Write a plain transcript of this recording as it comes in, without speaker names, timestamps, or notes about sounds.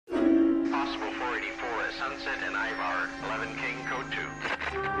Sunset and Ivar, 11 King, Code 2.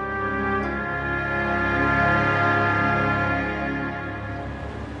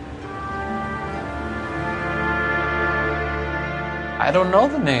 I don't know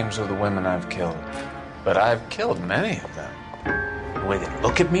the names of the women I've killed, but I've killed many of them. The way they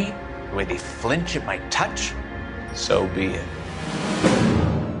look at me, the way they flinch at my touch, so be it.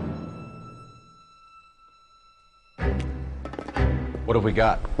 What have we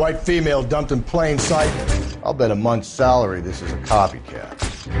got? White female dumped in plain sight. I'll bet a month's salary this is a copycat.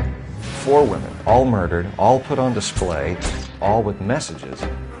 4 women, all murdered, all put on display, all with messages.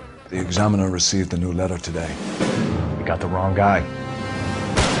 The Examiner received a new letter today. We got the wrong guy.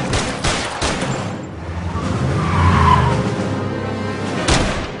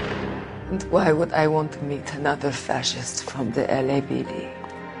 And why would I want to meet another fascist from the LAPD?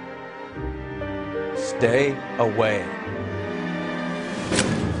 Stay away.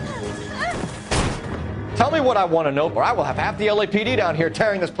 Tell me what I want to know, or I will have half the LAPD down here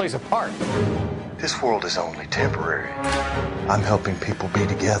tearing this place apart. This world is only temporary. I'm helping people be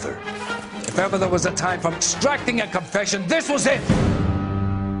together. If ever there was a time for extracting a confession, this was it!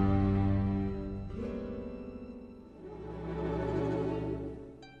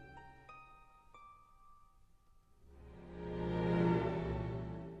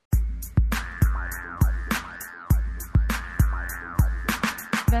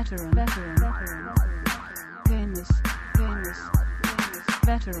 Veteran. Gamers.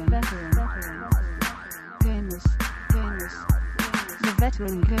 Veteran. Gamers. The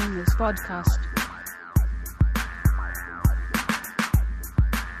Veteran Gamers Podcast.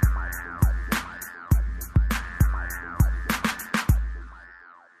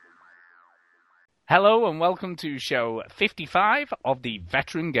 Hello and welcome to show 55 of the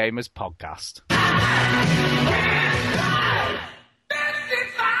Veteran Gamers Podcast.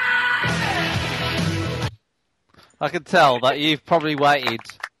 I can tell that you've probably waited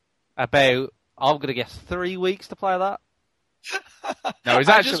about, I'm going to guess, 3 weeks to play that. No, it's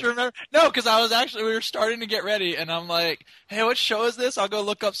I actually... just remember, no, because we were starting to get ready, and I'm like, hey, what show is this? I'll go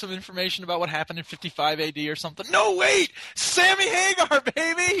look up some information about what happened in 55 AD or something. No, wait! Sammy Hagar,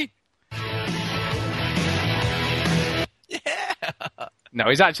 baby! Yeah! No,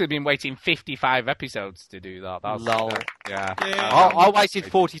 he's actually been waiting 55 episodes to do that. That's Lol. Yeah. I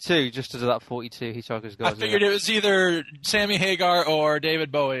waited 42 just to do that 42 Hitchhiker's Guide. I figured it was either Sammy Hagar or David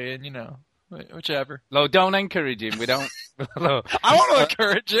Bowie, and, whichever. No, don't encourage him. We don't... I want to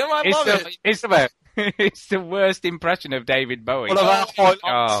encourage him. I love it. It's the worst impression of David Bowie.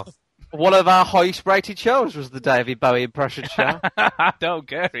 One of our highest rated shows was the David Bowie impression show. I don't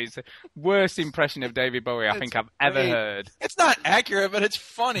care. It's the worst impression of David Bowie I think I've ever heard. It's not accurate, but it's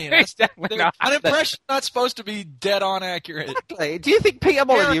funny. It's definitely not. An impression's not supposed to be dead on accurate. Do you think Peter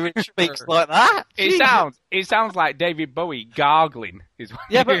Molyneux speaks like that? It sounds like David Bowie gargling.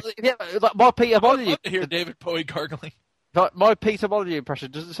 But my Peter Molyneux... I hear David Bowie gargling. My Peter Molyneux impression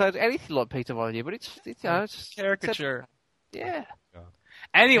doesn't sound anything like Peter Molyneux, but it's caricature. Yeah.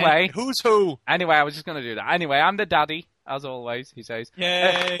 Anyway, and who's who? Anyway, I was just going to do that. Anyway, I'm the daddy, as always, he says.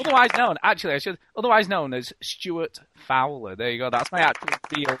 Yay. Otherwise known as Stuart Fowler. There you go. That's my actual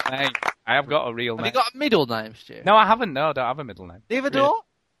real name. I have got a real name. Have you got a middle name, Stuart? No, I haven't. No, I don't have a middle name. Neither do really? I.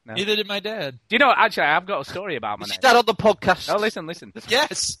 No. Neither did my dad. Do you know, actually, I have got a story about my name. Is that on the podcast? No, listen.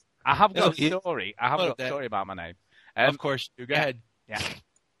 Yes. I have got a story. I have got a story about my name. Of course you do. Go ahead. Yeah.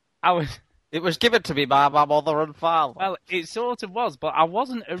 It was given to me by my mother and father. Well, it sort of was, but I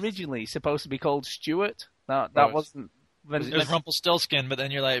wasn't originally supposed to be called Stuart. That wasn't... It was Rumpelstiltskin, but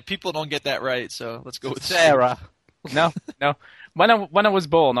then you're like, people don't get that right, so let's go with Sarah. No. When I was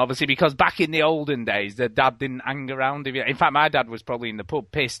born, obviously, because back in the olden days, the dad didn't hang around. In fact, my dad was probably in the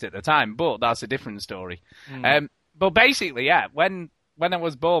pub pissed at the time, but that's a different story. But basically, yeah, when I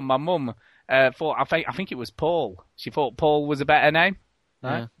was born, my mum thought, I think it was Paul. She thought Paul was a better name.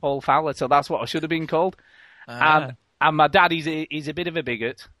 Right? Paul Fowler, so that's what I should have been called. And my dad, he's a bit of a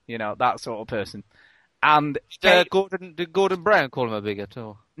bigot, that sort of person. And did Gordon Brown call him a bigot?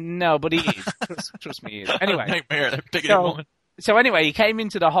 Or? No, but he is. Trust me, he is. Anyway, nightmare, that bigoted woman. So anyway, he came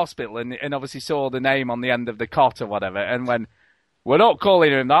into the hospital and obviously saw the name on the end of the cot or whatever, and went, "We're not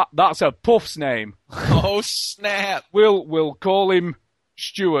calling him that. That's a Puff's name." Oh snap! We'll call him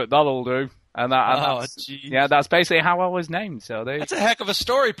Stuart. That'll do. And that's basically how I was named. So that's a heck of a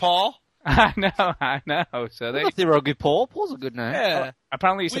story, Paul. I know. So nothing wrong with Paul. Paul's a good name. Yeah.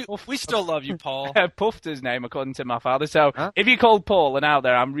 Apparently, we still love you, Paul. Puffed name, according to my father. So if you called Paul and out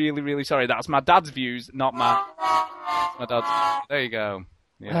there, I'm really, really sorry. That's my dad's views, not my dad's. There you go.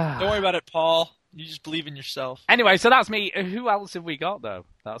 Yeah. Don't worry about it, Paul. You just believe in yourself. Anyway, so that's me. Who else have we got, though?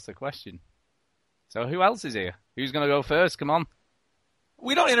 That's the question. So who else is here? Who's going to go first? Come on.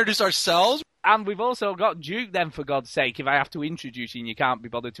 We don't introduce ourselves. And we've also got Duke then, for God's sake, if I have to introduce you and you can't be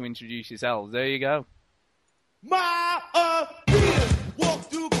bothered to introduce yourselves. There you go. My peers walk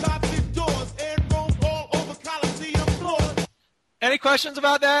through Coptic doors and roam all over Coliseum floors. Any questions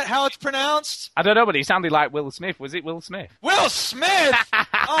about that? How it's pronounced? I don't know, but he sounded like Will Smith. Was it Will Smith? Will Smith!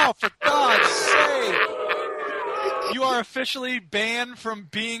 Oh, for God's sake. You are officially banned from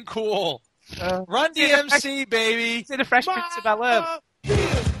being cool. Run DMC, baby. Is it a Fresh Prince of Bel-Air?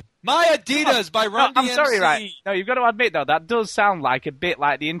 My Adidas by Run DMC. I'm sorry, right? No, you've got to admit, though, that does sound like a bit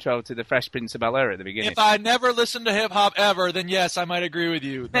like the intro to the Fresh Prince of Bel-Air at the beginning. If I never listened to hip-hop ever, then yes, I might agree with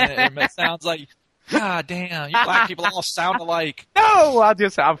you. It sounds like, God damn, you black people all sound alike. No, I thought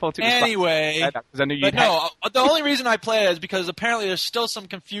it was anyway. Because I knew you'd the only reason I play it is because apparently there's still some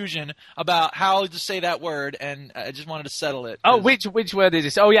confusion about how to say that word, and I just wanted to settle it. Oh, which word is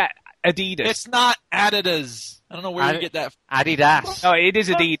this? Oh, yeah, Adidas. It's not Adidas. I don't know where you get that from. Adidas. No, it is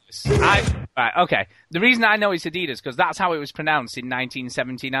Adidas. Right, okay. The reason I know it's Adidas because that's how it was pronounced in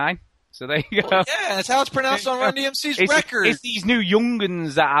 1979. So there you go. Well, yeah, that's how it's pronounced on Run DMC's record. It's these new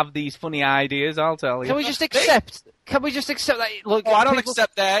young'uns that have these funny ideas, I'll tell you. Can we just accept that? Look, I don't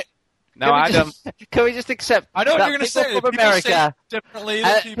accept that. No, I don't. Can we just accept? I know what you're going to say. From people America, say differently.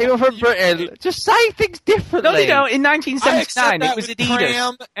 People from Britain just say things differently. No, you know, in 1979, it was Adidas.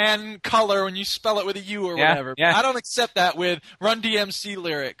 Cram and color when you spell it with a U or whatever. Yeah. I don't accept that with Run DMC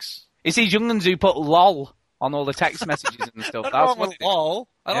lyrics. It's these young'uns who put LOL on all the text messages and stuff. Nothing wrong with LOL.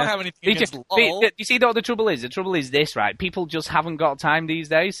 I don't have anything against LOL. You see what the trouble is? The trouble is this, right? People just haven't got time these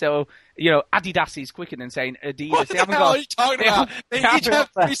days. So, you know, Adidas is quicker than saying Adidas. What the hell are you talking about? They each have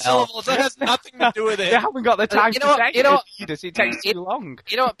 3 syllables. That has nothing to do with it. They haven't got the time to say Adidas. It takes too long.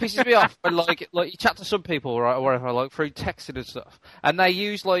 You know what pisses me off? When, like you chat to some people, right, or whatever, like through texting and stuff, and they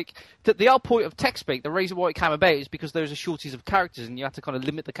use, like, the whole point of TextSpeak, the reason why it came about is because there was a shortage of characters, and you had to kind of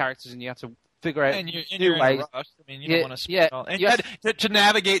limit the characters, and you had to figure out you're in a rush. I mean, you don't want to speak all. And to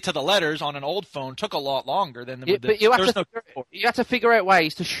navigate to the letters on an old phone took a lot longer than but you had to figure out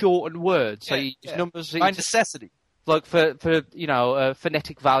ways to shorten words. So you use numbers by necessity. Like for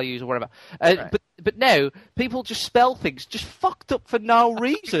phonetic values or whatever. But now people just spell things just fucked up for no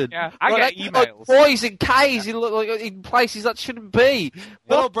reason. I get emails. Like boys and K's in places that shouldn't be.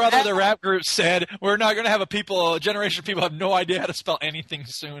 Little brother, the rap group said, we're not going to have a generation of people who have no idea how to spell anything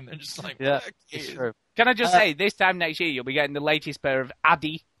soon. They're just like, it's true. Can I just say, this time next year you'll be getting the latest pair of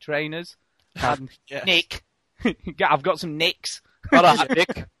Addy trainers. Nick. I've got some Nicks.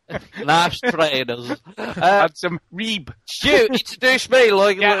 Nick. Nice trainers. And some Reeb. Stu, introduce me.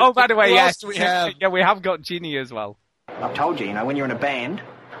 Oh, by the way, else do we have? Yeah, we have got Ginny as well. I've told you, when you're in a band,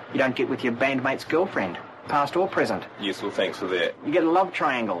 you don't get with your bandmate's girlfriend, past or present. Useful, thanks for that. You get a love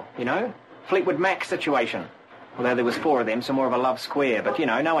triangle, Fleetwood Mac situation. Although there was 4 of them, so more of a love square, but,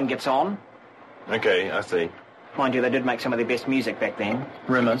 no one gets on. Okay, I see. Mind you, they did make some of their best music back then.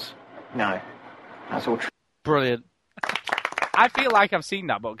 Rumours. No. That's all true. Brilliant. I feel like I've seen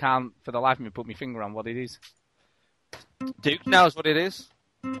that, but can't, for the life of me, put my finger on what it is. Duke knows what it is.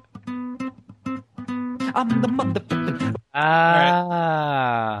 I'm the motherfucker.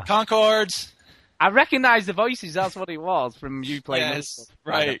 Ah. Concords. I recognise the voices, that's what it was, from you playing this.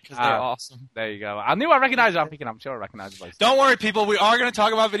 Right, because they're awesome. There you go. I knew I recognised it, I'm sure I recognise the voices. Don't worry, people, we are going to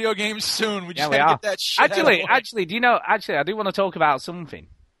talk about video games soon. We just got to get that shit Actually, do you know, I do want to talk about something.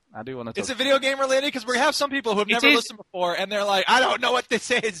 Is it video game related? Because we have some people who have never listened before, and they're like, I don't know what this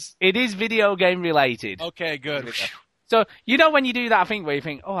is. It is video game related. Okay, good. So, when you do that thing where you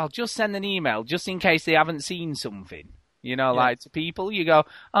think, I'll just send an email just in case they haven't seen something. Like to people, you go,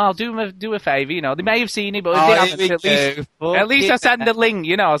 I'll do a favour, they may have seen it, but if they haven't, at least I send the link,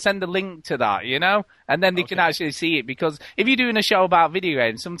 I'll send the link to that, and then they can actually see it, because if you're doing a show about video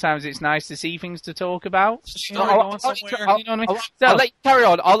games, sometimes it's nice to see things to talk about. I'll let you carry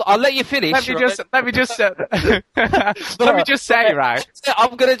on. I'll let you finish. Let me just say, right.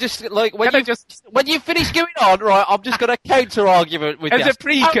 I'm gonna just when you finish going on, right, I'm just gonna counter argument with you.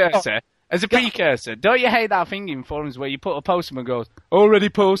 As a precursor, don't you hate that thing in forums where you put a post and goes, already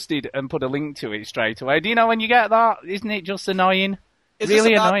posted, and put a link to it straight away? Do you know when you get that? Isn't it just annoying? Is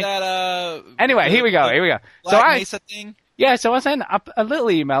really this about annoying. That, anyway, here we go. Black Mesa thing? Yeah, so I sent a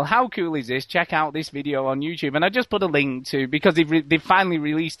little email. How cool is this? Check out this video on YouTube. And I just put a link to, because they've finally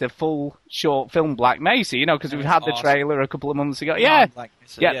released a full short film, Black Mesa, because we've had the trailer a couple of months ago. Yeah, Black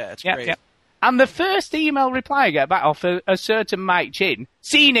Mesa. Yeah, it's great. Yeah. And the first email reply I get back off a certain Mike Chin,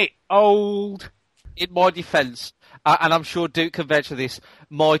 seen it, old. In my defence, and I'm sure Duke can vouch for this,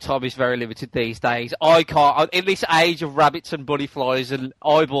 my time is very limited these days. I can't, in this age of rabbits and butterflies and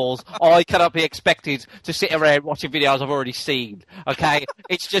eyeballs, I cannot be expected to sit around watching videos I've already seen, okay?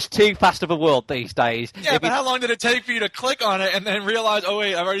 It's just too fast of a world these days. Yeah, but how long did it take for you to click on it and then realize, oh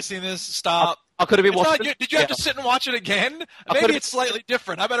wait, I've already seen this, stop? I could have been watching. Did you have to sit and watch it again? Maybe it's slightly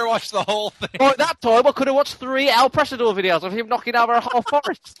different. I better watch the whole thing. At that time, I could have watched 3 El Presador videos of him knocking over a whole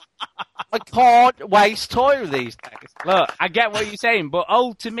forest. I can't waste time these days. Look, I get what you're saying, but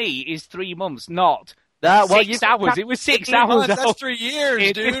old to me is 3 months, not 6 hours. It was 6 hours. That's 3 years,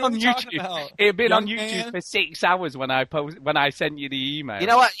 It'd dude. been on YouTube. It had been on YouTube for 6 hours when I sent you the email. You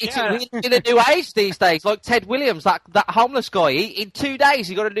know what? It's in a new age these days. Like Ted Williams, that homeless guy. In 2 days,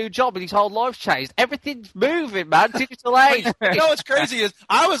 he got a new job and his whole life's changed. Everything's moving, man. Digital age. You know what's crazy is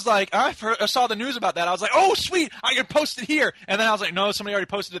I was like, I saw the news about that. I was like, oh sweet, I can post it here. And then I was like, no, somebody already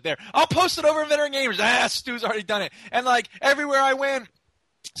posted it there. I'll post it over at Veteran Gamers. Stu's already done it. And like everywhere I went,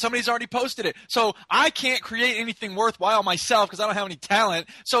 somebody's already posted it. So I can't create anything worthwhile myself because I don't have any talent.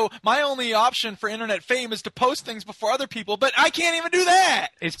 So my only option for internet fame is to post things before other people, but I can't even do that.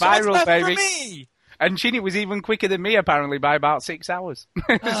 It's so viral, what's left baby. For me? And Chinny was even quicker than me, apparently, by about 6 hours.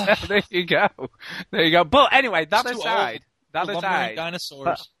 So there you go. There you go. But anyway, that aside.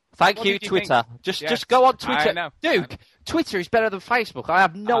 Dinosaurs. Thank you, Twitter. Just go on Twitter. I know. Duke, Twitter is better than Facebook. I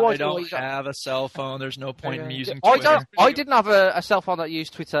have no idea. I what don't have a cell phone. There's no point in me using I Twitter. I didn't have a cell phone that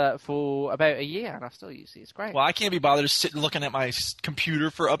used Twitter for about a year, and I still use it. It's great. Well, I can't be bothered to sit looking at my computer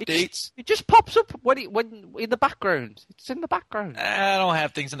for updates. It just pops up when in the background. It's in the background. I don't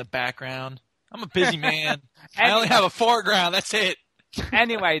have things in the background. I'm a busy man. I only have a foreground. That's it.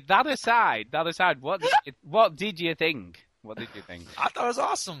 Anyway, that aside, what did you think? What did you think? I thought it was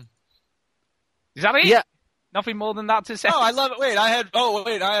awesome. Is that it? Yeah. Nothing more than that to say. Oh, I love it. Wait, I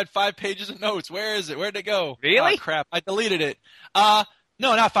had 5 pages of notes. Where is it? Where'd it go? Really? Oh, crap. I deleted it.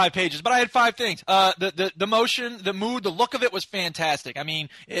 No, not 5 pages, but I had 5 things. The motion, the mood, the look of it was fantastic. I mean,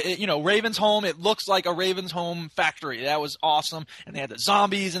 Raven's Home, it looks like a Raven's Home factory. That was awesome. And they had the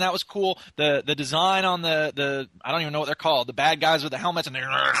zombies, and that was cool. The design on the I don't even know what they're called. The bad guys with the helmets, and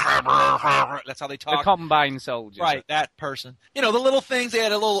that's how they talk. The Combine Soldiers. Right, that person. The little things, they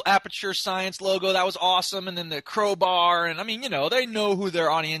had a little Aperture Science logo. That was awesome. And then the crowbar. And, I mean, they know who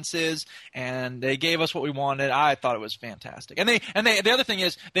their audience is. And they gave us what we wanted. I thought it was fantastic. And the other thing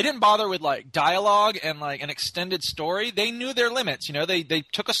is they didn't bother with like dialogue and like an extended story. They knew their limits. They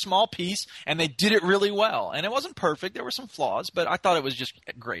took a small piece and they did it really well. And it wasn't perfect. There were some flaws, but I thought it was just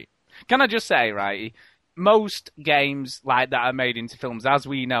great. Can I just say, right? Most games like that are made into films, as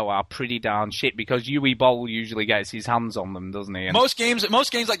we know, are pretty darn shit because Uwe Boll usually gets his hands on them, doesn't he? And most games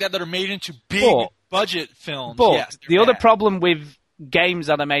like that are made into big budget films. But yes, the other problem with games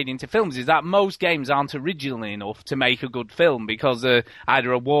that are made into films is that most games aren't original enough to make a good film because they're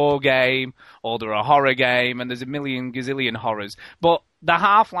either a war game or they're a horror game, and there's a million gazillion horrors. But the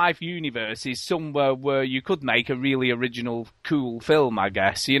Half-Life universe is somewhere where you could make a really original, cool film, I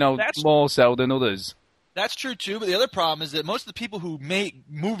guess. More so than others. That's true, too, but the other problem is that most of the people who make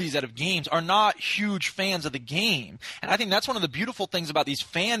movies out of games are not huge fans of the game. And I think that's one of the beautiful things about these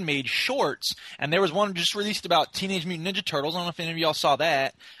fan-made shorts. And there was one just released about Teenage Mutant Ninja Turtles. I don't know if any of y'all saw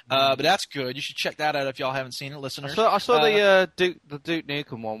that, but that's good. You should check that out if y'all haven't seen it, listeners. I saw the Duke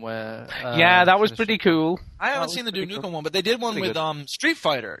Nukem one where... yeah, that was pretty cool. I haven't seen the Duke Nukem one, but they did one with Street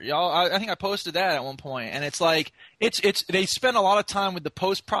Fighter. Y'all, I think I posted that at one point. And it's like, they spend a lot of time with the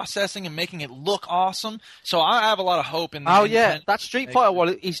post-processing and making it look awesome. So I have a lot of hope in. That Street Fighter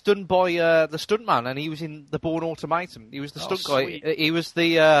one is done by the stuntman, and he was in the Bourne Ultimatum. He was the stunt guy. He was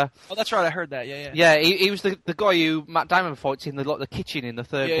the. Oh, that's right. I heard that. Yeah. Yeah, he was the guy who Matt Damon fights in the kitchen in the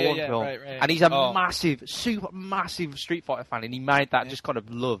third Bourne film. Right. And he's a super massive Street Fighter fan, and he made that just kind of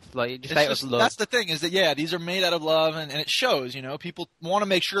love, like just out of love. That's the thing is that these are made out of love, and it shows. People want to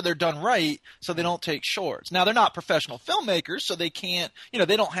make sure they're done right, so they don't take shorts. Now they're not professional filmmakers, so they can't.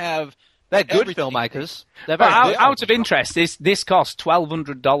 They don't have. They're good filmmakers. They're very good. Out of interest, this cost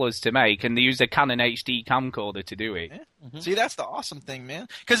 $1,200 to make, and they use a Canon HD camcorder to do it. Yeah. Mm-hmm. See, that's the awesome thing, man.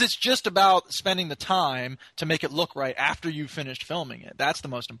 Because it's just about spending the time to make it look right after you've finished filming it. That's the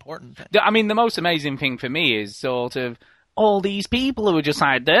most important thing. I mean, the most amazing thing for me is sort of all these people who are just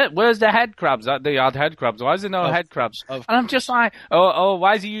like, where's the head crabs? They had head crabs. Why is there no head crabs? And I'm just like,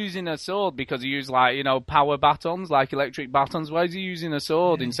 why is he using a sword? Because he used power batons, like electric batons. Why is he using a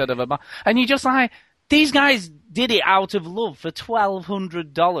sword instead of a And you're just like, These guys did it out of love for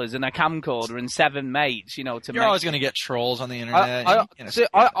 $1,200 and a camcorder and 7 mates, you know, to You're always going to get trolls on the internet.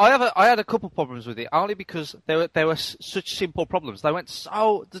 I had a couple problems with it, only because they were such simple problems. They went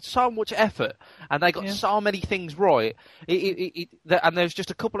so much effort, and they got so many things right. And there's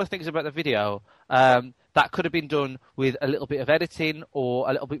just a couple of things about the video that could have been done with a little bit of editing or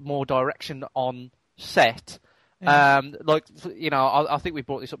a little bit more direction on set. Yeah. I think we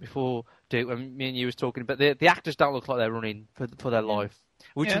brought this up before, Duke, when me and you was talking, but the actors don't look like they're running for their life,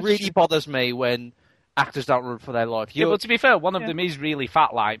 which really bothers me when actors don't run for their life. But to be fair, one of them is really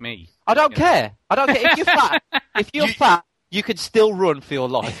fat like me. I don't care. I don't care. If you're fat, you could still run for your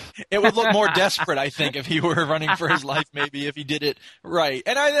life. It would look more desperate, I think, if he were running for his life, maybe, if he did it right.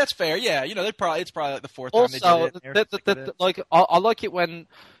 And that's fair. Yeah, it's probably like the fourth time they did it. I like it when,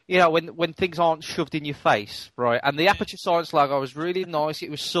 when things aren't shoved in your face, right? And the Aperture Science logo was really nice. It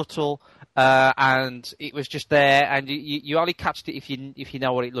was subtle, and it was just there, and you only catched it if you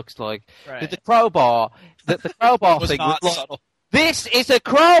know what it looks like. Right. The crowbar, the crowbar was thing not was subtle. This is a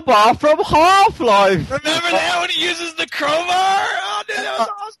crowbar from Half-Life. Remember that when he uses the crowbar? Oh, dude, that was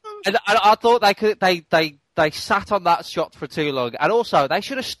awesome. And I thought they sat on that shot for too long, and also they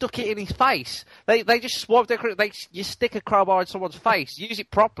should have stuck it in his face. They just swiped it. You stick a crowbar in someone's face, use it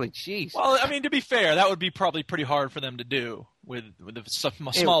properly. Jeez. Well, I mean, to be fair, that would be probably pretty hard for them to do with a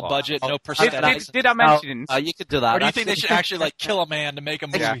small budget, no prosthetics. Did I mention? You could do that. Or do you think they should actually kill a man to make a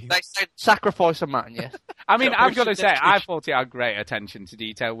movie? Yeah. They said sacrifice a man. Yeah. I mean, I've got to say, I thought it had great attention to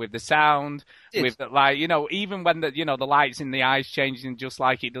detail with the sound, with the, even when the lights in the eyes changing just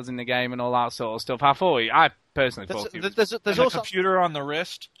like it does in the game and all that sort of stuff. I personally thought it was... There's also a computer on the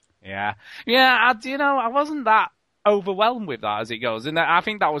wrist. Yeah. I wasn't that overwhelmed with that as it goes, and I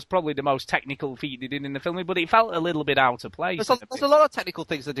think that was probably the most technical feat they did in the film, but it felt a little bit out of place. There's a lot of technical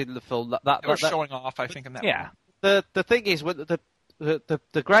things they did in the film that were showing off, I think, in that. Yeah. The thing is,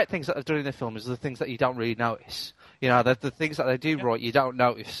 the great things that they're doing in the film is the things that you don't really notice. The things that they do right, you don't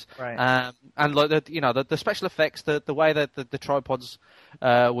notice. Right. And like the special effects, the way that the tripods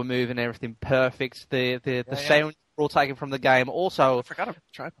were moving, everything perfect. The sound all taken from the game. Also, I forgot about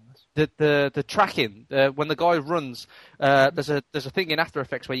the tripods. The tracking when the guy runs, there's a thing in After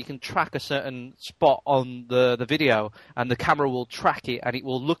Effects where you can track a certain spot on the video, and the camera will track it, and it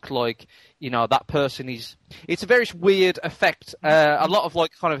will look like that person is. It's a very weird effect. A lot of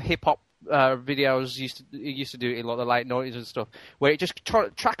kind of hip hop videos used to do it in the late 90s and stuff, where it just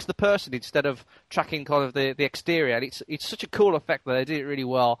tracks the person instead of tracking kind of the exterior, and it's such a cool effect that they did it really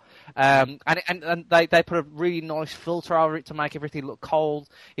well. And they put a really nice filter over it to make everything look cold.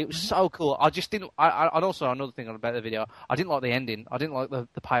 It was so cool. I just didn't. And also another thing about the video, I didn't like the ending. I didn't like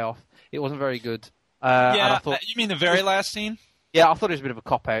the payoff. It wasn't very good. And I thought, you mean the very last scene? Yeah, I thought it was a bit of a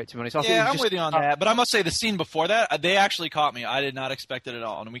cop-out, to be honest. I'm with you on that. But I must say, the scene before that, they actually caught me. I did not expect it at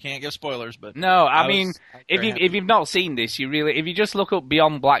all. And we can't give spoilers, but... No, I mean, if you've not seen this, if you just look up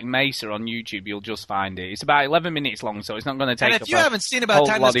Beyond Black Mesa on YouTube, you'll just find it. It's about 11 minutes long, so it's not going to take And if you haven't seen it by the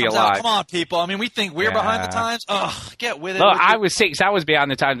time this comes out, come on, people. I mean, we think we're behind the times. Ugh, get with it. Look, I was 6 hours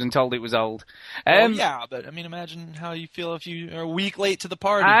behind the times and told it was old. Yeah, but, I mean, imagine how you feel if you are a week late to the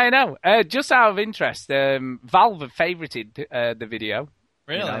party. I know. Just out of interest, Valve have favorited the video.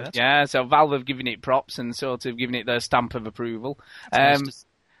 Really? Yeah, so Valve have given it props and sort of given it their stamp of approval. I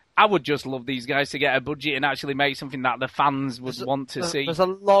would just love these guys to get a budget and actually make something that the fans would want to see. There's a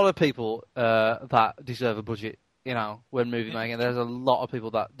lot of people that deserve a budget, when movie making. There's a lot of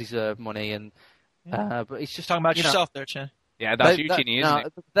people that deserve money, and but it's just talking about yourself there, Chin. Yeah, that's you, Chinny,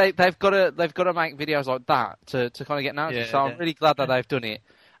 isn't it? They've got to make videos like that to kind of get noticed. Yeah, so I'm really glad that they've done it.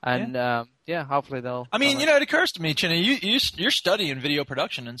 And hopefully they'll. I mean, it occurs to me, Chinny, you're studying video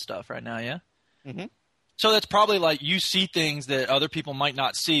production and stuff right now, yeah? Mm-hmm. So that's probably like you see things that other people might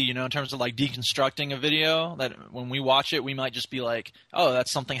not see, in terms of like deconstructing a video. That when we watch it, we might just be like, "Oh,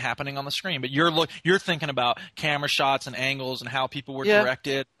 that's something happening on the screen." But you're thinking about camera shots and angles and how people were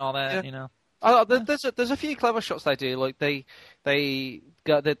directed, and all that, There's a few clever shots they do. Like they're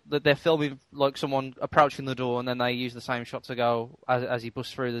filming like someone approaching the door, and then they use the same shot to go as he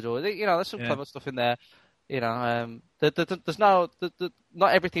busts through the door. There's some clever stuff in there. There's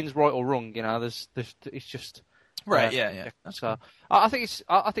not everything's right or wrong. It's just right. Yeah. That's so I think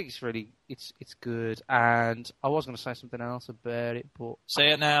it's really it's good. And I was going to say something else about it, but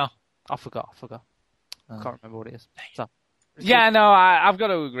say it now. I forgot. I can't remember what it is. So. Yeah, no, I've got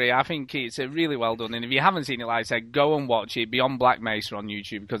to agree. I think it's really well done, and if you haven't seen it, like I said, go and watch it Beyond Black Mesa on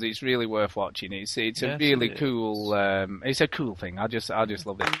YouTube because it's really worth watching. It's a really cool. It's a cool thing. I just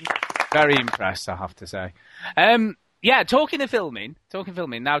love it. Very impressed, I have to say. Yeah, talking of filming.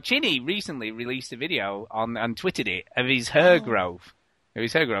 Now, Chinny recently released a video and twittered it of his hair growth.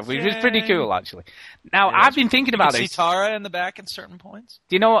 Which was pretty cool, actually. Now, I've been thinking about see this. Tara in the back at certain points.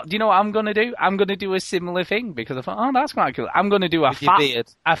 Do you know what I'm going to do? I'm going to do a similar thing because I thought, oh, that's quite cool. I'm going to do a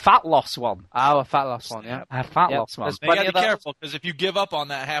fat loss one. Oh, a fat loss one, yeah. A fat loss one. You got to be careful because if you give up on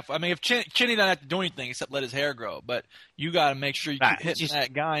that half, I mean, if Chinny doesn't have to do anything except let his hair grow, but you got to make sure you keep hitting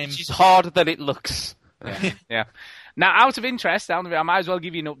that guy. She's harder than it looks. Yeah. Now, out of interest, I might as well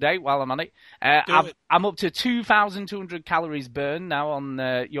give you an update while I'm on it. I'm up to 2,200 calories burned now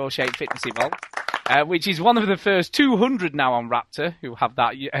on Your Shape Fitness Evolve, which is one of the first 200 now on Raptor who have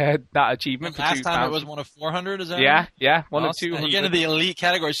that achievement. Last for time it was one of 400, is that right? Yeah, one of 200. You get into the elite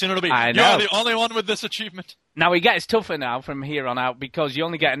category, soon it'll be, I you're know. the only one with this achievement. Now, it gets tougher now from here on out because you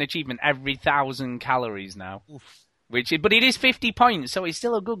only get an achievement every 1,000 calories now. Oof. But it is 50 points, so it's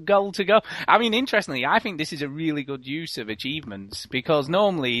still a good goal to go. I mean, interestingly, I think this is a really good use of achievements because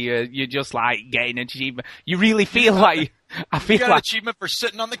normally you're just like getting an achievement. You really feel like you got an achievement for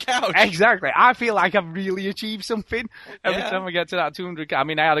sitting on the couch. Exactly. I feel like I've really achieved something every time I get to that 200. I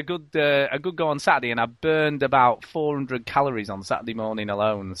mean, I had a good go on Saturday, and I burned about 400 calories on Saturday morning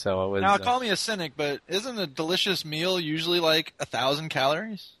alone. So I was. Now, call me a cynic, but isn't a delicious meal usually like 1,000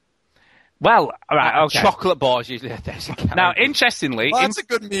 calories? Well, all right, okay. Chocolate bars usually 1,000 calories. Now, interestingly... Well, that's a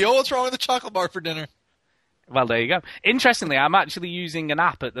good meal. What's wrong with a chocolate bar for dinner? Well, there you go. Interestingly, I'm actually using an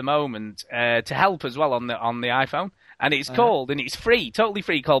app at the moment to help as well on the iPhone, and it's called, and it's free, totally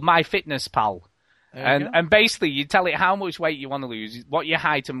free, called MyFitnessPal. And basically, you tell it how much weight you want to lose, what your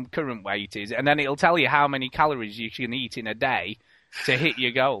height and current weight is, and then it'll tell you how many calories you can eat in a day to hit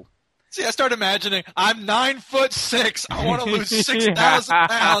your goal. See, I start imagining, I'm 9'6". I want to lose 6,000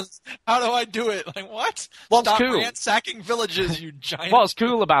 pounds. How do I do it? Like, what? Stop ransacking villages, you giant. What's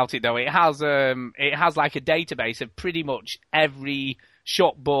cool about it, though, it has like a database of pretty much every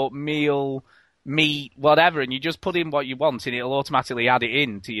shop bought meal, meat, whatever, and you just put in what you want, and it'll automatically add it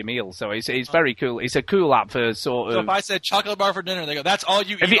in to your meal. So it's very cool. It's a cool app for sort of. So if I said chocolate bar for dinner, they go, "That's all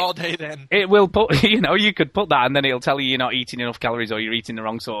you eat all day." Then it will put. You could put that, and then it'll tell you you're not eating enough calories or you're eating the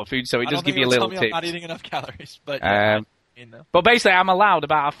wrong sort of food. So it does give you a little tip. I'm not eating enough calories, but. But basically, I'm allowed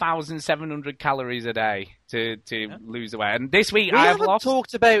about 1,700 calories a day to lose the weight. And this week, I haven't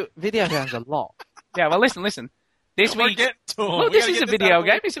talked about video games a lot. Yeah, well, listen. This week, this is a video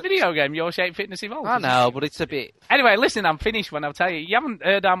game. It's a video game. Your Shape Fitness Evolved. I know, but it's a bit. Anyway, listen, I'm finished when I'll tell you. You haven't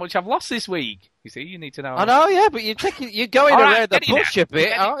heard how much I've lost this week. You see, you need to know. I know, yeah, but you're going around the bush a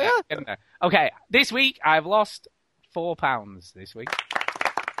bit, aren't you? Okay, this week I've lost 4 pounds. This week.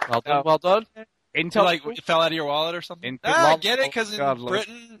 Well done. Well done. Like it fell out of your wallet or something. I get it because in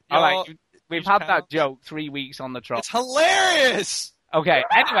Britain, we've had that joke 3 weeks on the trot. It's hilarious. Okay.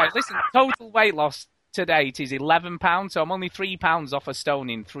 Anyway, listen. Total weight loss to date is 11 pounds, so I'm only 3 pounds off a stone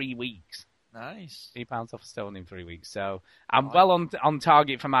in 3 weeks. Nice. 3 pounds off a stone in 3 weeks. So I'm well on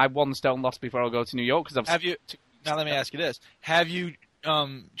target for my 1 stone loss before I go to New York. Now let me ask you this: have you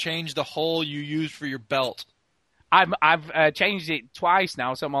changed the hole you used for your belt? I've changed it twice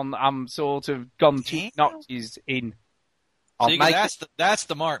now, so I'm sort of gone 2 notches in. See, that's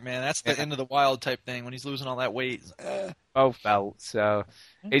the mark, man. That's the end of the wild type thing when he's losing all that weight. Both belts, so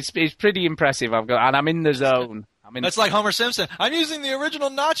it's pretty impressive. And I'm in the zone. That's like Homer Simpson. I'm using the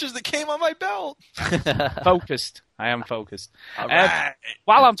original notches that came on my belt. Focused. I am focused. All right.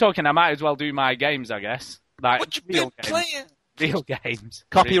 While I'm talking, I might as well do my games, I guess. Like what you been playing? Real games.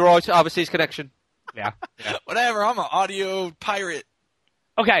 Copyright, overseas connection. Yeah. Whatever. I'm an audio pirate.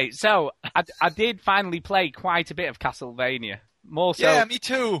 Okay, so I did finally play quite a bit of Castlevania. More so. Yeah, me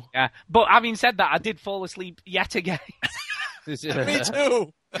too. Yeah, but having said that, I did fall asleep yet again. Me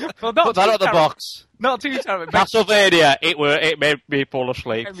too. Put Well, that on the box. Not too terrible. Castlevania, it made me fall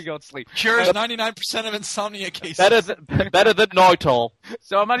asleep. Made me go to sleep. Cures 99% of insomnia cases. Better than Naito.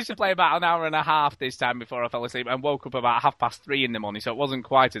 So I managed to play about an hour and a half this time before I fell asleep and woke up about 3:30 in the morning, so it wasn't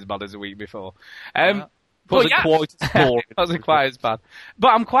quite as bad as the week before. Wasn't quite as boring. It wasn't quite as bad. But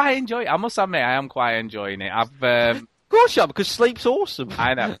I'm quite enjoying it. I must admit, I am quite enjoying it. Of course you are, because sleep's awesome.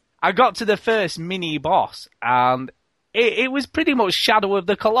 I know. I got to the first mini-boss, and it was pretty much Shadow of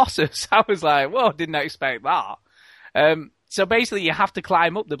the Colossus. I was like, whoa, didn't expect that. So basically, you have to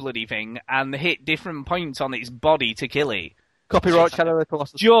climb up the bloody thing and hit different points on its body to kill it. Copyright Shadow of the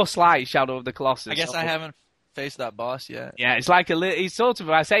Colossus. Just like Shadow of the Colossus. I guess I haven't faced that boss yet. Yeah, it's like it's sort of,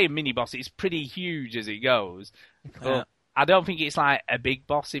 I say a mini-boss, it's pretty huge as it goes. But I don't think it's like a big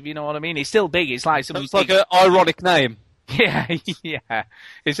boss, if you know what I mean. It's still big. It's like It's like an ironic name. Yeah, yeah.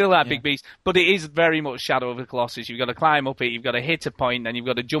 It's still that big beast, but it is very much Shadow of the Colossus. You've got to climb up it, you've got to hit a point, then you've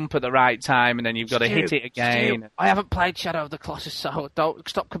got to jump at the right time, and then you've got to hit it again. I haven't played Shadow of the Colossus, so don't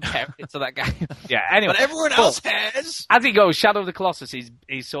stop comparing it to that game. Yeah, anyway. But everyone else has. As it goes, Shadow of the Colossus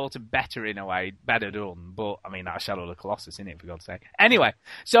is sort of better in a way, better done, but, I mean, that's Shadow of the Colossus, isn't it, for God's sake? Anyway,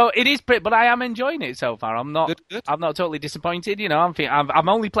 so it is pretty, but I am enjoying it so far. I'm not totally disappointed, you know, I'm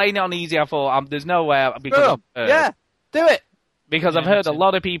only playing it on easy, I thought, there's no way, because... yeah. Do it! Because I've heard a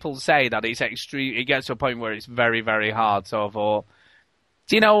lot of people say that it's extreme. It gets to a point where it's very, very hard. So I thought,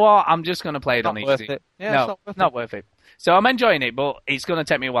 do you know what? I'm just going to play it on easy. It. Yeah, no, not worth it. So I'm enjoying it, but it's going to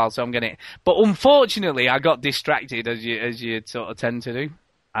take me a while. So I'm going to. But unfortunately, I got distracted as you sort of tend to do.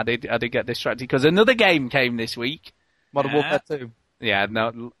 I did get distracted because another game came this week. Modern Warfare 2. Yeah,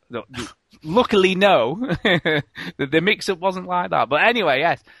 no. Luckily, no. The mix-up wasn't like that. But anyway,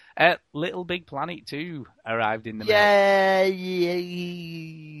 yes. Little Big Planet 2 arrived in the mail.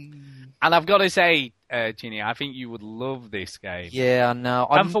 Yay! And I've got to say, Ginny, I think you would love this game. Yeah, I know.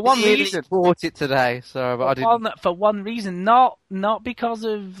 And for one reason, bought it today. Sorry, but I didn't. For one reason, not because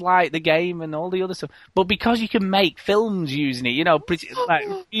of like the game and all the other stuff, but because you can make films using it. You know, pretty like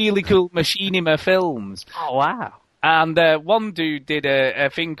really cool machinima films. Oh wow! And one dude did a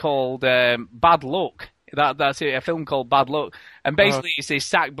thing called Bad Luck. That's it, a film called Bad Luck. And basically it's this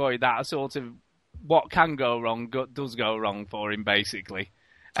Sackboy that sort of, what can go wrong does go wrong for him, basically.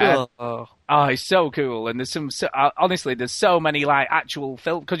 It's so cool. And there's honestly, there's so many like actual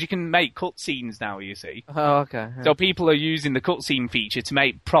film, because you can make cutscenes now, you see. Oh, okay. Yeah. So people are using the cutscene feature to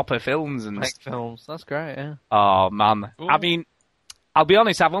make proper films and films. That's great, yeah. Oh, man. Ooh. I mean, I'll be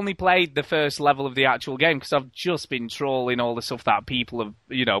honest, I've only played the first level of the actual game because I've just been trawling all the stuff that people have,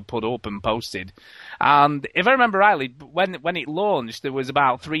 you know, put up and posted. And if I remember rightly, when it launched, there was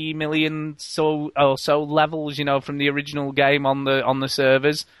about 3 million so levels, you know, from the original game on the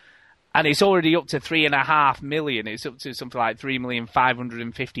servers. And it's already up to 3.5 million. It's up to something like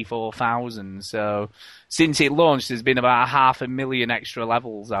 3,554,000. So since it launched, there's been about 500,000 extra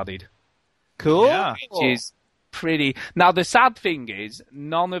levels added. Cool. Yeah. Which is pretty. Now the sad thing is,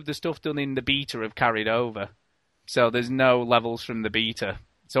 none of the stuff done in the beta have carried over, so there's no levels from the beta.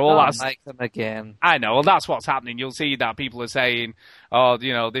 So all that's make them again. I know. Well, that's what's happening. You'll see that people are saying, "Oh,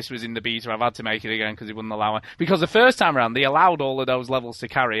 you know, this was in the beta. I've had to make it again because it wouldn't allow it." Because the first time around, they allowed all of those levels to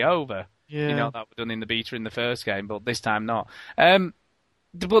carry over. Yeah. You know, that were done in the beta in the first game, but this time not.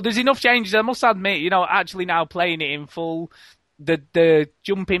 But there's enough changes. I must admit, you know, actually now playing it in full, the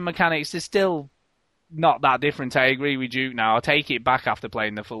jumping mechanics is still not that different. I agree with Duke now. I'll take it back after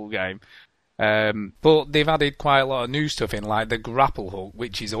playing the full game. But they've added quite a lot of new stuff in, like the grapple hook,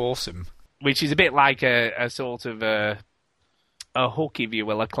 which is awesome. Which is a bit like a sort of a hook, if you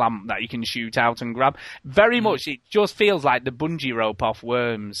will, a clamp that you can shoot out and grab. Very much, it just feels like the bungee rope off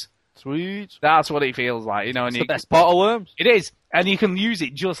Worms. Sweet. That's what it feels like, you know. It's the best part of Worms. It is. And you can use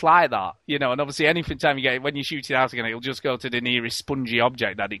it just like that, you know. And obviously, any time you get it, when you shoot it out again, it'll just go to the nearest spongy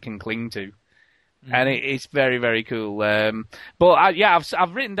object that it can cling to. And it's very, very cool. But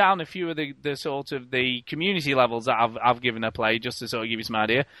I've written down a few of the sort of the community levels that I've given a play just to sort of give you some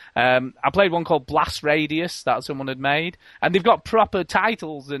idea. I played one called Blast Radius that someone had made, and they've got proper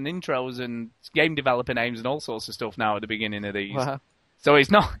titles and intros and game developer names and all sorts of stuff now at the beginning of these. Wow. So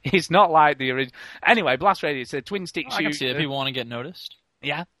it's not like the original. Anyway, Blast Radius, a twin stick shooter. I can see it if you want to get noticed.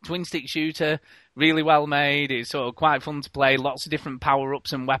 Yeah, twin stick shooter, really well made. It's sort of quite fun to play. Lots of different power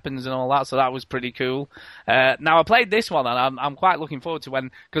ups and weapons and all that. So that was pretty cool. Now I played this one, and I'm quite looking forward to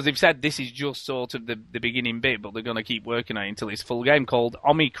because they've said this is just sort of the beginning bit, but they're going to keep working on it until it's full game, called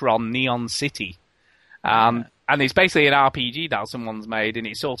Omicron Neon City. And it's basically an RPG that someone's made, and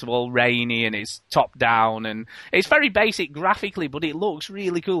it's sort of all rainy, and it's top down, and it's very basic graphically, but it looks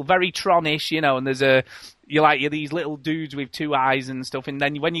really cool, very Tron-ish, you know. And there's you're these little dudes with two eyes and stuff, and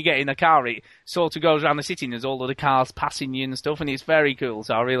then when you get in a car, it sort of goes around the city, and there's all of the cars passing you and stuff, and it's very cool.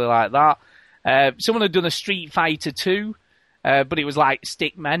 So I really like that. Someone had done a Street Fighter 2, but it was like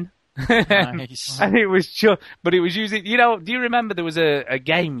stickmen. Nice. And it was using, you know, do you remember there was a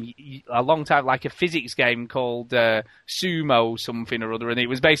game a long time, like a physics game called Sumo something or other, and it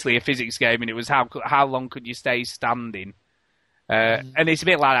was basically a physics game, and it was how long could you stay standing, and it's a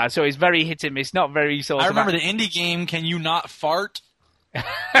bit like that, so it's very hit and miss, not very sort of... I remember the indie game Can You Not Fart?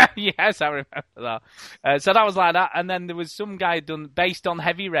 Yes, I remember that. So that was like that, and then there was some guy done based on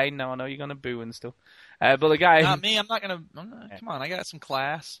Heavy Rain. No, I know you're gonna boo and stuff, but the guy... Not me, come on, I got some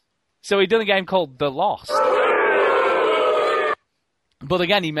class. So he done a game called The Lost. But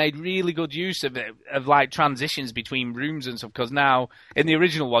again, he made really good use of it, of like transitions between rooms and stuff. Because now in the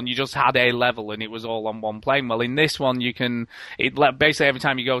original one, you just had a level and it was all on one plane. Well, in this one, basically every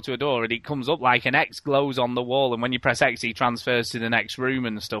time you go to a door, it comes up like an X glows on the wall, and when you press X, he transfers to the next room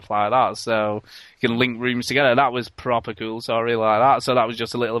and stuff like that. So you can link rooms together. That was proper cool. So I really like that. So that was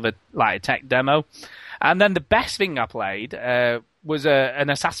just a little bit like a tech demo. And then the best thing I played was an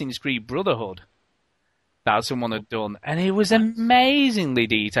Assassin's Creed Brotherhood that someone had done, and it was amazingly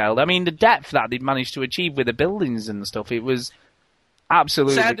detailed. I mean, the depth that they'd managed to achieve with the buildings and stuff, it was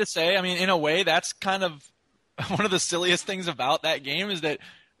absolutely... Sad to say, I mean, in a way, that's kind of one of the silliest things about that game is that,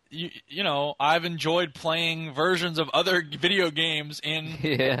 you know, I've enjoyed playing versions of other video games in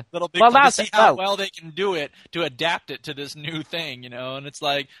Little Big Planet to see how well they can do it to adapt it to this new thing, you know, and it's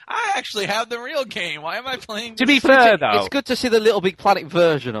like, I actually have the real game. Why am I playing this? To be fair, though... It's good to see the Little Big Planet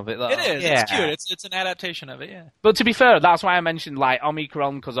version of it, though. It is. Yeah. It's cute. It's an adaptation of it, yeah. But to be fair, that's why I mentioned, like,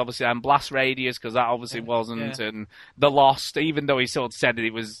 Omicron, because obviously I'm Blast Radius, because that obviously wasn't, and The Lost, even though he sort of said that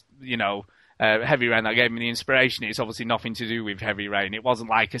it was, you know... Heavy Rain that gave me the inspiration. It's obviously nothing to do with Heavy Rain. It wasn't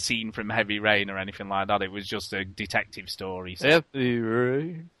like a scene from Heavy Rain or anything like that. It was just a detective story. So. Heavy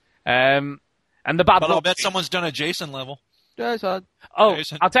Rain. And the bad. But I'll bet someone's done a Jason level. Jason. Oh,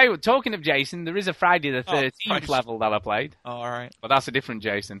 Jason. I'll tell you what. Talking of Jason, there is a Friday the 13th level that I played. Oh, all right. But that's a different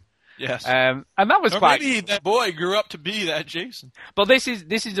Jason. Yes. And that was quite... Maybe that boy grew up to be that Jason. But this is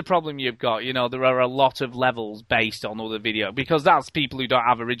the problem you've got. You know, there are a lot of levels based on other video, because that's people who don't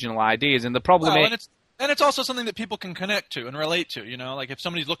have original ideas, and the problem is... And it's also something that people can connect to and relate to, you know? Like, if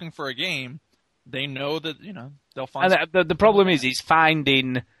somebody's looking for a game, they know that, you know, they'll find... And the problem is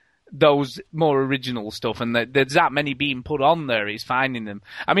finding those more original stuff, and there's that many being put on there, is finding them.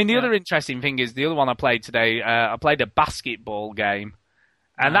 I mean, the other interesting thing is, the other one I played today, I played a basketball game.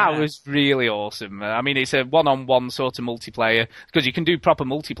 And that was really awesome. I mean, it's a one-on-one sort of multiplayer, because you can do proper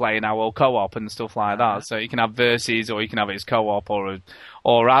multiplayer now, or co-op and stuff like that. So you can have versus, or you can have it as co-op,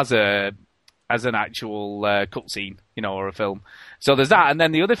 or as an actual cutscene, you know, or a film. So there's that. And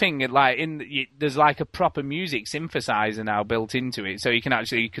then the other thing, like there's like a proper music synthesizer now built into it, so you can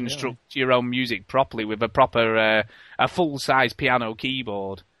actually construct your own music properly with a proper a full-size piano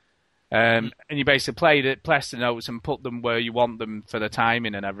keyboard. And you basically press the notes and put them where you want them for the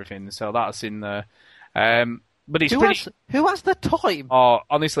timing and everything. So that's in there. But it's who has the time? Oh,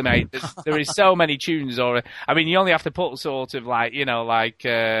 honestly, mate, there is so many tunes. I mean, you only have to put sort of like, you know, like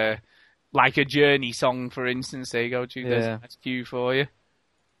a Journey song, for instance. There you go, Jude. There's a nice cue for you.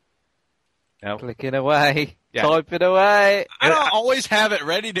 Nope. Clicking away. Yeah. Typing away. I don't always have it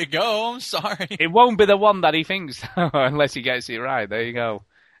ready to go. I'm sorry. It won't be the one that he thinks, unless he gets it right. There you go.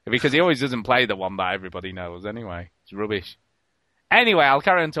 Because he always doesn't play the one that everybody knows anyway. It's rubbish. Anyway, I'll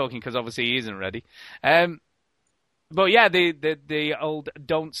carry on talking because obviously he isn't ready. But yeah, the old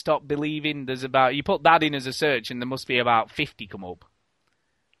Don't Stop Believing, you put that in as a search and there must be about 50 come up.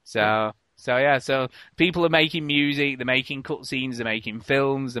 So people are making music, they're making cutscenes, they're making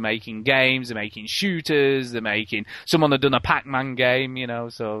films, they're making games, they're making shooters, someone had done a Pac-Man game, you know,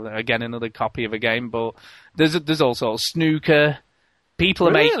 so again, another copy of a game, but there's also snooker. People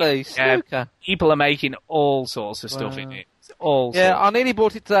are making all sorts of stuff in it. I nearly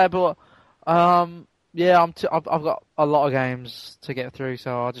bought it today, but I've got a lot of games to get through,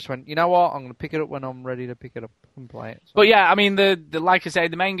 so I just went, you know what, I'm going to pick it up when I'm ready to pick it up and play it. So. But yeah, I mean, the like I say,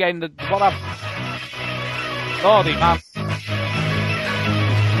 the main game, Lordy, man.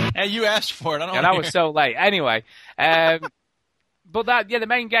 Hey, you asked for it. I don't know. That was so late. Anyway, but the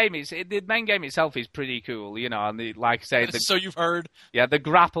main game itself is pretty cool, you know, and like I say, so you've heard. Yeah, the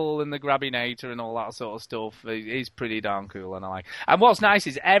grapple and the grabbinator and all that sort of stuff is pretty darn cool, and I like. And what's nice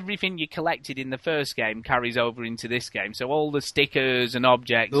is everything you collected in the first game carries over into this game. So all the stickers and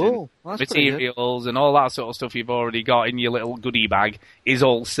objects and materials and all that sort of stuff you've already got in your little goodie bag is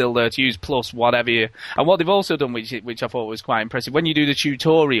all still there to use, plus whatever And what they've also done, which I thought was quite impressive, when you do the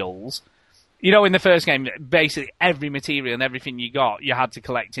tutorials, you know, in the first game, basically every material and everything you got, you had to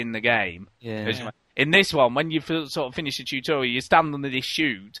collect in the game. Yeah. In this one, when you sort of finish the tutorial, you stand under this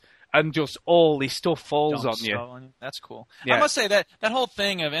chute, and just all this stuff falls on you. That's cool. Yeah. I must say that whole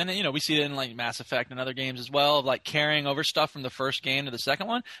thing of, and you know, we see it in like Mass Effect and other games as well, of like carrying over stuff from the first game to the second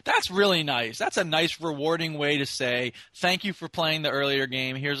one. That's really nice. That's a nice, rewarding way to say, thank you for playing the earlier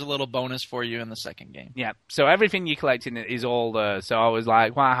game. Here's a little bonus for you in the second game. Yeah. So everything you collect in it is all there. So I was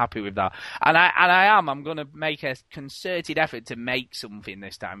like quite happy with that. And I'm going to make a concerted effort to make something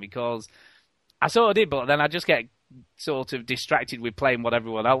this time, because I sort of did, but then I just get sort of distracted with playing what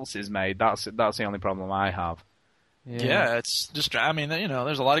everyone else has made. That's the only problem I have. Yeah, it's just, I mean,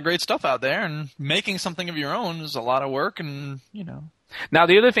 there's a lot of great stuff out there, and making something of your own is a lot of work, and, Now,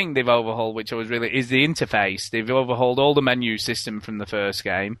 the other thing they've overhauled, which is the interface. They've overhauled all the menu system from the first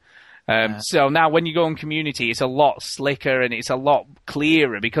game. So now when you go on Community, it's a lot slicker and it's a lot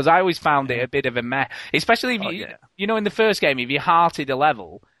clearer, because I always found it a bit of a mess. Especially if in the first game, if you hearted a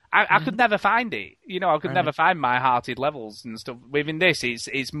level, I could never find it. I could never find my hearted levels and stuff. Within this,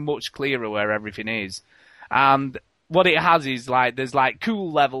 it's much clearer where everything is. And what it has is there's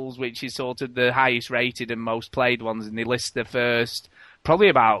cool levels, which is sort of the highest rated and most played ones, and they list the first probably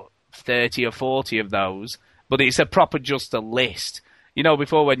about 30 or 40 of those, but it's a proper just a list.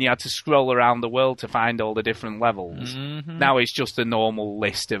 Before when you had to scroll around the world to find all the different levels, now it's just a normal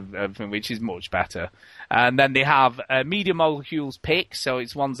list of which is much better. And then they have Media Molecules picks, so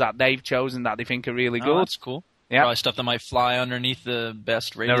it's ones that they've chosen that they think are really good. That's cool. Yeah. Probably stuff that might fly underneath the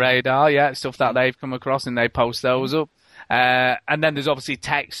best rated. The radar, stuff that they've come across, and they post those up. And then there's obviously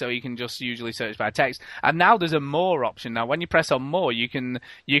text, so you can just usually search by text. And now there's a more option. Now, when you press on more, you can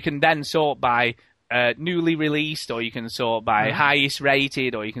then sort by newly released, or you can sort by highest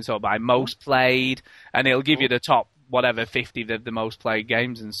rated, or you can sort by most played, and it'll give you the top 50 of the most played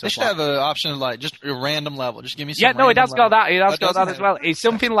games and stuff. They should have an option of just a random level. Just give me some. Yeah, no, it has got level. that. It has got that as well. It's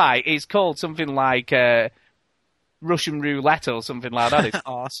something it's called something like Russian roulette or something like that. It's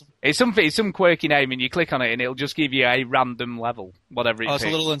awesome. It's some quirky name, and you click on it, and it'll just give you a random level, whatever it is. It's a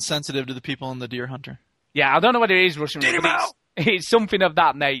little insensitive to the people in the Deer Hunter. Yeah, I don't know whether it is Russian roulette, but it's something of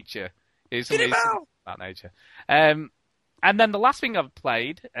that nature. It's something of that nature. And then the last thing I've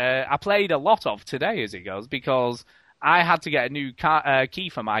played, I played a lot of today as it goes, because I had to get a new key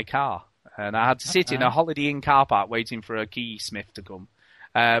for my car, and I had to sit in a Holiday Inn car park waiting for a key smith to come.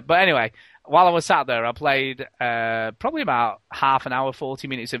 But anyway, while I was sat there, I played probably about half an hour, 40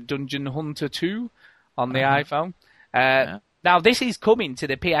 minutes of Dungeon Hunter 2 on the iPhone. Now, this is coming to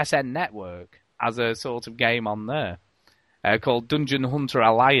the PSN network as a sort of game on there called Dungeon Hunter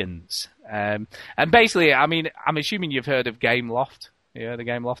Alliance. And basically, I mean, I'm assuming you've heard of Gameloft. Yeah, the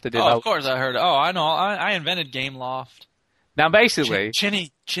Gameloft. Of course I heard. Oh, I know. I invented Gameloft. Now, basically,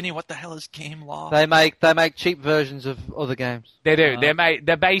 Chinny, what the hell is Gameloft? They make cheap versions of other games. They do.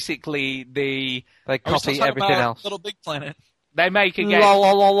 They're basically they copy everything else. Little Big Planet. They make a game.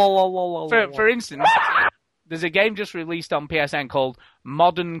 For instance, there's a game just released on PSN called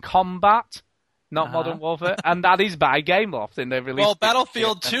Modern Combat, not Modern Warfare, and that is by Gameloft, and they've released. Well,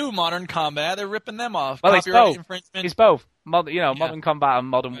 Battlefield 2 Modern Combat, they're ripping them off. Well, Copyright infringement. It's both. Modern Combat and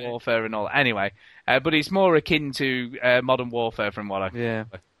Modern Warfare and all. Anyway, but it's more akin to Modern Warfare from what I can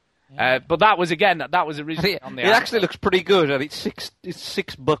but that was originally on the. It actually looks pretty good, and it's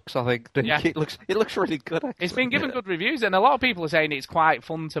 $6, I think. Yeah. It looks really good. Actually. It's been given good reviews, and a lot of people are saying it's quite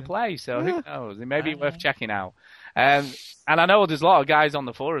fun to play. So who knows? It may be worth checking out. And I know there's a lot of guys on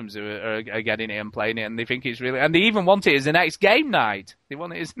the forums who are getting it and playing it, and they think it's really. And they even want it as the next game night. They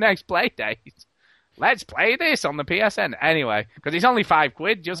want it as the next play date. Let's play this on the PSN anyway, because it's only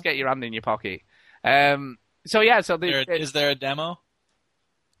 £5. Just get your hand in your pocket. Is there a demo?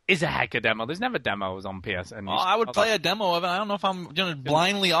 Is a heck of a demo. There's never demos on PSN. Well, I would play a demo of it. I don't know if I'm going to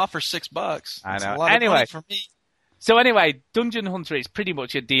blindly offer $6. I know. A lot of money for me. So anyway, Dungeon Hunter is pretty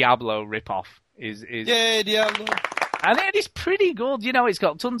much a Diablo ripoff. Yay, Diablo. And it is pretty good. It's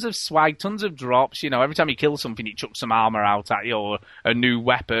got tons of swag, tons of drops. Every time you kill something, it chucks some armor out at you or a new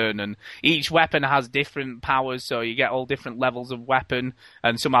weapon. And each weapon has different powers, so you get all different levels of weapon.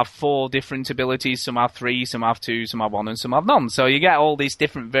 And some have 4 different abilities, some have 3, some have 2, some have 1, and some have none. So you get all these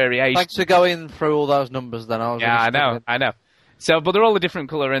different variations. Thanks for going through all those numbers then. I know. So, but they're all a different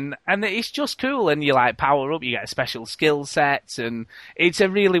colour, and it's just cool, and you power up, you get special skill sets, and it's a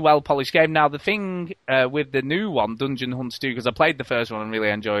really well-polished game. Now, the thing with the new one, Dungeon Hunter 2, because I played the first one and really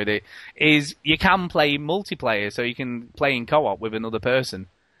enjoyed it, is you can play multiplayer, so you can play in co-op with another person.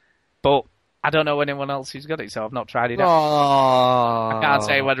 But I don't know anyone else who's got it, so I've not tried it out. I can't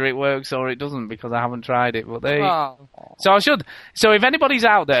say whether it works or it doesn't because I haven't tried it. But So I should. So if anybody's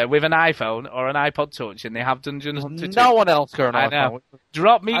out there with an iPhone or an iPod Touch and they have Dungeon Hunter 2, no one else got an iPhone.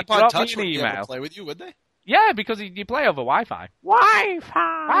 Drop me an email. Play with you, would they? Yeah, because you play over Wi-Fi.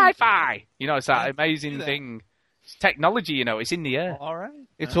 Wi-Fi. It's that amazing thing. It's technology. It's in the air. All right.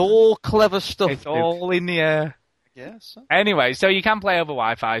 It's all clever stuff. It's all in the air. Yes. Anyway, so you can play over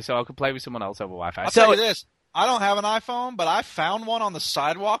Wi-Fi, so I could play with someone else over Wi-Fi. I'll tell you this. I don't have an iPhone, but I found one on the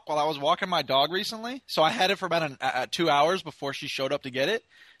sidewalk while I was walking my dog recently. So I had it for about 2 hours before she showed up to get it.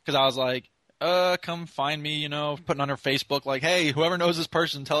 Because I was like, come find me, putting on her Facebook, like, hey, whoever knows this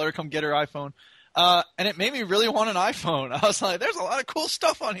person, tell her to come get her iPhone. and it made me really want an iPhone. I was like, there's a lot of cool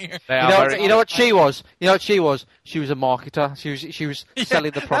stuff on here. You know what she was? You know what she was? She was a marketer. She was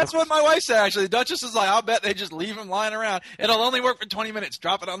selling the product. That's what my wife said, actually. Duchess is like, I'll bet they just leave them lying around. It'll only work for 20 minutes.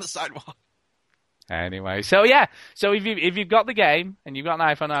 Drop it on the sidewalk. Anyway, so if you've got the game and you've got an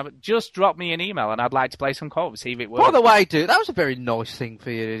iPhone, just drop me an email and I'd like to play some co-op, see if it works. By the way, dude, that was a very nice thing for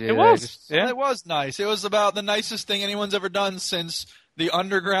you to do. It was. Yeah. It was nice. It was about the nicest thing anyone's ever done since the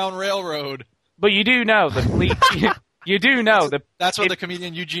Underground Railroad. But you do know the police. You do know that. That's what the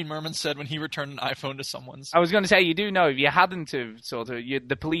comedian Eugene Merman said when he returned an iPhone to someone's. I was going to say, you do know if you hadn't have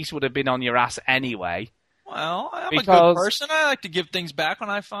the police would have been on your ass anyway. Well, I'm a good person. I like to give things back when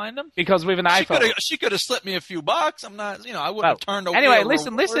I find them. Because with an iPhone, she could have slipped me a few bucks. I'm not, I wouldn't have turned away. Anyway,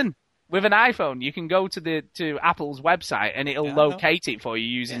 listen. With an iPhone, you can go to Apple's website and it'll locate it for you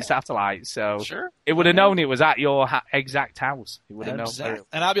using satellite. So it would have known it was at your exact house. It would have known.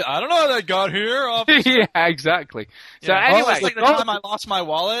 And I'd be, I don't know how that got here. Yeah, exactly. So anyway, like the time I lost my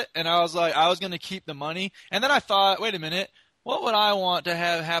wallet, and I was like, I was going to keep the money, and then I thought, wait a minute, what would I want to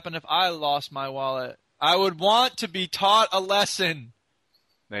have happen if I lost my wallet? I would want to be taught a lesson.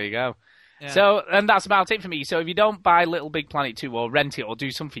 There you go. Yeah. So, and that's about it for me. So if you don't buy Little Big Planet 2 or rent it or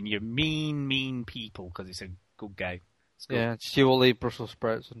do something, you're mean people because it's a good game. Good. Yeah, Stu will leave Brussels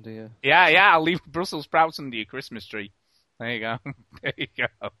sprouts under you. Yeah, I'll leave Brussels sprouts under your Christmas tree. There you go. There you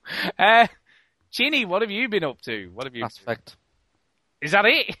go. Chinny, what have you been up to? What have you? Mass Effect. Is that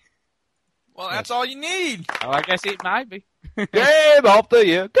it? Well, that's all you need. Oh, I guess it might be. Game of the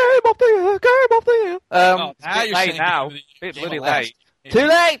year. Game of the year. Game of the year. Now you're late now. Bit bloody late. Too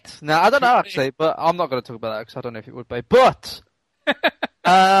late. No, I don't know actually, but I'm not going to talk about that because I don't know if it would be. But,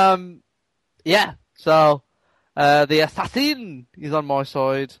 yeah. So, the Assassin is on my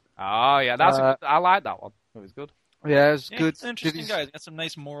side. Oh yeah, I like that one. It was good. Yeah, it's good. He's an interesting guy. He's got some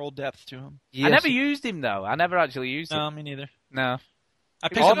nice moral depth to him. Yes. I never used him though. I never actually used him. No, me neither. No. I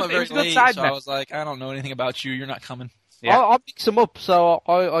picked him up very late, so I was like, I don't know anything about you. You're not coming. Yeah. I'll mix them up, so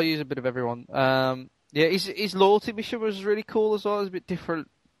I use a bit of everyone. Yeah, his loyalty mission was really cool as well. It was a bit different.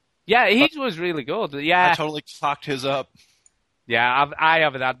 Yeah, his was really good. Yeah, I totally fucked his up. Yeah, I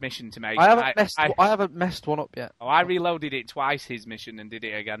have an admission to make. I haven't messed one up yet. Oh, I reloaded it twice, his mission, and did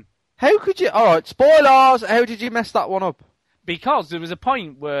it again. How could you? All right, spoilers. How did you mess that one up? Because there was a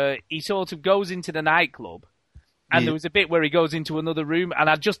point where he sort of goes into the nightclub, and there was a bit where he goes into another room, and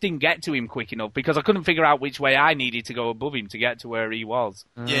I just didn't get to him quick enough because I couldn't figure out which way I needed to go above him to get to where he was.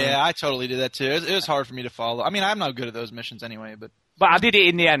 Yeah, I totally did that too. It was hard for me to follow. I mean, I'm not good at those missions anyway, but I did it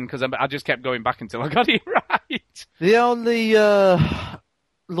in the end because I just kept going back until I got it right. The only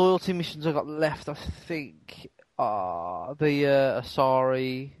loyalty missions I got left, I think, are the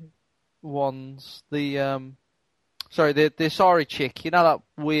Asari ones. The Asari chick. You know that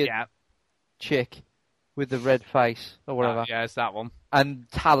weird chick with the red face or whatever. Yeah, it's that one. And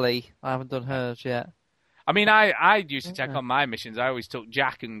Tally. I haven't done hers yet. I mean, I used to check on my missions. I always took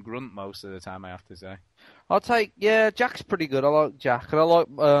Jack and Grunt most of the time, I have to say. Jack's pretty good. I like Jack. And I like,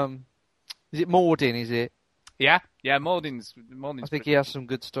 is it Mordin, is it? Yeah, Mordin's I think he has some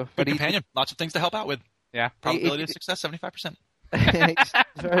good stuff. Good companion. Lots of things to help out with. Yeah. Probability of success, 75%. It's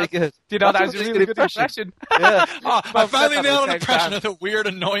very good. You know, that was a really good impression. Yeah. I finally nailed an impression of the weird,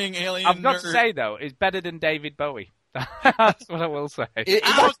 annoying alien I've got nerd. to say, though, it's better than David Bowie. That's what I will say.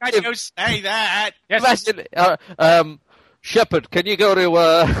 How can you say that? Yes. Shepard, can you go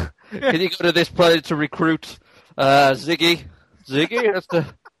to this planet to recruit Ziggy? Ziggy? That's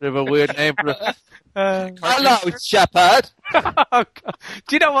a bit of a weird name for hello, Shepard. Do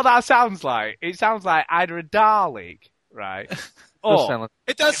you know what that sounds like? It sounds like either a Dalek, right?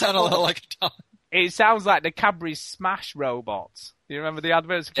 It does sound a little like a Dalek. It sounds like the Cadbury Smash robots. Do you remember the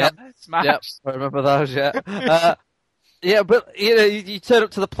adverts for Cadbury Smash? Yep, I remember those, yeah. Yeah, but you turn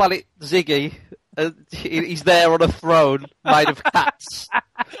up to the planet Ziggy, he's there on a throne made of cats.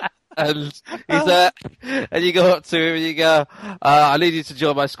 And he's there, and you go up to him and you go, I need you to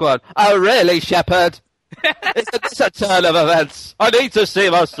join my squad. Oh, really, Shepard? It's a turn of events. I need to see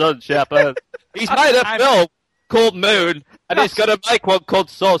my son, Shepard. He's made a film called Moon, and he's going to make one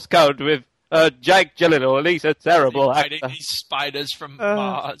called Source Code with Jake Gyllenhaal, and he's a terrible actor. These spiders from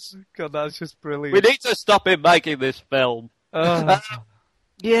Mars. God, that's just brilliant. We need to stop him making this film.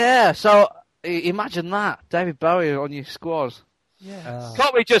 Yeah, so imagine that. David Bowie on your squad. Yeah.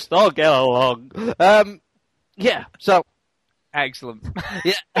 Can't we just all get along? Yeah, so. Excellent.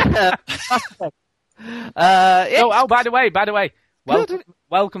 Yeah. Oh, by the way.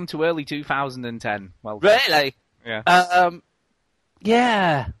 Welcome to early 2010. Welcome. Really? Yeah.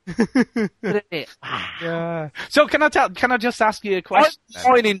 Yeah. Yeah. So can I just ask you a question?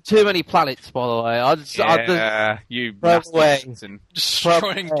 I'm mining too many planets, by the way. You bastards.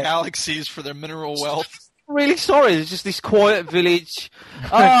 Destroying galaxies for their mineral wealth. Really sorry, it's just this quiet village.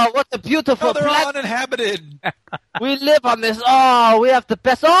 Oh, what a beautiful they're planet. uninhabited. We live on this. Oh, we have the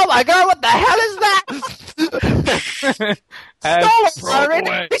best. Oh my god, what the hell is that?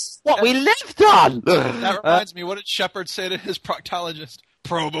 Probaway. This is what we lived on. That reminds me, what did Shepard say to his proctologist?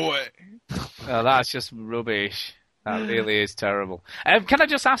 Probe away. Oh, that's just rubbish. That really is terrible. Can I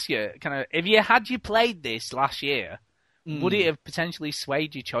just ask you, if you had played this last year, would it have potentially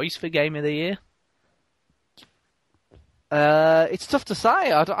swayed your choice for Game of the Year? It's tough to say.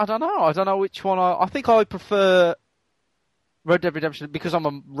 I don't know. I don't know which one. I think I prefer Red Dead Redemption because I'm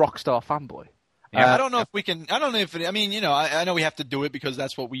a Rockstar fanboy. Yeah, I don't know if we can. I don't know if. I mean, I know we have to do it because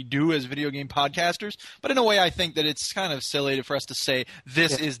that's what we do as video game podcasters. But in a way, I think that it's kind of silly for us to say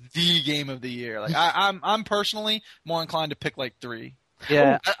this is the game of the year. Like, I'm personally more inclined to pick like 3.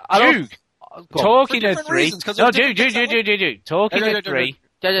 Yeah, Duke. Talking of 3. Reasons, No, Duke. Talking of 3.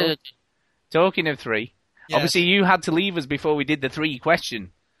 Talking of 3. Yes. Obviously, you had to leave us before we did the 3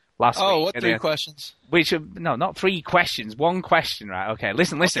 question last week. Oh, what 3 questions? No, not 3 questions. 1 question, right? Okay,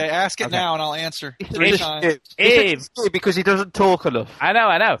 listen. Okay, ask it now and I'll answer 3 It's times. because he doesn't talk enough. I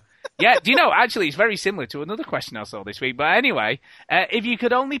know. Yeah, do you know, actually, it's very similar to another question I saw this week. But anyway, if you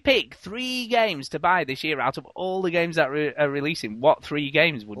could only pick 3 games to buy this year out of all the games that are releasing, what 3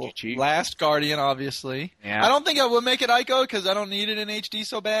 games would you choose? Last Guardian, obviously. Yeah. I don't think I would make it Ico because I don't need it in HD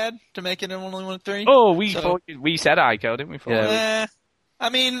so bad to make it in only 1 of 3. Oh, we said Ico, didn't we? I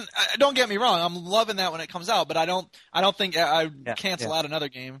mean, don't get me wrong. I'm loving that when it comes out, but I don't think I would cancel out another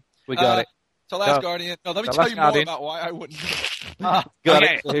game. We got it. So Last Guardian. No, let me tell you more about why I wouldn't. Got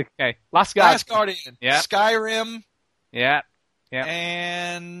it. Okay. Last Guardian. Yeah. Skyrim. Yeah.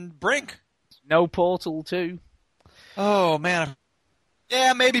 And Brink. No Portal 2. Oh, man.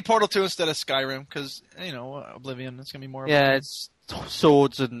 Yeah, maybe Portal 2 instead of Skyrim, because, Oblivion, it's going to be more Yeah, it's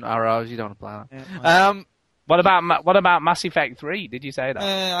swords and arrows. You don't want to play that. Yeah, What about Mass Effect 3? Did you say that?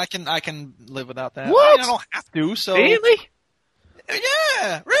 I can live without that. What? I don't have to, so... Really?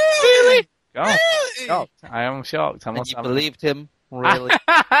 Yeah, really? God, Really? shocked. I am shocked. And you believed him, really?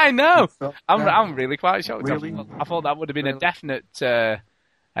 I know. I'm really quite shocked. Really? I thought that would have been a definite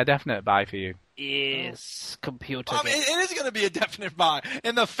buy for you. Yes, computer. I mean, it is going to be a definite buy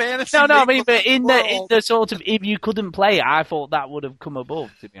in the fantasy. No, I mean, but in world. the sort of if you couldn't play it, I thought that would have come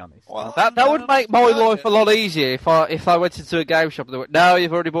above. To be honest, Well, That would make my life a lot easier if I went into a game shop and they went, no,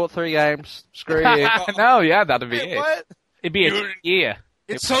 you've already bought 3 games. Screw you. No, yeah, that'd be Wait, it. what? It'd be a year.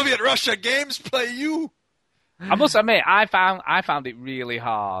 It's Soviet Russia. Games play you. I must admit, I found it really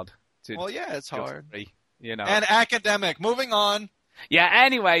hard to. Well, yeah, it's hard. And academic. Moving on. Yeah.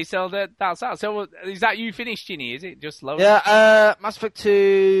 Anyway, so that's that. So is that you finished, Ginny? Is it just low? Yeah. Mass Effect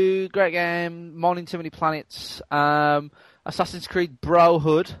 2, great game. Mining too many planets. Assassin's Creed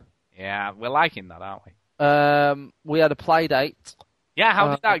Brotherhood. Yeah, we're liking that, aren't we? We had a play date. Yeah.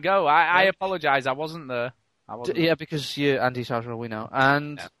 How did that go? I apologise. I wasn't there. Yeah, because you're anti-social, we know.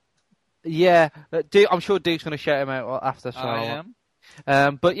 And I'm sure Duke's going to shout him out after. So I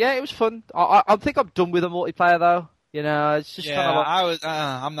am. But yeah, it was fun. I think I'm done with the multiplayer though. It's just kind of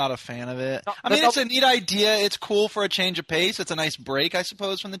I'm not a fan of it. I mean, it's a neat idea. It's cool for a change of pace. It's a nice break, I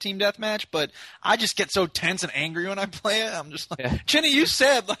suppose, from the team deathmatch. But I just get so tense and angry when I play it. I'm just like, Chinny, you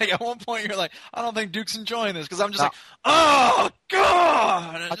said at one point you're like, I don't think Duke's enjoying this because I'm just like, oh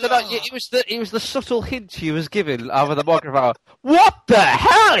god. I don't know. It was the subtle hint you was giving over the microphone. What the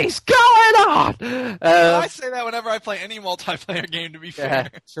hell is going on? I say that whenever I play any multiplayer game. To be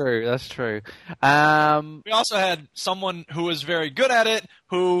fair, true. That's true. We also had someone who was very good at it,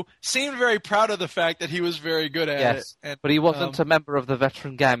 who seemed very proud of the fact that he was very good at it. And, but he wasn't a member of the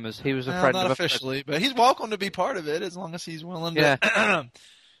veteran gamers. He was a friend not of officially, but he's welcome to be part of it as long as he's willing to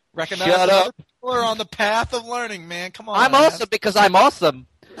recognize Shut that up. other people are on the path of learning. Man, come on! I'm awesome because I'm awesome.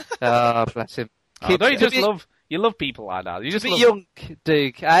 Bless him. Don't you just love people like that? You just be young,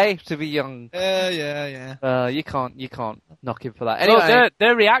 Duke. To be young. Yeah. You can't knock him for that. Anyway,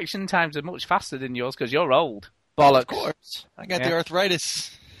 their reaction times are much faster than yours because you're old. Bollocks. Of course. I got the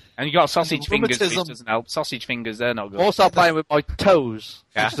arthritis. And you got sausage fingers, which rheumatism. doesn't help. Sausage fingers, they're not good. Also playing with my toes.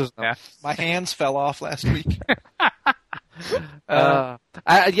 Which doesn't help. My hands fell off last week. So I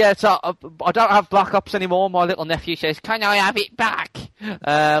don't have Black Ops anymore. My little nephew says, "Can I have it back?"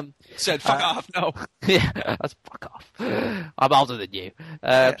 Said, "Fuck off, no." Yeah, that's fuck off. I'm older than you,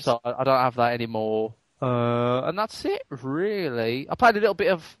 so I don't have that anymore. And that's it, really. I played a little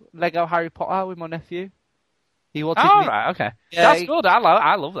bit of Lego Harry Potter with my nephew. He wanted Oh, me. right, okay. Yeah, That's he- good.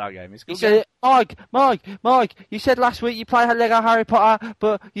 I love that game. It's a He good said, game. Mike, you said last week you played Lego Harry Potter,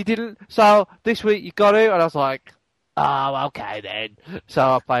 but you didn't, so this week you got to, and I was like, oh, okay then. So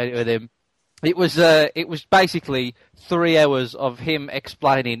I played it with him. It was basically 3 hours of him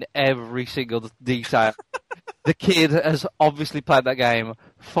explaining every single detail. The kid has obviously played that game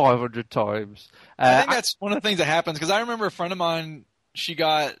 500 times. I think that's one of the things that happens, because I remember a friend of mine, she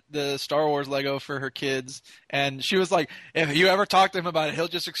got the Star Wars Lego for her kids, and she was like, if you ever talk to him about it, he'll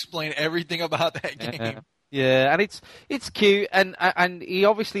just explain everything about that game. Yeah, and it's cute, and he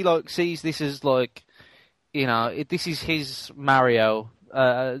obviously like sees this as like, you know, this is his Mario.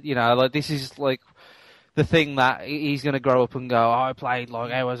 You know, like this is like the thing that he's going to grow up and go, oh, I played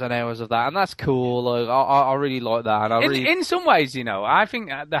like hours and hours of that, and that's cool. Like I really like that. And in some ways, you know, I think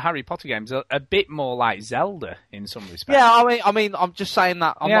the Harry Potter games are a bit more like Zelda in some respects. Yeah, I mean, I'm just saying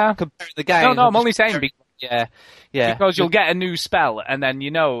that. I'm not comparing the games. No, I'm only saying yeah, because you'll get a new spell, and then you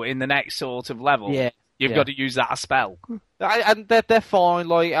know in the next sort of level, you've got to use that spell. And they're fine.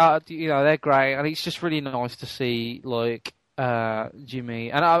 Like you know, they're great, and it's just really nice to see like.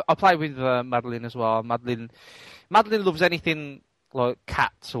 Jimmy, and I play with Madeline as well. Madeline loves anything like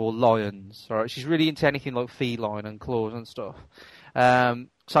cats or lions. Right, she's really into anything like feline and claws and stuff.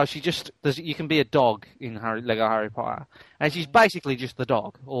 So you can be a dog in Lego Harry Potter, and she's basically just the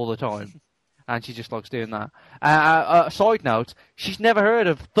dog all the time, and she just likes doing that. Side note: she's never heard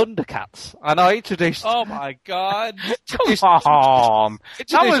of Thundercats, and I introduced. Oh my God! Come on,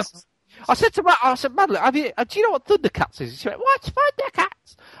 that was. I said, Madeline, do you know what Thundercats is? She went, what's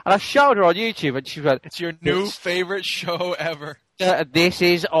Thundercats? And I showed her on YouTube, and she went, it's your new favorite show ever. This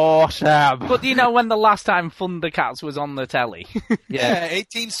is awesome. But do you know when the last time Thundercats was on the telly? Yeah,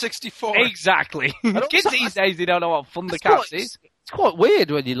 1864. Exactly. Kids these days, they don't know what Thundercats is. It's quite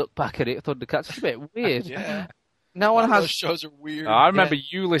weird when you look back at it, Thundercats. It's a bit weird. Yeah. No one has... Those shows are weird. I remember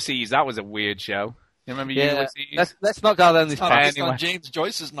Ulysses. That was a weird show. You remember Ulysses? Let's not go down this path. It's not James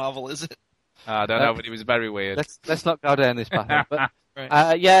Joyce's novel, is it? I don't know, but it was very weird. Let's not go down this path. But,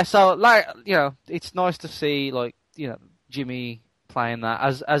 right. Yeah, so like you know, it's nice to see like you know Jimmy playing that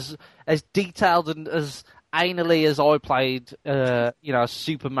as detailed and as anally as I played. You know,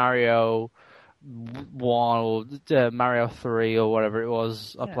 Super Mario 1 or Mario 3 or whatever it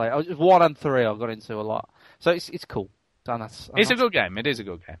was. I played 1 and 3. I got into a lot, so it's cool. And it's a good game. It is a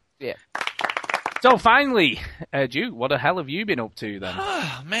good game. Yeah. So finally, Duke, what the hell have you been up to then?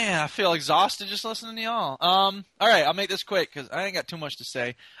 Man, I feel exhausted just listening to y'all. All right, I'll make this quick because I ain't got too much to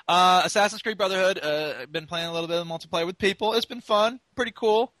say. Assassin's Creed Brotherhood, I've been playing a little bit of multiplayer with people. It's been fun, pretty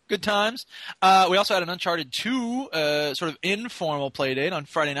cool, good times. We also had an Uncharted 2 sort of informal play date on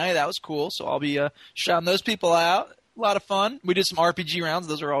Friday night. That was cool, so I'll be shouting those people out. A lot of fun. We did some RPG rounds.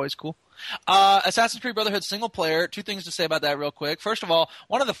 Those are always cool. Assassin's Creed Brotherhood single player. 2 things to say about that real quick. First of all,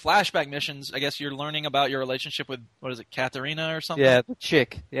 one of the flashback missions, I guess you're learning about your relationship with, what is it, Katarina or something? Yeah, the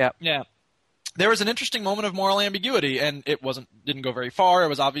chick. Yeah. Yeah. There was an interesting moment of moral ambiguity, and it didn't go very far. It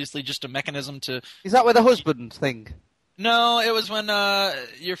was obviously just a mechanism to... Is that with the husband thing? No, it was when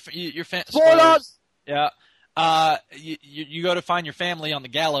your spoilers! Yeah. You go to find your family on the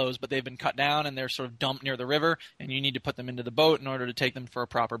gallows, but they've been cut down and they're sort of dumped near the river, and you need to put them into the boat in order to take them for a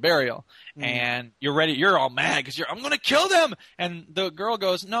proper burial. And you're ready. You're all mad because I'm going to kill them. And the girl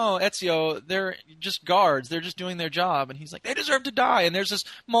goes, "No, Ezio, they're just guards. They're just doing their job." And he's like, "They deserve to die." And there's this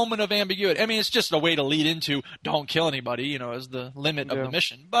moment of ambiguity. I mean, it's just a way to lead into don't kill anybody, you know, as the limit of the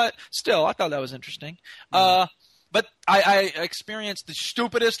mission. But still, I thought that was interesting. But I experienced the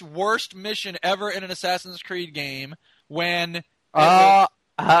stupidest, worst mission ever in an Assassin's Creed game when... I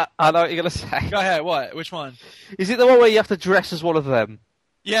know what you're going to say. Go ahead, what? Which one? Is it the one where you have to dress as one of them?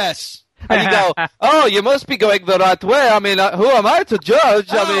 Yes. And you go, oh, you must be going the right way. I mean, who am I to judge?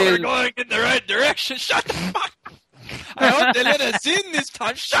 We're going in the right direction. Shut the fuck up. I hope they let us in this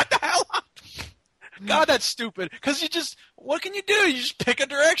time. Shut the hell up. God, that's stupid. Because what can you do? You just pick a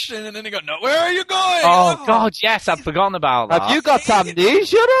direction, and then they go, "No, where are you going?" Oh, God, yes, I'd forgotten about that. Have you got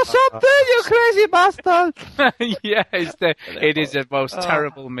amnesia or something, you crazy bastard? Yeah, it is the most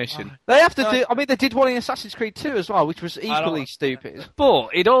terrible mission. They have to do... I mean, they did one in Assassin's Creed 2 as well, which was equally stupid. But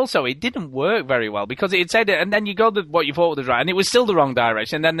it didn't work very well, because it said it, and then you go what you thought was right, and it was still the wrong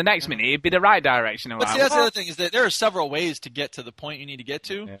direction, and then the next minute it'd be the right direction. But see, that's the other thing, is that there are several ways to get to the point you need to get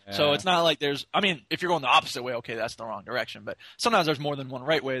to. Yeah. So it's not like there's... I mean, if you're going the opposite way, okay, that's the wrong direction. direction. But sometimes there's more than one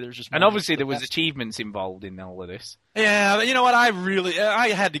right way. There's just And one obviously there was best. achievements involved in all of this. Yeah, but you know what? I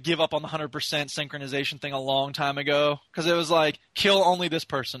had to give up on the 100% synchronization thing a long time ago because it was like kill only this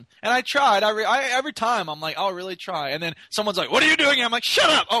person, and I tried. Every time I'm like, I'll really try, and then someone's like, "What are you doing?" And I'm like, "Shut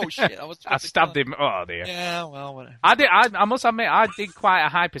up!" Oh shit! I stabbed him. Oh dear. Yeah, well, whatever. I must admit, I did quite a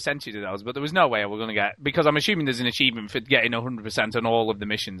high percentage of those, but there was no way I was going to get, because I'm assuming there's an achievement for getting 100% on all of the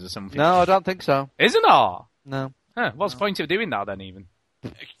missions or something. No, I don't think so. Isn't there? No. Huh, what's the point of doing that then, even?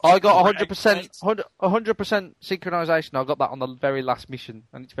 I got 100% synchronization. I got that on the very last mission,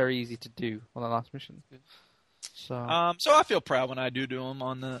 and it's very easy to do on the last mission. So, So I feel proud when I do them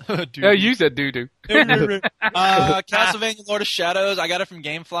on the. Yeah, you said doo-doo. Castlevania Lord of Shadows. I got it from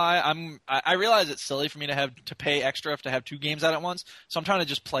GameFly. I realize it's silly for me to have to pay extra to have 2 games out at once, so I'm trying to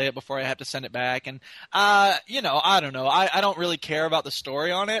just play it before I have to send it back. And I don't know. I don't really care about the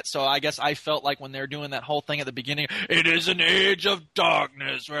story on it, so I guess I felt like when they're doing that whole thing at the beginning, it is an age of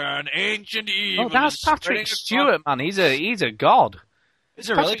darkness where an ancient evil. Oh, that's is Patrick spreading Stewart, man. He's a god. Is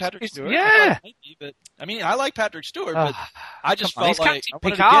it really Patrick Stewart? Yeah. I like Patrick Stewart, but I just Come on, felt like he's I Captain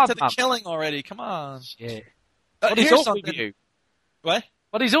wanted to Picard, get to the man. killing already. Come on. Shit. What is here's up something. with you? What?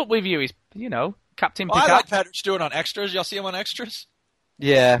 What is up with you is, Captain Well, I Picard. like Patrick Stewart on extras. Y'all see him on extras?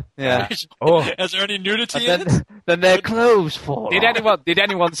 yeah. Oh. Is there any nudity And in it? then their clothes fall Did off.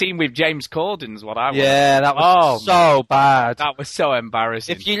 anyone see him with James Corden's? What I want? Yeah, that was so bad. That was so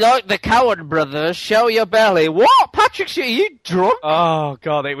embarrassing. If you like the Cowan brothers, show your belly. What? Patrick Stewart, are you drunk? Oh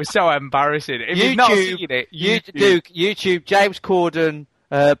god, it was so embarrassing. If you've not seen it, YouTube, James Corden,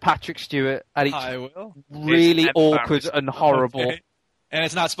 Patrick Stewart, and it's I will. really It's awkward embarrassing. and horrible. Okay. And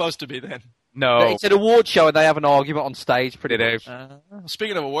it's not supposed to be then. No. It's an award show and they have an argument on stage pretty much.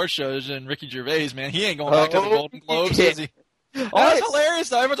 Speaking of award shows and Ricky Gervais, man, he ain't going back to the Golden Globes, is he? That was hilarious,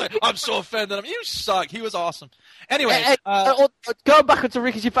 though. Everyone's like, I'm so offended. You suck. He was awesome. Anyway. Going back onto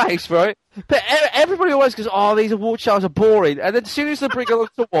Ricky Gervais, right? But everybody always goes, oh, these award shows are boring. And then as soon as they bring along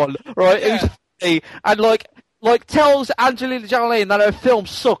someone, right, who's funny, and like tells Angelina Jolie that her film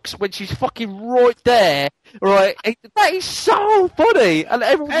sucks when she's fucking right there, right? That is so funny, and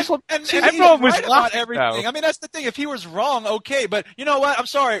everyone just like, everyone was right about everything. I mean, that's the thing. If he was wrong, okay, but you know what? I'm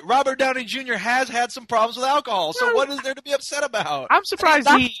sorry. Robert Downey Jr. has had some problems with alcohol, so what is there to be upset about? I'm surprised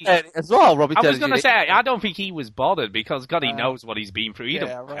as well. Robert I was Downey going to Jr. say, I don't think he was bothered because God, he knows what he's been through. He Yeah,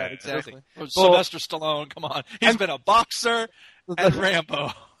 don't right, care, exactly. does he? Sylvester Stallone, come on. He's been a boxer and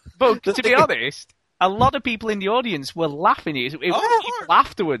Rambo. But to be honest, a lot of people in the audience were laughing. It was people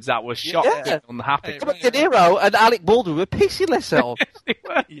afterwards that were shocked and unhappy. Robert De Niro and Alec Baldwin were pissing themselves.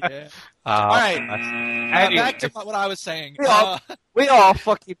 Yeah. All right. Anyway. Back to what I was saying. We are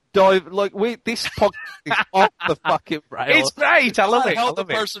fucking this podcast is off the fucking rails. It's great. I love it. Help the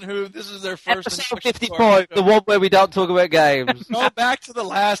person who this is their first Episode 55, the one where we don't talk about games. Go back to the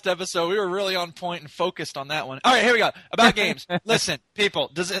last episode. We were really on point and focused on that one. All right, here we go. About games. Listen,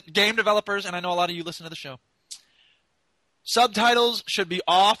 people, game developers, and I know a lot of you listen to the show, subtitles should be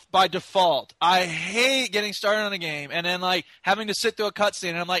off by default. I hate getting started on a game and then having to sit through a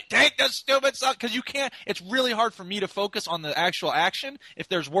cutscene and I'm like, take this stupid stuff, because you can't. It's really hard for me to focus on the actual action if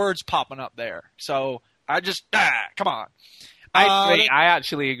there's words popping up there. So I just come on. I agree. I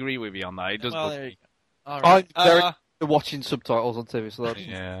actually agree with you on that. It does. Well, there you go. All I'm right. very watching subtitles on TV, so that's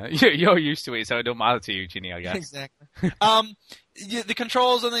Yeah, you're used to it, so it don't matter to you, Ginny, I guess. Exactly. The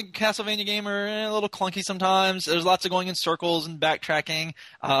controls in the Castlevania game are a little clunky sometimes. There's lots of going in circles and backtracking.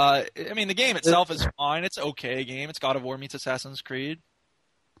 I mean, the game itself is fine. It's okay game. It's God of War meets Assassin's Creed.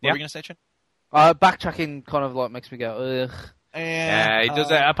 What were you going to say, Chin? backtracking kind of makes me go, ugh. And, it does.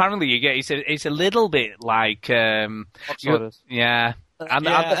 Apparently, you get it's a little bit like Darksiders. Yeah.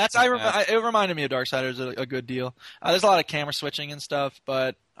 It reminded me of Darksiders a good deal. There's a lot of camera switching and stuff,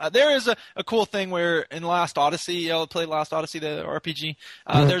 but there is a cool thing where in Last Odyssey, y'all played Last Odyssey, the RPG.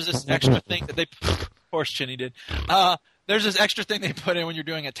 There's this extra thing that of course Chinny did. There's this extra thing they put in when you're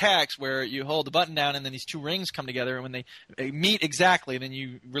doing attacks where you hold the button down and then these two rings come together, and when they meet exactly, then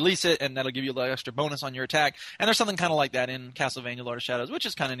you release it and that'll give you a little extra bonus on your attack. And there's something kind of like that in Castlevania Lord of Shadows, which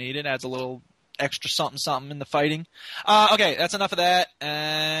is kind of neat. It adds a little extra something in the fighting. Okay, that's enough of that.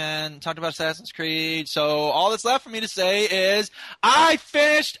 And talked about Assassin's Creed. So all that's left for me to say is I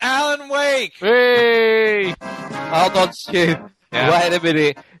finished Alan Wake. Hey! Hold on, Stu. Yeah. Wait a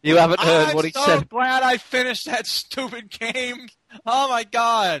minute. You haven't heard what he said. I'm so glad I finished that stupid game. Oh my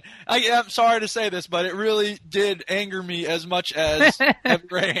god. I'm sorry to say this, but it really did anger me as much as Heavy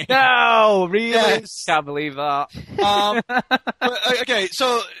Rain. No, really? Yes. Can't believe that. Okay,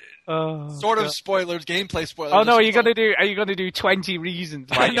 so sort of spoilers, gameplay spoilers. Oh no, are you gonna do 20 reasons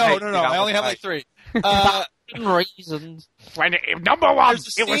why No, I only have 3. reasons. When number one,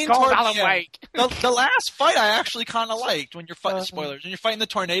 There's a it was scene called towards Alan the end. Wake. The last fight I actually kind of liked when you're fighting spoilers. When you're fighting the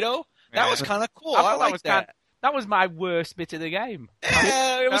tornado, that was kind of cool. I thought liked that. That was my worst bit of the game.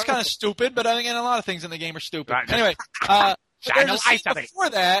 Yeah, it was kind of stupid, but I think a lot of things in the game are stupid. Right. Anyway, Shine there's the a scene light on it. before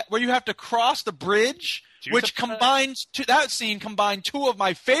that where you have to cross the bridge, which combines that scene combined two of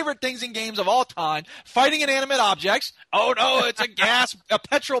my favorite things in games of all time: fighting inanimate objects. Oh no, it's a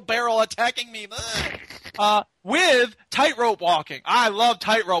petrol barrel attacking me. With tightrope walking. I love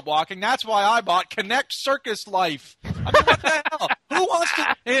tightrope walking. That's why I bought Connect Circus Life. I mean, what the hell? Who wants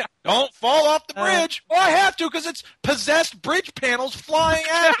to? Don't fall off the bridge. Well, I have to because it's possessed bridge panels flying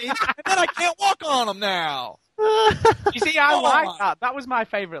at me, and then I can't walk on them now. You see, I like that. That was my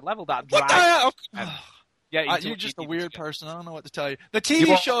favorite level. That What the hell? Yeah, you're just a weird person. I don't know what to tell you. The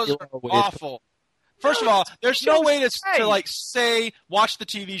TV shows are awful. First of all, there's no way to say watch the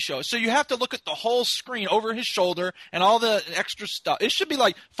TV show. So you have to look at the whole screen over his shoulder and all the extra stuff. It should be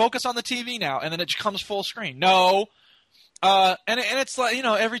like focus on the TV now, and then it comes full screen. No, and it's like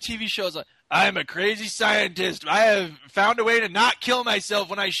every TV show is like, I'm a crazy scientist. I have found a way to not kill myself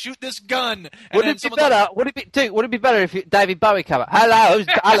when I shoot this gun. And Would it be better? Would it be better if David Bowie came up? Hello,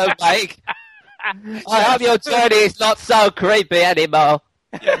 Mike. I hope your journey is not so creepy anymore.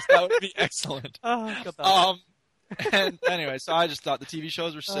 Yes, that would be excellent. God, and anyway, so I just thought the TV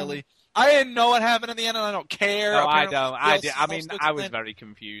shows were silly. I didn't know what happened in the end, and I don't care. No, I Apparently, don't. I mean, I was very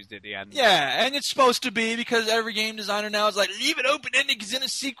confused at the end. Yeah, and it's supposed to be because every game designer now is like, leave it open-ended because in a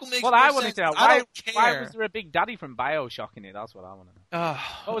sequel makes Well, more I want sense. to know I don't care. why was there a big daddy from BioShock in it? That's what I want to know.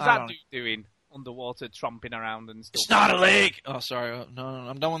 What was that dude doing? Underwater, tromping around and stuff. It's not a lake. Oh, sorry. No,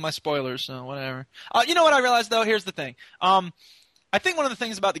 I'm done with my spoilers, so whatever. You know what I realized, though? Here's the thing. I think one of the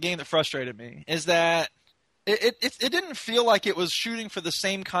things about the game that frustrated me is that it didn't feel like it was shooting for the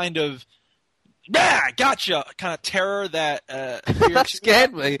same kind of gotcha kind of terror that that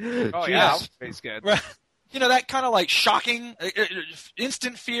scared me. Oh yeah, I was pretty scared. Right. That kind of like shocking,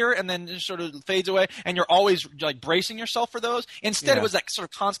 instant fear, and then it sort of fades away, and you're always like bracing yourself for those. Instead, it was that sort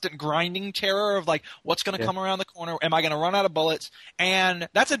of constant grinding terror of like, what's going to come around the corner? Am I going to run out of bullets? And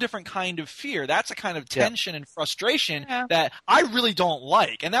that's a different kind of fear. That's a kind of tension and frustration that I really don't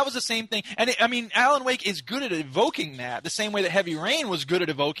like. And that was the same thing. And Alan Wake is good at evoking that, the same way that Heavy Rain was good at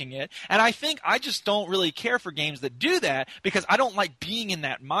evoking it. And I think I just don't really care for games that do that because I don't like being in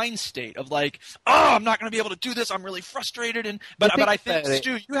that mind state of like, oh, I'm not going to be able to do this. I'm really frustrated, but I think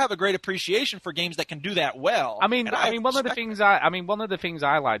Stu, you have a great appreciation for games that can do that well. I mean, one of the things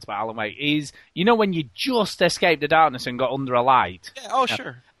I liked about Alan Wake is when you just escaped the darkness and got under a light. Yeah, oh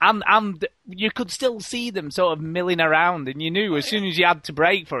sure. And you could still see them sort of milling around, and you knew as soon as you had to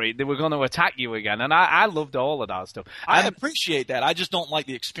break for it, they were going to attack you again. And I loved all of that stuff. I appreciate that. I just don't like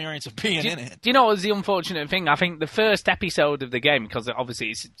the experience of being in it. Do you know what was the unfortunate thing? I think the first episode of the game, because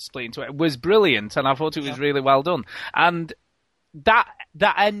obviously it's split into it, was brilliant, and I thought it was really well done. And that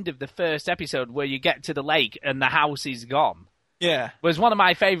end of the first episode where you get to the lake and the house is gone. Yeah, was one of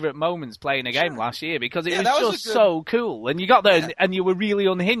my favourite moments playing a game last year because it was just so cool. And you got there and you were really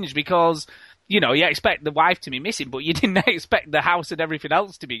unhinged because, you expect the wife to be missing, but you didn't expect the house and everything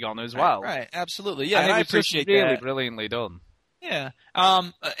else to be gone as well. Right, absolutely. Yeah, and I it was appreciate just really that. brilliantly done. Yeah.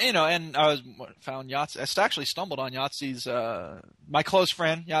 And I found Yahtzee. I actually stumbled on Yahtzee's, my close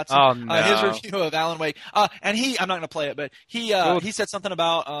friend, Yahtzee. Oh, no. His review of Alan Wake. And I'm not going to play it, but he said something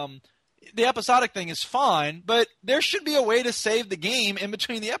about, the episodic thing is fine, but there should be a way to save the game in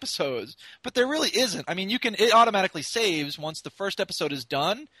between the episodes. But there really isn't. I mean, it automatically saves once the first episode is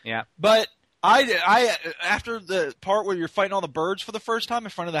done. Yeah. But I after the part where you're fighting all the birds for the first time in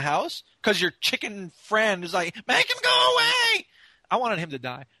front of the house, because your chicken friend is like, make him go away. I wanted him to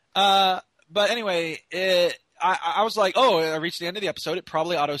die. But anyway, I was like, I reached the end of the episode. It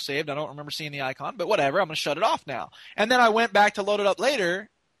probably auto-saved. I don't remember seeing the icon, but whatever. I'm going to shut it off now. And then I went back to load it up later,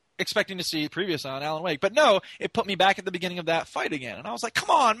 expecting to see previous on Alan Wake, but no, it put me back at the beginning of that fight again, and I was like, "Come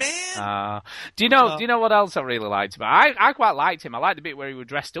on, man!" Do you know what else I really liked about? I quite liked him. I liked the bit where he was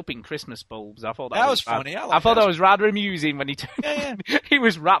dressed up in Christmas bulbs. I thought that was funny. I thought that was rather amusing when he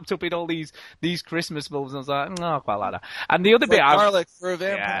was wrapped up in all these Christmas bulbs. And I was like, I quite like that. And the other bit, garlic for a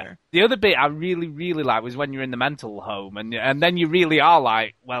vampire. The other bit I really really liked was when you're in the mental home, and then you really are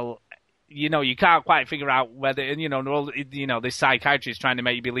like, well. You can't quite figure out whether, this psychiatrist trying to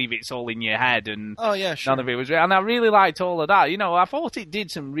make you believe it's all in your head, and none of it was real. And I really liked all of that. I thought it did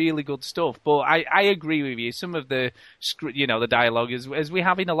some really good stuff, but I agree with you. Some of the, the dialogue, as we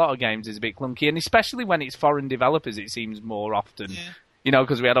have in a lot of games, is a bit clunky, and especially when it's foreign developers, it seems more often. Yeah.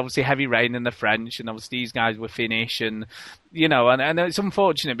 Because we had obviously Heavy Rain and the French, and obviously these guys were Finnish, and, and it's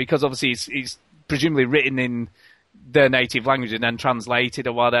unfortunate because obviously it's presumably written in their native language and then translated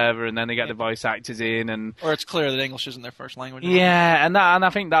or whatever, and then they get the voice actors in, and or it's clear that English isn't their first language. Yeah, and I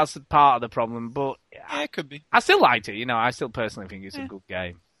think that's part of the problem. But yeah, it could be. I still liked it. I still personally think it's a good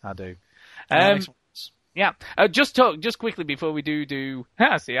game. I do. Yeah. Just quickly before we do.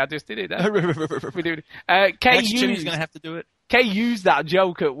 See, I just did it. We do. Jimmy's gonna have to do it. Kay used that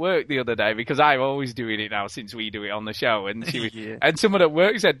joke at work the other day because I'm always doing it now since we do it on the show. And she and someone at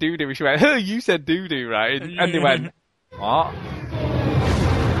work said doo-doo. She went, "Oh, you said doo-doo, right?" And they went, "What?"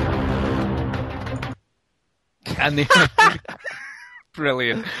 And they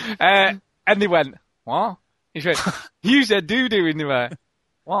brilliant. And they went, "What?" And she went, "You said doo-doo." And they went,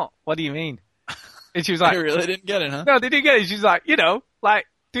 "What? What do you mean?" And she was like, "They really didn't get it, huh?" No, they didn't get it. She's like, like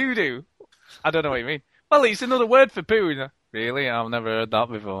doo-doo. I don't know what you mean. Well, it's another word for poo. Really? I've never heard that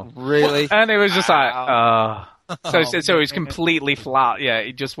before. Really? And it was just like, So it was completely flat. Yeah,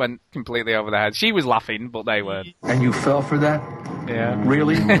 it just went completely over the head. She was laughing, but they weren't. And you fell for that? Yeah.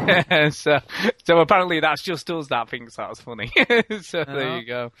 Really? so apparently that's just us that thinks that's funny. So there you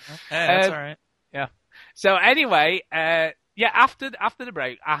go. Yeah, that's all right. Yeah. So anyway, after the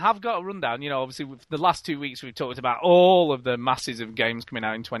break, I have got a rundown. Obviously, with the last 2 weeks we've talked about all of the masses of games coming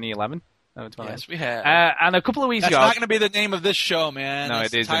out in 2011. Yes, we have. And a couple of weeks ago... That's not going to be the name of this show, man. No,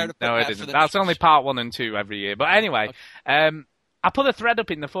 it isn't. That's only part 1 and 2 every year. But anyway, I put a thread up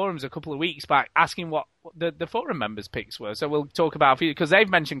in the forums a couple of weeks back asking what the forum members' picks were. So we'll talk about a few, because they've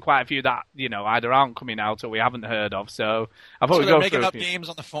mentioned quite a few that, either aren't coming out or we haven't heard of. So I thought we'd go through a few. They're making up games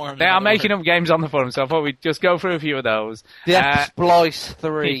on the forums. They are making up games on the forums, so I thought we'd just go through a few of those. The Exploits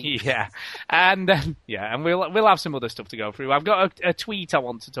 3. Yeah. And we'll have some other stuff to go through. I've got a tweet I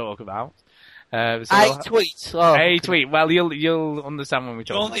want to talk about. A tweet. A tweet. Well, you'll understand when we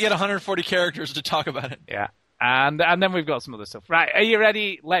talk. You only get 140 characters to talk about it. Yeah, and then we've got some other stuff. Right, are you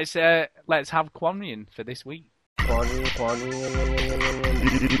ready? Let's have Quarian for this week.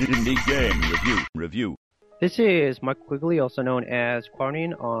 Indie Game Review. This is Mike Quigley, also known as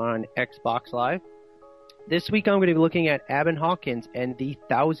Quarian on Xbox Live. This week I'm going to be looking at Aben Hawkins and the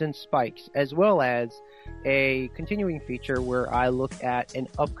 1,000 Spikes, as well as a continuing feature where I look at an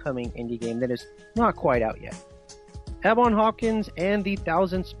upcoming indie game that is not quite out yet. Aben Hawkins and the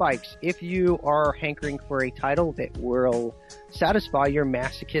 1,000 Spikes. If you are hankering for a title that will satisfy your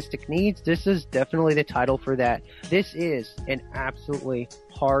masochistic needs, this is definitely the title for that. This is an absolutely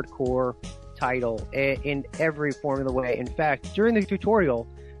hardcore title in every form of the way. In fact, during the tutorial,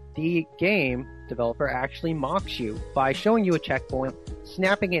 the game developer actually mocks you by showing you a checkpoint,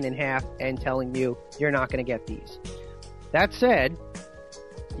 snapping it in half, and telling you you're not going to get these. That said,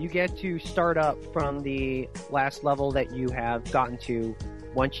 you get to start up from the last level that you have gotten to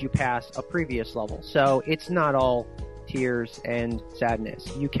once you pass a previous level. So it's not all tears and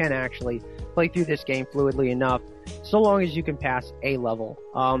sadness. You can actually play through this game fluidly enough, so long as you can pass a level.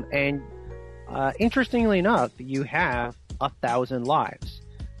 Interestingly enough, you have 1,000 lives.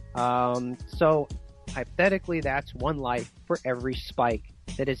 So hypothetically, that's one life for every spike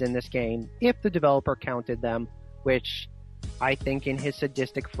that is in this game, if the developer counted them, which I think in his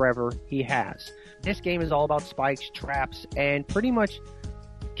sadistic forever he has. This game is all about spikes, traps, and pretty much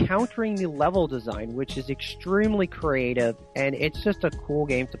countering the level design, which is extremely creative, and it's just a cool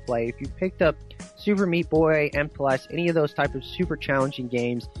game to play. If you picked up Super Meat Boy, M+, any of those type of super challenging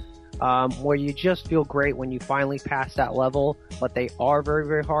games, where you just feel great when you finally pass that level, but they are very,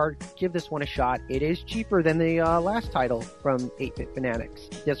 very hard, give this one a shot. It is cheaper than the last title from 8-Bit Fanatics.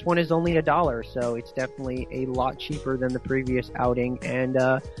 This one is only $1, so it's definitely a lot cheaper than the previous outing, and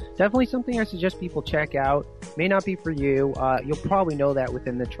definitely something I suggest people check out. May not be for you. You'll probably know that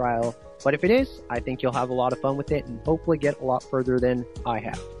within the trial, but if it is, I think you'll have a lot of fun with it and hopefully get a lot further than I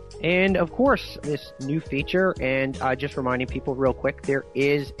have. And of course, this new feature, and just reminding people real quick, there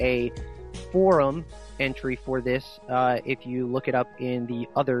is a forum entry for this. If you look it up in the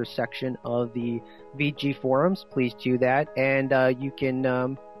other section of the VG forums, please do that. And you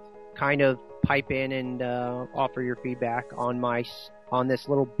can kind of pipe in and offer your feedback on this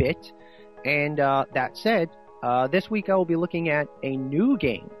little bit. And that said, this week I will be looking at a new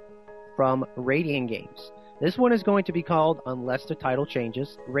game from Radiant Games. This one is going to be called, unless the title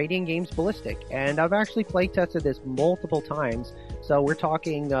changes, Radiant Games Ballistic. And I've actually playtested this multiple times, so we're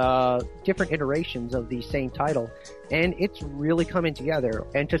talking different iterations of the same title. And it's really coming together.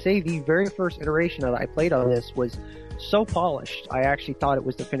 And to say the very first iteration that I played on this was so polished, I actually thought it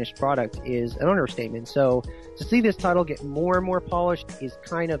was the finished product, is an understatement. So to see this title get more and more polished is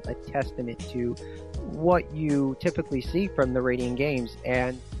kind of a testament to what you typically see from the Radiant Games,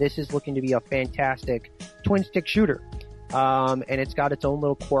 and this is looking to be a fantastic twin-stick shooter. And it's got its own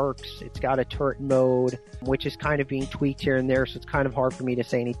little quirks. It's got a turret mode, which is kind of being tweaked here and there, so it's kind of hard for me to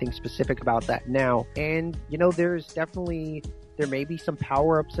say anything specific about that now. And, there may be some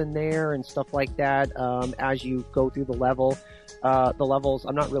power-ups in there and stuff like that as you go through the levels.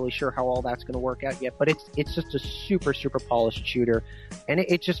 I'm not really sure how all that's going to work out yet, but it's just a super, super polished shooter, and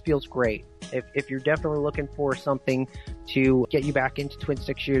it just feels great. If you're definitely looking for something to get you back into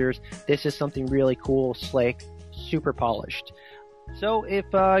twin-stick shooters, this is something really cool, slick, super polished. So if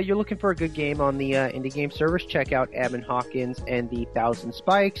you're looking for a good game on the indie game service, check out Evan Hawkins and the 1,000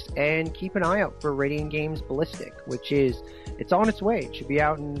 Spikes, and keep an eye out for Radiant Games Ballistic, it's on its way. It should be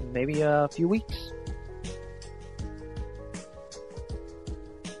out in maybe a few weeks.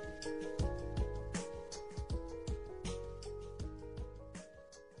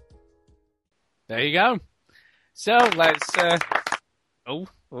 There you go. So let's.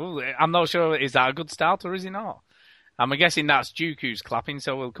 I'm not sure. Is that a good start or is it not? I'm guessing that's Duke who's clapping,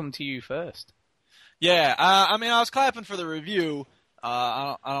 so we'll come to you first. Yeah, I was clapping for the review.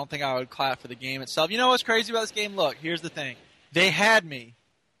 I don't think I would clap for the game itself. You know what's crazy about this game? Look, here's the thing. They had me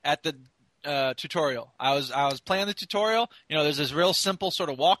at the tutorial. I was playing the tutorial. There's this real simple sort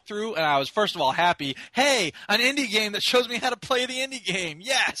of walkthrough, and I was first of all happy. Hey, an indie game that shows me how to play the indie game.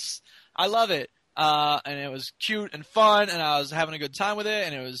 Yes, I love it. And it was cute and fun, and I was having a good time with it,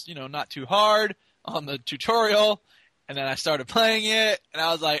 and it was not too hard on the tutorial. And then I started playing it, and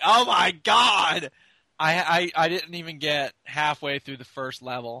I was like, oh my god! I didn't even get halfway through the first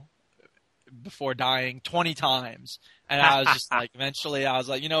level before dying 20 times. And I was just like, eventually I was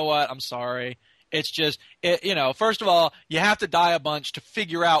like, you know what? I'm sorry. It's just, first of all, you have to die a bunch to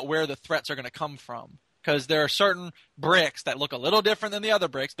figure out where the threats are going to come from. Because there are certain bricks that look a little different than the other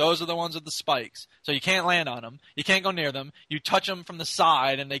bricks. Those are the ones with the spikes. So you can't land on them. You can't go near them. You touch them from the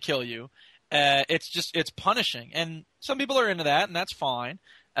side and they kill you. It's punishing. And some people are into that, and that's fine.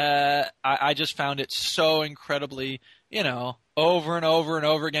 I just found it so incredibly, over and over and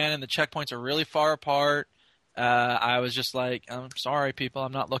over again, and the checkpoints are really far apart. I was just like, I'm sorry, people.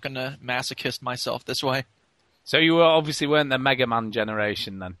 I'm not looking to masochist myself this way. So you obviously weren't the Mega Man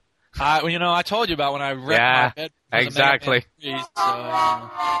generation then? I told you about when I wrecked my bed. Exactly.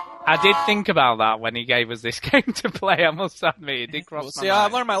 I did think about that when he gave us this game to play, I must admit. It did cross my mind.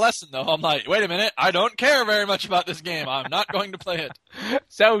 I've learned my lesson, though. I'm like, wait a minute, I don't care very much about this game. I'm not going to play it.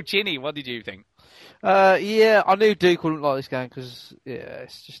 So, Ginny, what did you think? I knew Duke wouldn't like this game because,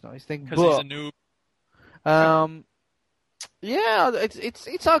 it's just not his thing. Because he's a noob.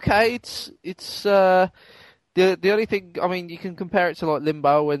 It's okay. It's the only thing, you can compare it to like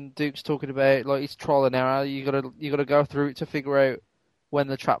Limbo when Duke's talking about like it's trial and error. You gotta go through it to figure out when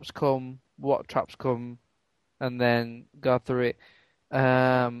the traps come, what traps come, and then go through it.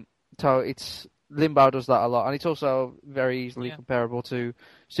 So it's Limbo does that a lot, and it's also very easily comparable to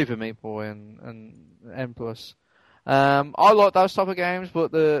Super Meat Boy and M+. I like those type of games,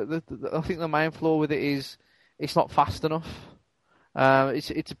 but I think the main flaw with it is it's not fast enough.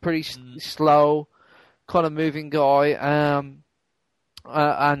 It's a pretty slow kind of moving guy,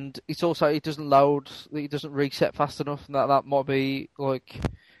 and it's also it doesn't load, it doesn't reset fast enough, and that might be like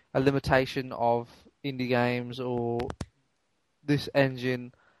a limitation of indie games or this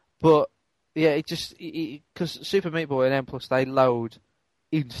engine. But yeah, because Super Meat Boy and M+ they load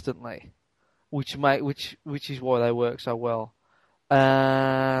instantly, which is why they work so well.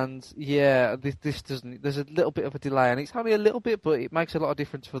 And yeah, this doesn't. There's a little bit of a delay, and it's only a little bit, but it makes a lot of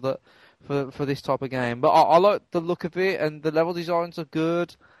difference for this type of game. But I like the look of it, and the level designs are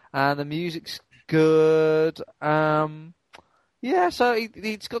good, and the music's good. So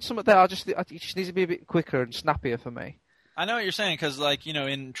it's got something there. It just needs to be a bit quicker and snappier for me. I know what you're saying, because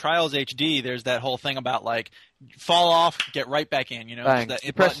in Trials HD, there's that whole thing about fall off, get right back in. That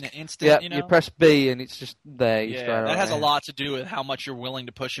you press instant. You press B and it's just there. Yeah, that has a lot to do with how much you're willing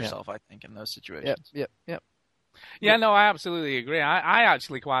to push yourself. I think in those situations. Yep. Yeah, no, I absolutely agree. I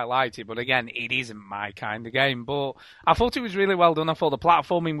actually quite liked it, but again, it isn't my kind of game. But I thought it was really well done. I thought the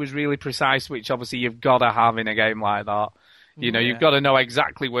platforming was really precise, which obviously you've got to have in a game like that. You've got to know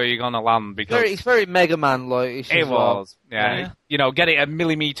exactly where you're going to land because it's very Mega Man-like. It was, yeah. Get it a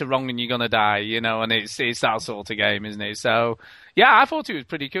millimeter wrong and you're going to die. And it's that sort of game, isn't it? So, yeah, I thought it was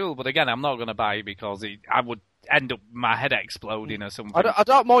pretty cool. But again, I'm not going to buy it because I would end up my head exploding or something. I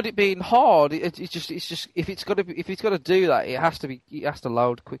don't mind it being hard. It's just if it's got to do that, it has to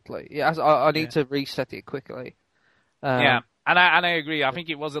load quickly. I need to reset it quickly. And I agree. I think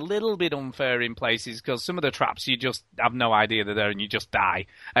it was a little bit unfair in places because some of the traps you just have no idea they're there and you just die.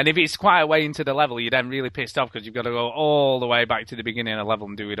 And if it's quite a way into the level, you're then really pissed off because you've got to go all the way back to the beginning of the level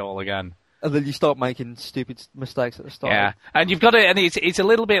and do it all again. And then you start making stupid mistakes at the start. Yeah, and you've got to, and it's a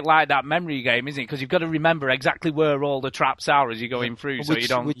little bit like that memory game, isn't it? Because you've got to remember exactly where all the traps are as you're going through, so you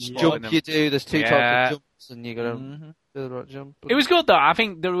don't. Which jump you do? There's two types of jumps, and you got to do the right jump. It was good though. I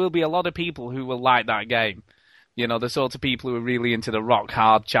think there will be a lot of people who will like that game. You know, the sort of people who are really into the rock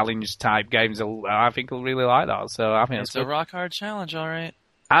hard challenge type games. I think will really like that. So I think it's a rock hard challenge, all right.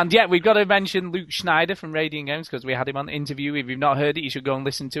 And yeah, we've got to mention Luke Schneider from Radiant Games because we had him on the interview. If you've not heard it, you should go and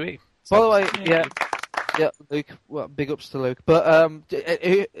listen to it. So, by the way, yeah, Luke. Well, big ups to Luke. But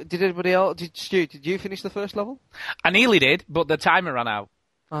did anybody else? Stu, did you finish the first level? I nearly did, but the timer ran out.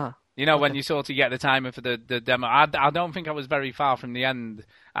 Ah. You know, when you sort of get the timer for the demo. I don't think I was very far from the end.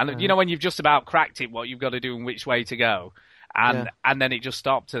 And you know, when you've just about cracked it, what you've got to do and which way to go. And then it just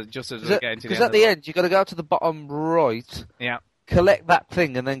stopped just as we get into the end. Because at the end, you've got to go to the bottom right. Yeah. Collect that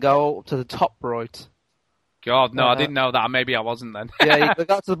thing and then go up to the top right. God, no, I didn't know that. Maybe I wasn't then. Yeah, you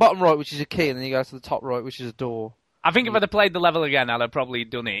go to the bottom right, which is a key, and then you go to the top right, which is a door. I think if I'd have played the level again, I'd have probably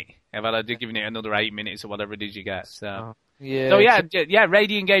done it. If I'd have given it another 8 minutes or whatever it is you get. So, yeah,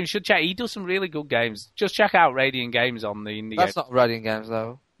 Radiant Games should check. He does some really good games. Just check out Radiant Games on the indie. That's not Radiant Games,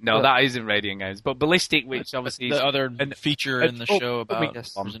 though. No, that isn't Radiant Games. But Ballistic, which obviously the is other feature in the show about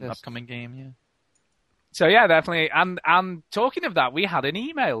an upcoming game, yeah. So yeah, definitely. And talking of that, we had an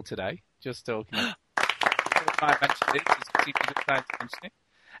email today. Just talking.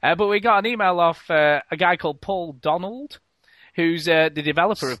 But we got an email off a guy called Paul Donald, who's the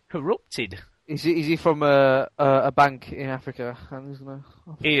developer of Corrupted. Is he from a bank in Africa?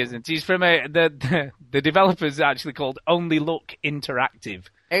 He isn't. He's from the developer's actually called Only Look Interactive.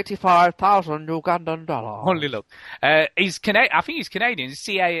 85,000 Ugandan dollars. Only Look. I think he's Canadian. He's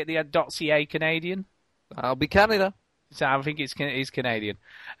CA at the .ca Canadian. I'll be Canada. So I think he's Canadian.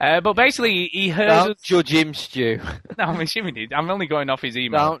 But basically, he heard... Don't judge him, Stu. No, I'm assuming he... I'm only going off his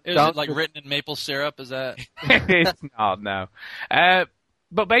email. Is it like written in maple syrup? Is that... It's not, no.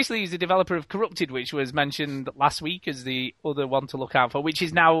 But basically, he's the developer of Corrupted, which was mentioned last week as the other one to look out for, which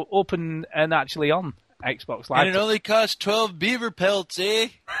is now open and actually on Xbox Live. And it only costs 12 beaver pelts, eh?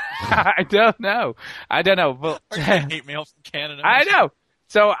 I don't know. But... hate mail from Canada. I know.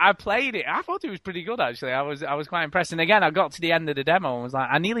 So I played it. I thought it was pretty good, actually. I was quite impressed. And again, I got to the end of the demo and was like,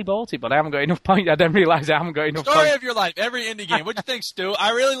 I nearly bought it, but I haven't got enough points. I didn't realise I haven't got enough points. Story of your life, every indie game. What'd you think, Stu?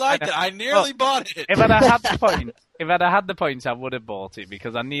 I really liked it. I nearly bought it. If I'd had the points, I would have bought it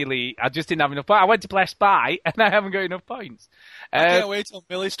because I just didn't have enough points. I went to press buy and I haven't got enough points. I can't wait till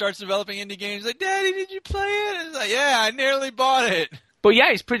Millie starts developing indie games. Like, Daddy, did you play it? And it's like, yeah, I nearly bought it. But yeah,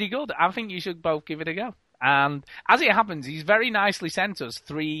 it's pretty good. I think you should both give it a go. And as it happens, he's very nicely sent us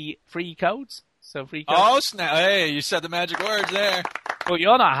 3 free codes. So free codes. Oh, snap. Hey, you said the magic words there. But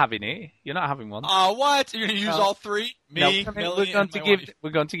you're not having it. You're not having one. Oh, what? You're going to use all 3? Me, no, Millie,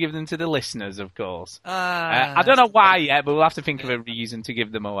 we're going to give them to the listeners, of course. I don't know why yet, but we'll have to think of a reason to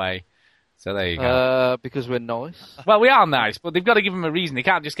give them away. So there you go. Because we're nice. Well, we are nice, but they've got to give them a reason. They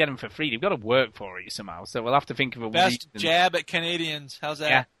can't just get them for free. They've got to work for it somehow. So we'll have to think of a best reason. jab at Canadians. How's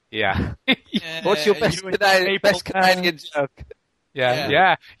that? Yeah. What's your best Canadian joke?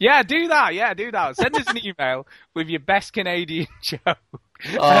 Yeah, do that. Yeah, do that. Send us an email with your best Canadian joke.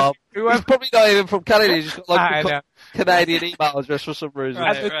 He's probably not even from Canada. He's just got like Canadian email address for some reason.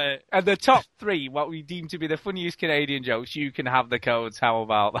 Right. And the top 3, what we deem to be the funniest Canadian jokes, you can have the codes. How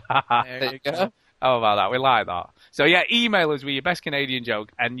about that? There you go. How about that? We like that. So yeah, email us with your best Canadian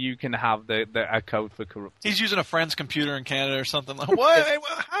joke, and you can have a code for Corrupted. He's using a friend's computer in Canada or something. Like, what?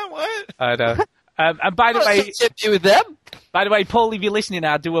 What? I know. And by the way, with them. By the way, Paul, if you're listening,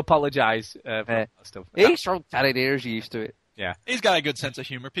 I do apologise for that stuff. He's from Canada. He's used to it. Yeah, he's got a good sense of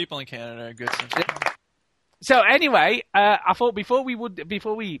humor. People in Canada are a good sense of humor. So anyway, I thought before we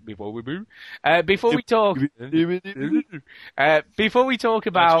talk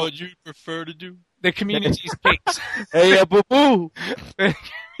about what you prefer to do. The community's picks. Hey, boo-boo. The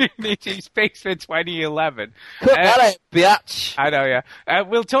community's picks for 2011. Cut that out, bitch. I know, yeah.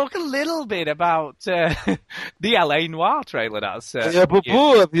 We'll talk a little bit about the LA Noire trailer. That's yeah,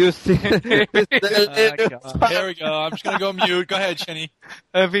 boo-boo. Have you seen Here we go. I'm just going to go mute. Go ahead, Chinny.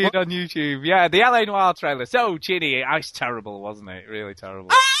 Viewed on YouTube. Yeah, the LA Noire trailer. So, Chinny, it's terrible, wasn't it? Really terrible.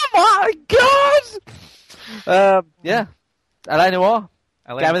 Oh, my God! Yeah. LA Noire.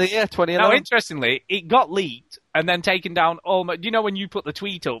 Game of the year, 2011. Now, interestingly, it got leaked and then taken down almost... You know when you put the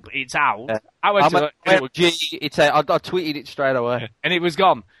tweet up, it's out? Yeah. I tweeted it straight away. And it was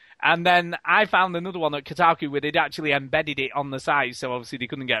gone. And then I found another one at Kotaku where they'd actually embedded it on the site, so obviously they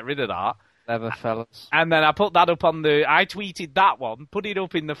couldn't get rid of that. Clever fellas. And then I put that up I tweeted that one, put it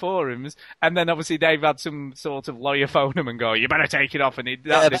up in the forums, and then obviously Dave had some sort of lawyer phone him and go, you better take it off. And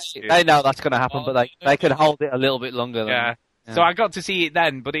they know that's going to happen, but they can hold it a little bit longer. Yeah. So I got to see it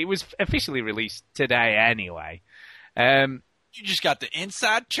then, but it was officially released today anyway. You just got the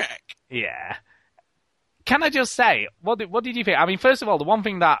inside check. Yeah. Can I just say, what did you think? I mean, first of all, the one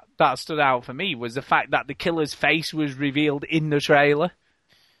thing that stood out for me was the fact that the killer's face was revealed in the trailer.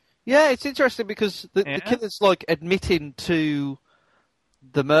 Yeah, it's interesting because the killer's like admitting to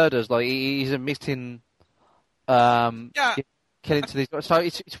the murders. Like he's admitting, killing to these. So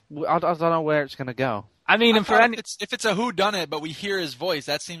I don't know where it's going to go. I mean, if it's a whodunit, but we hear his voice,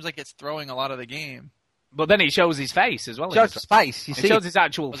 that seems like it's throwing a lot of the game. But then it shows his face as well. It shows his face. It shows his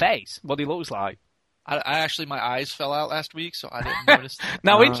actual face, what he looks like. I actually, my eyes fell out last week, so I didn't notice that.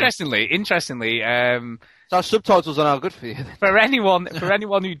 Now, interestingly, so subtitles are now good for you. For anyone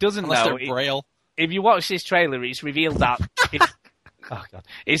who doesn't Unless know, they're Braille. If you watch this trailer, it's revealed that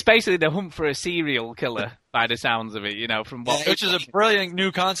it's basically the hunt for a serial killer by the sounds of it. You know, from what which is a brilliant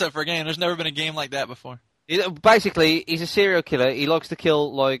new concept for a game. There's never been a game like that before. Basically, he's a serial killer. He likes to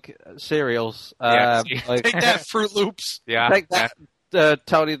kill like cereals. Take that, Fruit Loops. Yeah, take that,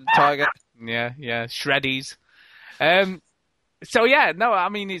 Tony the Tiger. Yeah, Shreddies. So yeah, no, I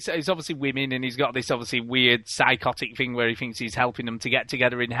mean it's obviously women, and he's got this obviously weird psychotic thing where he thinks he's helping them to get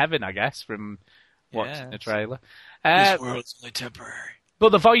together in heaven, I guess, from watching the trailer. This world's only temporary. But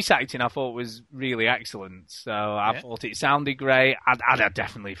the voice acting I thought was really excellent, so I thought it sounded great. I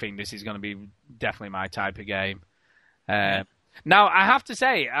definitely think this is going to be definitely my type of game. Now I have to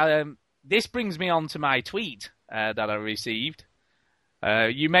say, this brings me on to my tweet that I received.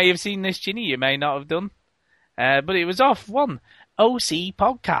 You may have seen this, Ginny. You may not have done, but it was off one OC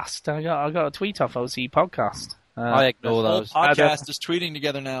Podcast. I got a tweet off OC Podcast. I ignore those. Podcast is tweeting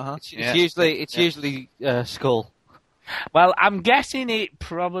together now, huh? It's usually Skull. Well, I'm guessing it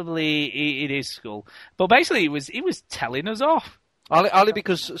probably it is Skull, but basically it was telling us off. Only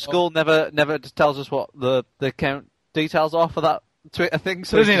because Skull never tells us what the account details are for that Twitter thing,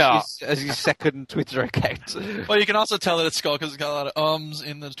 so does he not? As his second Twitter account. Well, you can also tell that it's Skull because it's got a lot of ums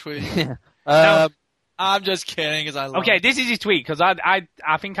in the tweet. No, I'm just kidding, because I love Okay, this is his tweet, because I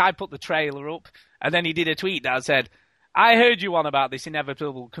think I put the trailer up, and then he did a tweet that said, I heard you on about this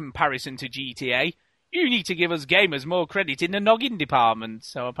inevitable comparison to GTA. You need to give us gamers more credit in the noggin department.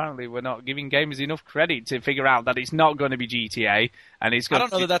 So apparently we're not giving gamers enough credit to figure out that it's not going to be GTA, and it's I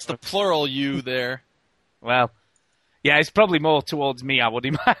don't know that that's the plural you there. Well, yeah, it's probably more towards me, I would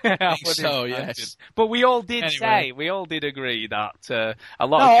imagine. Yes. But we all did we all did agree that a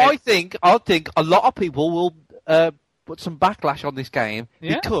lot I think a lot of people will put some backlash on this game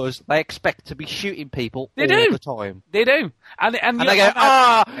because they expect to be shooting people all the time. They do. And they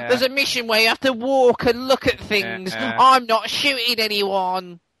go, there's a mission where you have to walk and look at things. I'm not shooting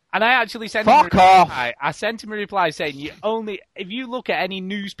anyone. And I actually sent him a reply. I sent him a reply saying, if you look at any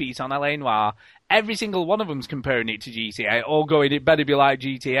news piece on LA Noire, every single one of them's comparing it to GTA or going, it better be like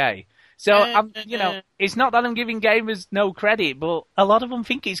GTA. So, it's not that I'm giving gamers no credit, but a lot of them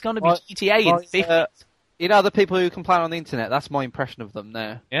think it's going to be GTA in the 50s. You know, the people who complain on the internet, that's my impression of them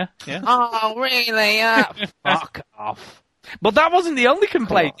there. Yeah. Oh, really? Fuck off. But that wasn't the only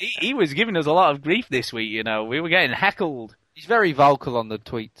complaint. He was giving us a lot of grief this week, We were getting heckled. He's very vocal on the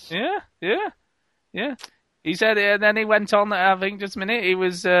tweets. Yeah. He said, and then he went on, I think, just a minute, he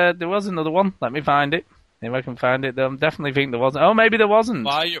was, there was another one. Let me find it. If I can find it, I definitely think there wasn't. Oh, maybe there wasn't.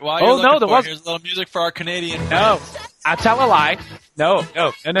 While you're no, there was. Here's a little music for our Canadian. No, I tell a lie. No.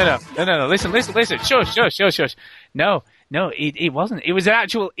 Listen. Shush. No, it wasn't. It was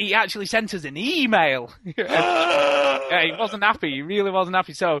he actually sent us an email. Yeah, he wasn't happy. He really wasn't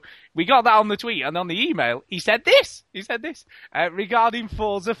happy. So we got that on the tweet, and on the email, he said this. Regarding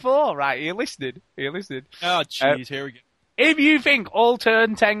Forza 4. Right, you listening? Oh, jeez, here we go. If you think all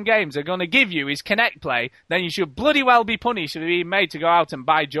Turn 10 games are going to give you is Connect Play, then you should bloody well be punished for being made to go out and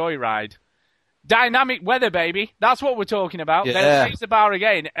buy Joyride. Dynamic weather, baby. That's what we're talking about. Yeah. Then raise the bar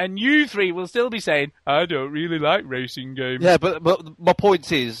again, and you three will still be saying, I don't really like racing games. Yeah, but my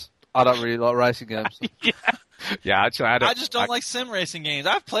point is, I don't really like racing games. Yeah, actually, I just don't like sim racing games.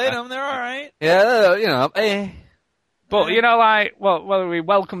 I've played them; they're all right. Yeah, But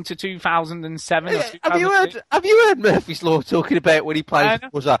welcome to 2007. Have you heard Murphy's Law talking about when he played?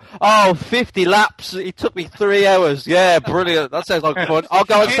 Was 50 laps? It took me 3 hours. Yeah, brilliant. That sounds like fun. I'll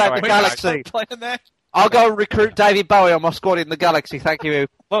go and save the Galaxy. I'll go and recruit David Bowie on my squad in the Galaxy. Thank you.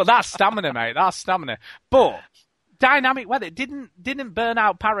 Well, that's stamina, mate. That's stamina. But dynamic weather didn't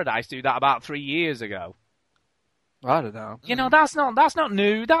Burnout Paradise do that about 3 years ago? I don't know. You know, that's not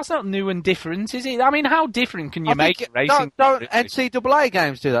new. That's not new and different, is it? I mean, how different can you make racing? Don't NCAA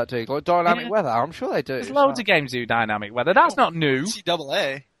games do that too? Like dynamic weather? I'm sure they do. There's loads of games do dynamic weather. That's not new.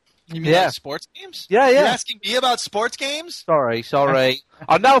 NCAA. You mean like sports games? Yeah. You're asking me about sports games? Sorry.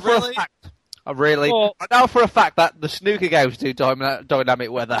 I know for a fact. I know for a fact that the snooker games do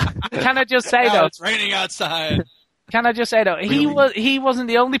dynamic weather. Can I just say though? It's raining outside. Can I just say though? He wasn't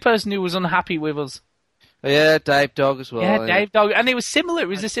the only person who was unhappy with us. Yeah, Dave Dog as well. Yeah, Dave Dog, and it was similar. It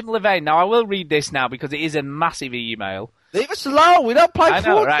was a similar vein. Now I will read this now because it is a massive email. Leave us alone. We don't play. I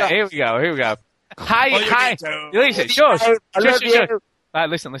know, right? Here we go. Hi. Listen, shush. Right,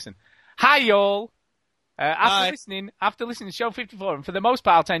 listen. Hi, y'all. After listening to show 54, and for the most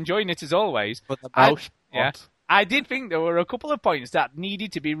part, enjoying it as always. For the most part. I did think there were a couple of points that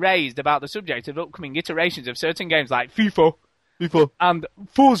needed to be raised about the subject of upcoming iterations of certain games like FIFA, and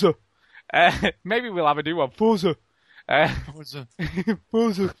Forza. Maybe we'll have a new one. Forza. Forza.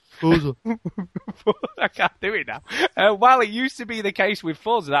 I can't do it now. While it used to be the case with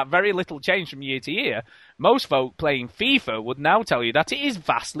Forza that very little changed from year to year, most folk playing FIFA would now tell you that it is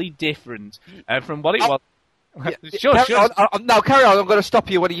vastly different from what it was. Carry on. No, carry on. I'm going to stop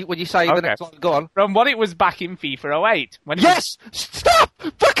you when you say the next one. Go on. From what it was back in FIFA 08. Stop!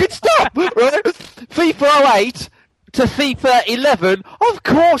 Fucking stop! Right? FIFA 08 to FIFA 11, of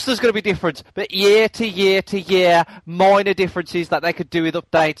course there's going to be difference, but year to year to year, minor differences that they could do with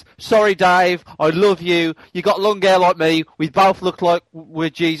updates. Sorry, Dave, I love you. You got long hair like me. We both look like we're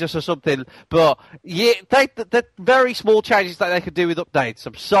Jesus or something, but they're very small changes that they could do with updates.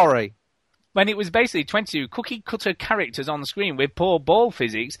 I'm sorry. When it was basically 22 cookie-cutter characters on the screen with poor ball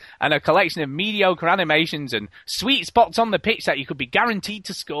physics and a collection of mediocre animations and sweet spots on the pitch that you could be guaranteed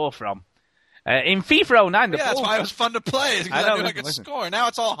to score from. In FIFA 09, that's why it was fun to play. Because I knew I could score. Now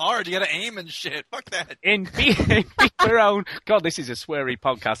it's all hard. You got to aim and shit. Fuck that. In FIFA 09, God, this is a sweary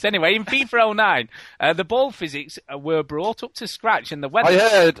podcast. Anyway, in FIFA 09, the ball physics were brought up to scratch, and the weather.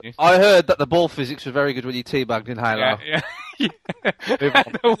 I heard that the ball physics were very good when you teabagged in Halo. Yeah.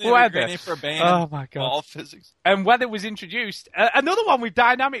 The weather. For a band, oh my God! Ball physics. And weather was introduced. Another one with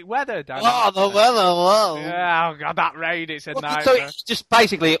dynamic weather. The weather! Whoa! Yeah, oh God, that rain! It's a nightmare. So it's just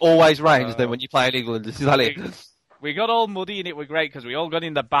basically always rains then when you play in England. Is that it? We got all muddy and it was great because we all got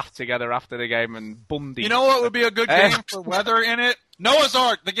in the bath together after the game and bummed it. You know what would be a good game for weather in it? Noah's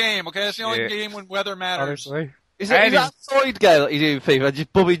Ark, the game. Okay, that's the only game when weather matters. Honestly. Is that side game that you do in FIFA?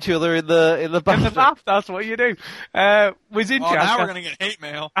 Just bum each other in the bath? In the bath, that's what you do. Was interesting. Now we're going to get hate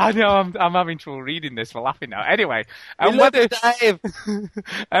mail. I know, I'm having trouble reading this for laughing now. Anyway, and weather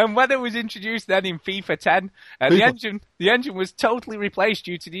was introduced then in FIFA 10. The engine was totally replaced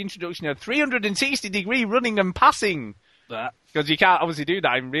due to the introduction of 360-degree running and passing. Because you can't obviously do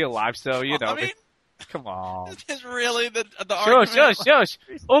that in real life, so, you know. I mean, come on. Is really the argument? Shush.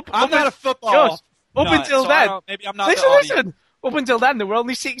 I'm not a football. Up until then, maybe I'm not listen. Up until then, there were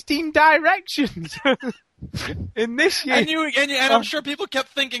only 16 directions in this year. And I'm sure people kept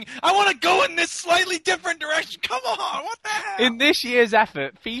thinking, I want to go in this slightly different direction. Come on, what the hell? In this year's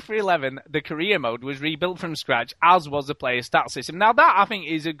effort, FIFA 11, the career mode was rebuilt from scratch, as was the player stat system. Now that I think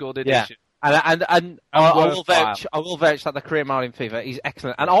is a good addition. Yeah. And I will vouch that the career mode in FIFA is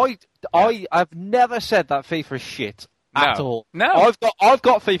excellent. And I've never said that FIFA is shit. At all. No. I've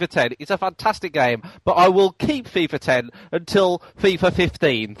got FIFA 10. It's a fantastic game, but I will keep FIFA 10 until FIFA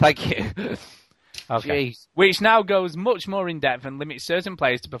 15. Thank you. Okay. Jeez. Which now goes much more in depth and limits certain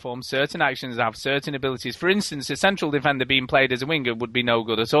players to perform certain actions and have certain abilities. For instance, a central defender being played as a winger would be no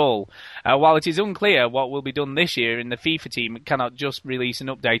good at all. While it is unclear what will be done this year in the FIFA team cannot just release an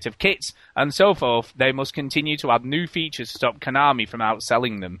update of kits and so forth, they must continue to add new features to stop Konami from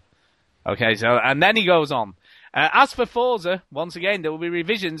outselling them. Okay, so, and then he goes on. As for Forza, once again, there will be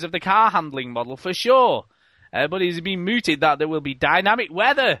revisions of the car handling model for sure. But it has been mooted that there will be dynamic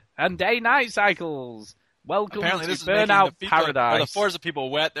weather and day-night cycles. Welcome Apparently to this Burnout is Paradise. The Forza people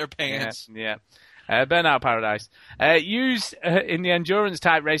wet their pants. Yeah. Burnout Paradise. Used in the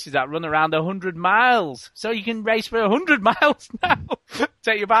endurance-type races that run around 100 miles. So you can race for 100 miles now.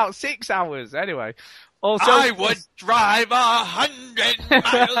 Take you about 6 hours. Anyway. Also, I would drive 100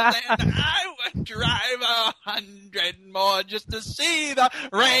 miles and I would drive 100 more just to see the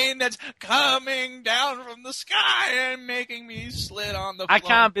rain that's coming down from the sky and making me slid on the floor. I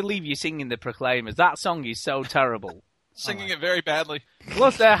can't believe you're singing the Proclaimers. That song is so terrible. Singing it very badly.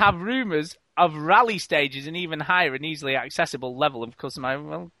 Plus, there have rumours of rally stages and even higher and easily accessible level of customization.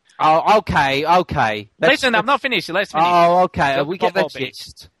 Well, Oh, okay. listen, I'm not finished. Let's finish. Oh, okay. So We get the more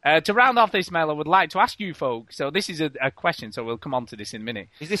bits. To round off this mail, I would like to ask you folks. So this is a question, so we'll come on to this in a minute.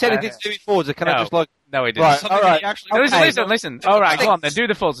 Is this anything to do with Forza? Can I just like... No, it isn't. Right, all right. Listen. All right, go on then. Do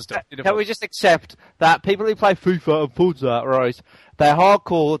the Forza stuff. Can we just accept that people who play FIFA and Forza, right, they're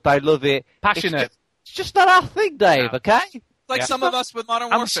hardcore, they love it. Passionate. It's just not our thing, Dave, okay? Like some of us with Modern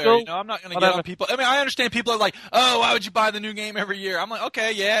Warfare, you know, I'm not going to get on people. I mean, I understand people are like, oh, why would you buy the new game every year? I'm like,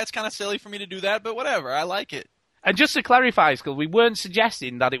 okay, yeah, it's kind of silly for me to do that, but whatever, I like it. And just to clarify, Skull, we weren't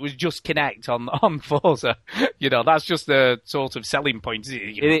suggesting that it was just Kinect on Forza. You know, that's just the sort of selling point.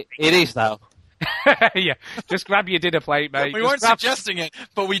 It is, though. Yeah, just grab your dinner plate, mate. We weren't suggesting it,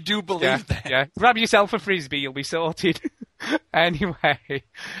 but we do believe that. Yeah, grab yourself a Frisbee, you'll be sorted. Anyway.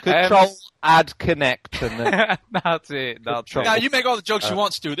 Control, add, connect. And then... That's it. Now, you make all the jokes you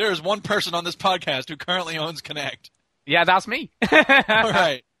want, Stu. There is one person on this podcast who currently owns Kinect. Yeah, that's me. All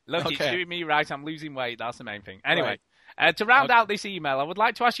right. Look, Okay. it's doing me right. I'm losing weight. That's the main thing. Anyway, to round out this email, I would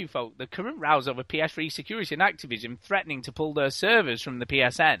like to ask you folk, the current rows over PS3 security and Activision threatening to pull their servers from the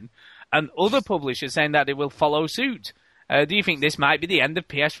PSN and other publishers saying that they will follow suit. Do you think this might be the end of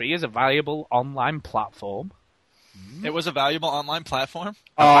PS3 as a valuable online platform? It was a valuable online platform?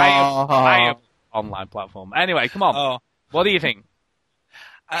 Valuable online platform. Anyway, come on. What do you think?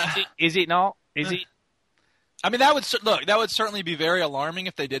 Is it not? Is it? I mean, that would certainly be very alarming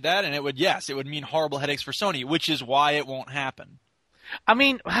if they did that, and it would mean horrible headaches for Sony, which is why it won't happen. I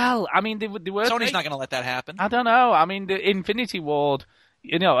mean, they were Sony's not going to let that happen. I don't know. I mean, the Infinity Ward,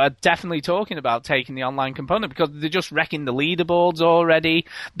 you know, are definitely talking about taking the online component because they're just wrecking the leaderboards already.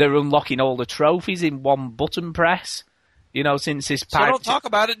 They're unlocking all the trophies in one button press. You know, since this So don't talk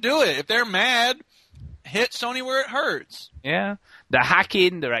about it, do it. If they're mad, hit Sony where it hurts. Yeah. They're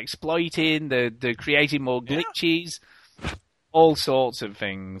hacking, they're exploiting, they're creating more glitches, all sorts of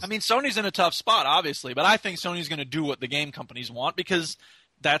things. I mean, Sony's in a tough spot, obviously, but I think Sony's going to do what the game companies want because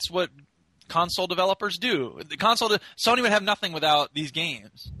that's what console developers do. Sony would have nothing without these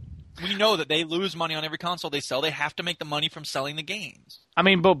games. We know that they lose money on every console they sell. They have to make the money from selling the games. I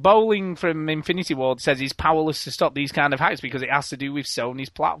mean, but Bowling from Infinity Ward says he's powerless to stop these kind of hacks because it has to do with Sony's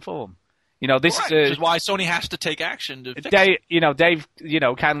platform. You know, this which is why Sony has to take action to fix it. Dave,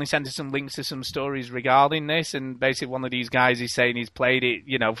 kindly sent us some links to some stories regarding this, and basically one of these guys is saying he's played it,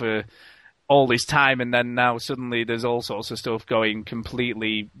 you know, for all this time, and then now suddenly there's all sorts of stuff going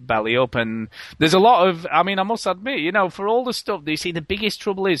completely belly up, and there's a lot of, I mean, I must admit, you know, for all the stuff, you see, the biggest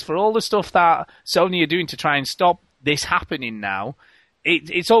trouble is, for all the stuff that Sony are doing to try and stop this happening now,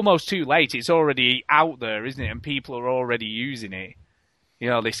 it's almost too late. It's already out there, isn't it? And people are already using it. You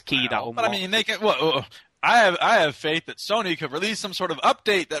know, this key that unlocks. But I mean, they can. Well, I have faith that Sony could release some sort of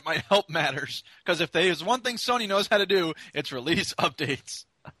update that might help matters. Because if there's one thing Sony knows how to do, it's release updates.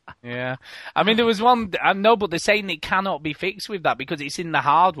 Yeah, I mean, there was one. I know, but they're saying it cannot be fixed with that because it's in the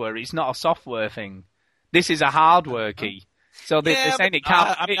hardware. It's not a software thing. This is a hardware key. So they're saying it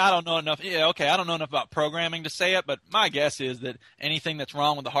can't. I mean, I don't know enough. Yeah, okay, I don't know enough about programming to say it, but my guess is that anything that's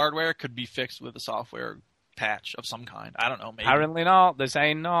wrong with the hardware could be fixed with a software patch of some kind. I don't know. Maybe. Apparently not. They're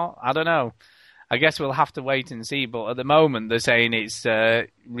saying not. I don't know. I guess we'll have to wait and see. But at the moment, they're saying it's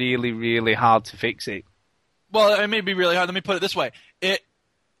really, really hard to fix it. Well, it may be really hard. Let me put it this way: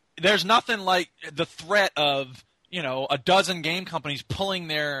 there's nothing like the threat of, you know, a dozen game companies pulling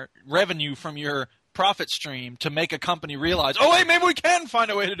their revenue from your profit stream to make a company realize, oh wait, maybe we can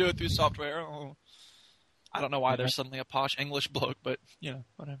find a way to do it through software. Oh. I don't know why there's suddenly a posh English bloke, but, you know,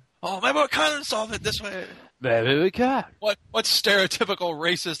 whatever. Oh, maybe we can solve it this way. Maybe we can. What stereotypical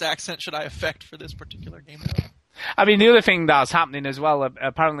racist accent should I affect for this particular game? I mean, the other thing that's happening as well,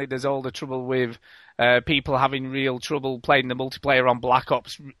 apparently there's all the trouble with people having real trouble playing the multiplayer on Black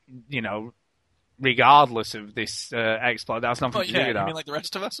Ops, you know, regardless of this exploit. That's nothing to do with that. I mean, like the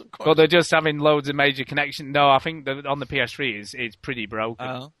rest of us, of course. But they're just having loads of major connections. No, I think that on the PS3 it's pretty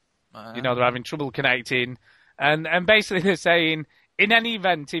broken. You know, they're having trouble connecting. And basically they're saying, in any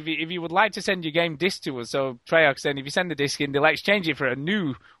event, if you would like to send your game disc to us, so Treyarch saying if you send the disc in, they'll exchange it for a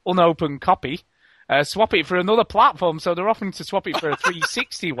new unopened copy, swap it for another platform, so they're offering to swap it for a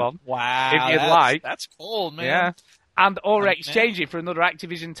 360 one. Wow, if you'd like. That's cold, man. Yeah. And or exchange it for another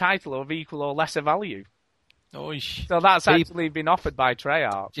Activision title of equal or lesser value. Oish. So that's actually been offered by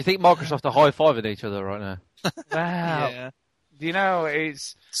Treyarch. Do you think Microsoft are high-fiving each other right now? Wow. Yeah. You know,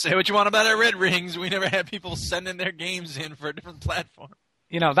 it's... Say what you want about our Red Rings. We never had people sending their games in for a different platform.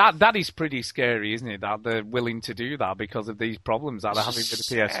 You know, that is pretty scary, isn't it? That they're willing to do that because of these problems that they're having with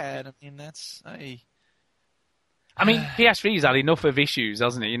the PS. Sad. I mean, that's... I mean, PS3's had enough of issues,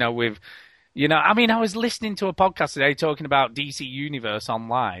 hasn't it? You know, with You know, I mean, I was listening to a podcast today talking about DC Universe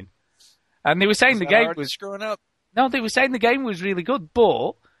Online, and they were saying the game was screwing up. No, they were saying the game was really good,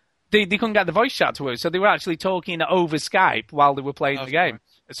 but they couldn't get the voice chat to work, so they were actually talking over Skype while they were playing the game.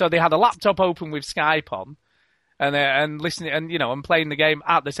 So they had a laptop open with Skype on, and listening and playing the game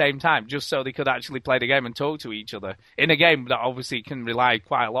at the same time, just so they could actually play the game and talk to each other in a game that obviously can rely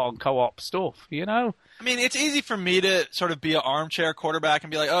quite a lot on co-op stuff. You know. I mean, it's easy for me to sort of be an armchair quarterback and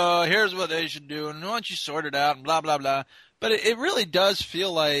be like, oh, here's what they should do, and why don't you sort it out, and blah, blah, blah. But it really does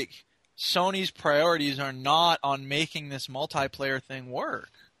feel like Sony's priorities are not on making this multiplayer thing work.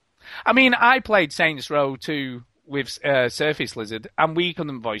 I mean, I played Saints Row 2 with Surface Lizard, and we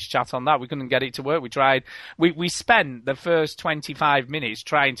couldn't voice chat on that. We couldn't get it to work. We tried. We spent the first 25 minutes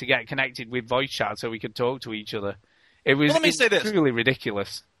trying to get connected with voice chat so we could talk to each other. It was truly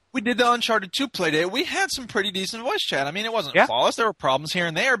ridiculous. We did the Uncharted 2 playdate. We had some pretty decent voice chat. I mean, it wasn't flawless. There were problems here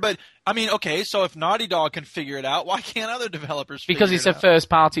and there. But, I mean, okay, so if Naughty Dog can figure it out, why can't other developers figure it out? Because it's a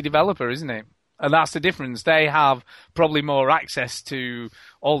first-party developer, isn't it? And that's the difference. They have probably more access to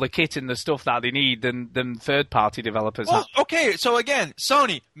all the kit and the stuff that they need than third-party developers have. Okay, so again,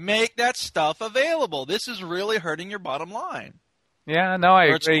 Sony, make that stuff available. This is really hurting your bottom line. Yeah, no, I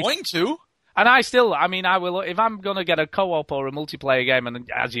agree. It's going to. And I will, if I'm going to get a co-op or a multiplayer game, and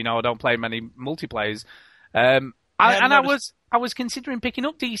as you know, I don't play many multiplayers, I was considering picking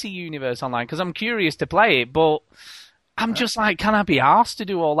up DC Universe Online because I'm curious to play it, but I'm just like, can I be asked to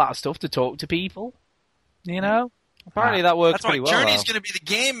do all that stuff to talk to people? You know? Apparently that works That's pretty well. Journey's going to be the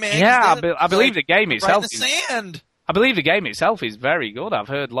game, man. Yeah, I believe the game itself in the sand. I believe the game itself is very good. I've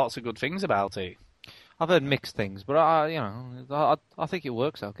heard lots of good things about it. I've heard mixed things, but I think it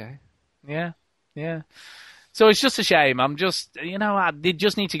works okay. Yeah. So it's just a shame. They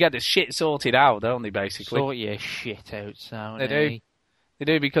just need to get the shit sorted out, don't they, basically? Sort your shit out, Sony. They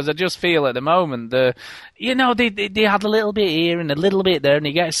do, because I just feel at the moment, they had a little bit here and a little bit there, and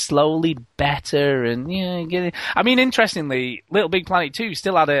it gets slowly better. And I mean, interestingly, Little Big Planet 2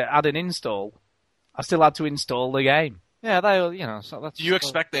 still had an install. I still had to install the game. Yeah, so that's... Do you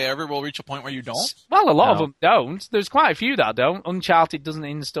expect they ever will reach a point where you don't? Well, a lot of them don't. There's quite a few that don't. Uncharted doesn't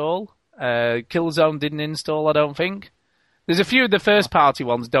install. Killzone didn't install, I don't think. There's a few of the first-party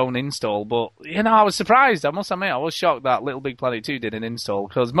ones don't install, but, I was surprised. I must admit, I was shocked that Little Big Planet 2 didn't install,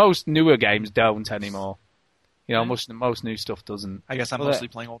 because most newer games don't anymore. Most new stuff doesn't. I guess I'm mostly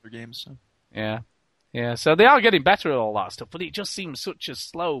playing older games. So. Yeah, so they are getting better at all that stuff, but it just seems such a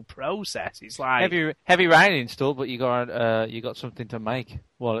slow process. It's like... Heavy Rain installed, but you got something to make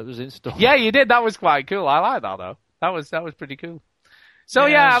while it was installed. Yeah, you did. That was quite cool. I like that, though. That was pretty cool. So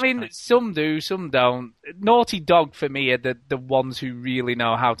I mean, some do, some don't. Naughty Dog for me are the ones who really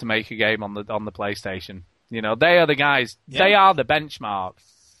know how to make a game on the PlayStation. They are the guys. Yeah. They are the benchmark.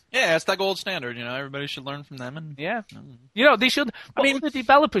 Yeah, it's that gold standard. Everybody should learn from them. And they should. I mean, the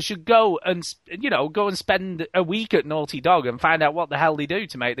developers should go and spend a week at Naughty Dog and find out what the hell they do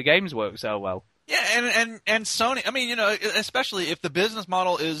to make the games work so well. Yeah, and Sony. I mean, especially if the business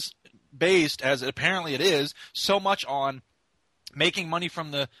model is based, as apparently it is, so much on making money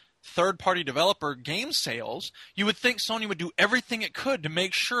from the third-party developer game sales, you would think Sony would do everything it could to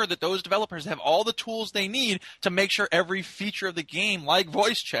make sure that those developers have all the tools they need to make sure every feature of the game, like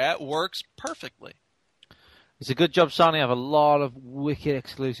voice chat, works perfectly. It's a good job Sony have a lot of wicked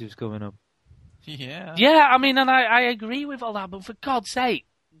exclusives coming up. Yeah. Yeah, I mean, and I agree with all that, but for God's sake,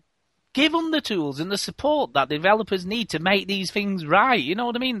 give them the tools and the support that developers need to make these things right. You know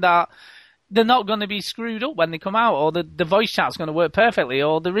what I mean? That they're not going to be screwed up when they come out, or the voice chat's going to work perfectly,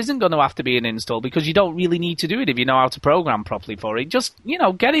 or there isn't going to have to be an install, because you don't really need to do it if you know how to program properly for it. Just,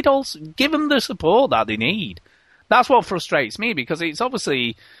 get it all, give them the support that they need. That's what frustrates me, because it's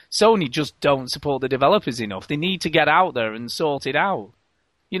obviously Sony just don't support the developers enough. They need to get out there and sort it out.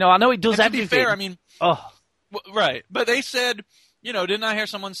 I know it does and everything. To be fair, I mean... right, but they said, didn't I hear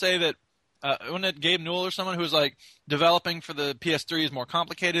someone say that wasn't it Gabe Newell or someone who was like, developing for the PS3 is more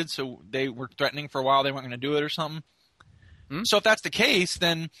complicated, so they were threatening for a while they weren't going to do it or something? So if that's the case,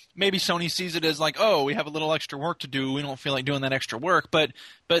 then maybe Sony sees it as like, oh, we have a little extra work to do, we don't feel like doing that extra work, but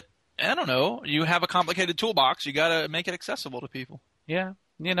I don't know, you have a complicated toolbox, you got to make it accessible to people. Yeah.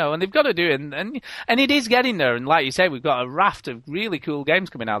 And they've got to do it, and it is getting there. And like you say, we've got a raft of really cool games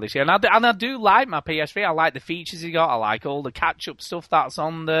coming out this year. And I do like my PS3. I like the features you got. I like all the catch-up stuff that's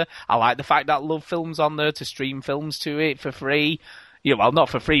on there. I like the fact that Love Film's on there to stream films to it for free. Well, not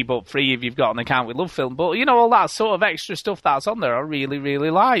for free, but free if you've got an account with Love Film. But, all that sort of extra stuff that's on there I really,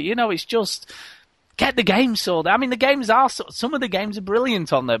 really like. It's just... Get the games sorted. I mean, some of the games are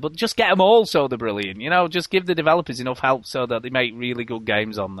brilliant on there, but just get them all so they're brilliant. Just give the developers enough help so that they make really good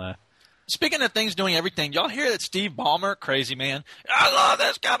games on there. Speaking of things doing everything, y'all hear that Steve Ballmer, crazy man, I love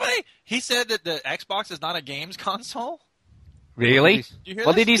this company. He said that the Xbox is not a games console. Really? Did you hear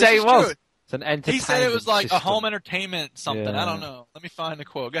What this? did he This say is it was? true. It's an entertainment He said it was like system. a home entertainment something. Yeah. I don't know. Let me find the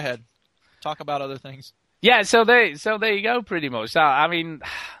quote. Go ahead. Talk about other things. Yeah, so there you go, pretty much. I mean,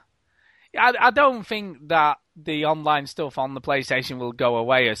 I don't think that the online stuff on the PlayStation will go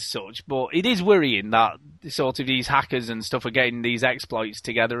away as such, but it is worrying that sort of these hackers and stuff are getting these exploits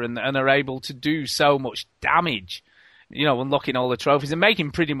together and are able to do so much damage, you know, unlocking all the trophies and making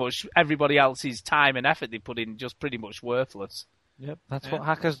pretty much everybody else's time and effort they put in just pretty much worthless. Yep, that's what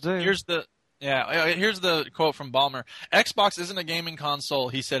hackers do. Here's the quote from Ballmer. Xbox isn't a gaming console,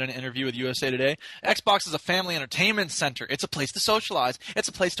 he said in an interview with USA Today. Xbox is a family entertainment center. It's a place to socialize. It's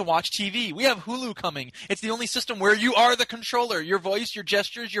a place to watch TV. We have Hulu coming. It's the only system where you are the controller. Your voice, your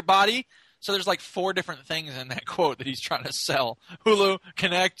gestures, your body. So there's like 4 different things in that quote that he's trying to sell. Hulu,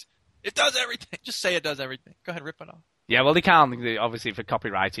 Kinect. It does everything. Just say it does everything. Go ahead, rip it off. Yeah, well, they can't, obviously, for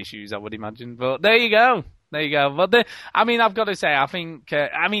copyright issues, I would imagine. But there you go. There you go. But I've got to say, I think,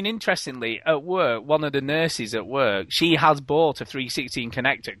 interestingly, at work, one of the nurses at work, she has bought a 360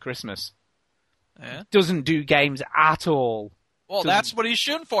 Kinect at Christmas. Yeah. Doesn't do games at all. Well, that's what he's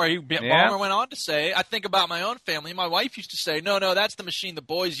shooting for. Ballmer went on to say, I think about my own family. My wife used to say, no, that's the machine the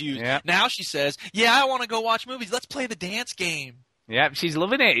boys use. Yeah. Now she says, yeah, I want to go watch movies. Let's play the dance game. Yeah, she's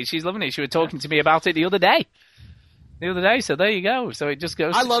loving it. She was talking to me about it the other day. So there you go. So it just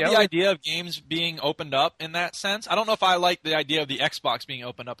goes I to love show the idea of games being opened up in that sense. I don't know if I like the idea of the Xbox being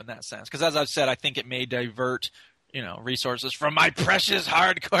opened up in that sense. Because as I've said, I think it may divert, resources from my precious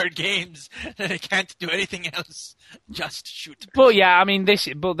hardcore games. I can't do anything else. Just shoot. But yeah, I mean,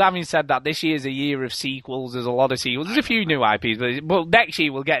 but having said that, this year's a year of sequels. There's a lot of sequels. There's a few new IPs, but next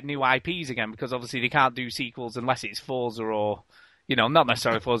year we'll get new IPs again because obviously they can't do sequels unless it's Forza or, not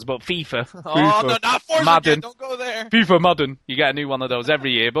necessarily Forza, but FIFA. Oh, FIFA, no, not Forza Madden. again. Don't go there. FIFA Madden. You get a new one of those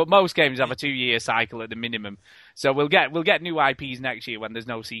every year, but most games have a 2-year cycle at the minimum. So we'll get new IPs next year when there's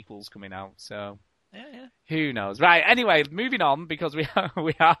no sequels coming out. So. Yeah. Who knows? Right. Anyway, moving on because we've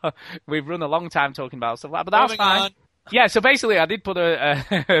run a long time talking about stuff like that, but that's Moving fine. on. Yeah. So basically, I did put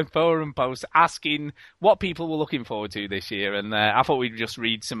a forum post asking what people were looking forward to this year, and I thought we'd just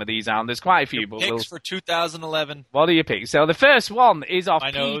read some of these out. There's quite a few, but Picks for 2011. What do you pick? So the first one is off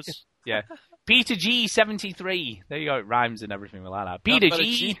My nose. Yeah. Peter G73. There you go. It rhymes and everything like that. Peter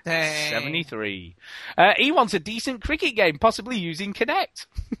G73. He wants a decent cricket game, possibly using Kinect.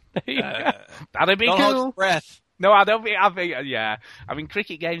 That'd be don't cool. hold your breath. No, I don't think. Yeah. I mean,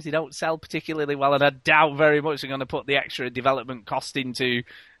 cricket games, they don't sell particularly well, and I doubt very much they're going to put the extra development cost into,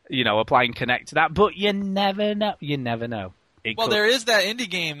 applying Kinect to that. But you never know. There is that indie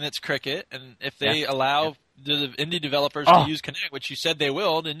game that's cricket, and if they allow the indie developers to use Kinect, which you said they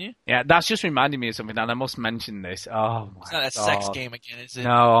will, didn't you? Yeah, that's just reminding me of something, and I must mention this. Oh, my It's not a God. sex game again, is it?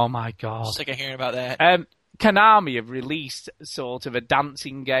 No, oh, my God. I'm sick of hearing about that. Konami have released sort of a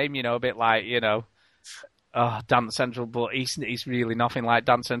dancing game, a bit like, Dance Central, but it's really nothing like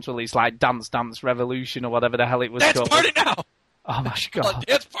Dance Central. It's like Dance Revolution or whatever the hell it was called. Dance Party Now! Oh my God.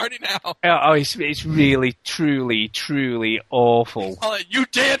 Dance Party Now! Oh, it's really, truly, truly awful. You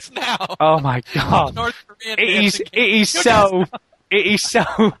dance now! Oh my God. North Korean It is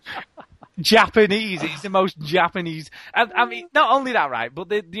so Japanese. It's the most Japanese. And, I mean, not only that, right, but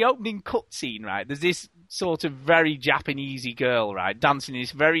the opening cutscene, right, there's this sort of very Japanesey girl, right, dancing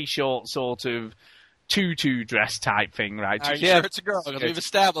this very short sort of tutu dress type thing, right? Are you sure it's a girl? Because we've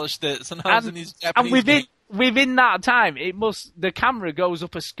established that sometimes in these Japanese games. Within that time, the camera goes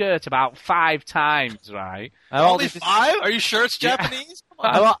up a skirt about 5 times, right? Only 5? Are you sure it's Japanese?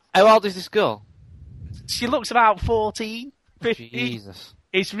 How old is this girl? She looks about 14, 15. Jesus.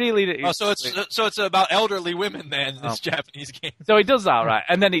 It's really... so it's about elderly women then, this Japanese game. So it does that, right?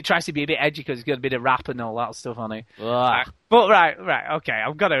 And then it tries to be a bit edgy because it's got a bit of rap and all that stuff on it. Ugh. But right, okay,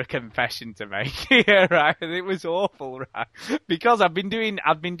 I've got a confession to make here, right? It was awful, right? Because I've been doing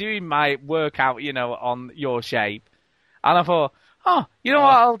my workout, on Your Shape, and I thought, you know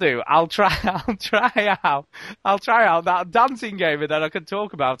what I'll do? I'll try out that dancing game, and then I can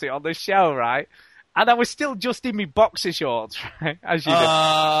talk about it on the show, right? And I was still just in my boxer shorts, right? As you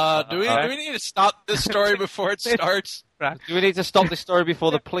do we need to stop this story before it starts? Right. Do we need to stop this story before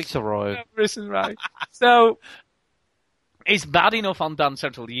the police arrive? Listen, right. So it's bad enough on Dance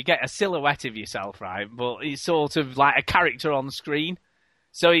Central. You get a silhouette of yourself, right? But it's sort of like a character on screen.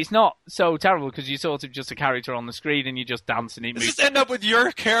 So it's not so terrible because you're sort of just a character on the screen and you're just dancing. Does this end up with your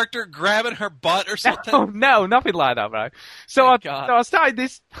character grabbing her butt or something? Oh, no, nothing like that, right? So I started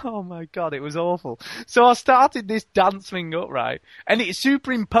this. Oh my god, it was awful. So I started this dance thing up, right, and it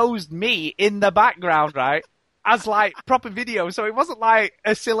superimposed me in the background, right, as like proper video. So it wasn't like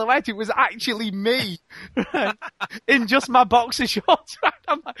a silhouette; it was actually me, right, in just my boxer shorts. Right?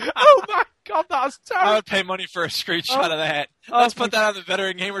 I'm like, oh my god, that's terrible. I would pay money for a screenshot of that. Let's put that on the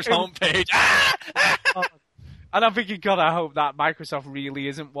Veteran Gamers homepage. And I'm thinking, God, I hope that Microsoft really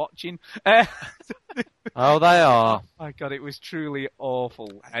isn't watching. Oh, they are. Oh my God, it was truly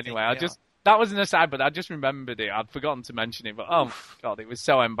awful. Anyway, that was an aside, but I just remembered it. I'd forgotten to mention it, but oh my God, it was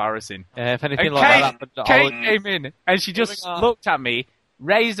so embarrassing. Yeah, if anything and like that happened, Kate came in and she just looked at me,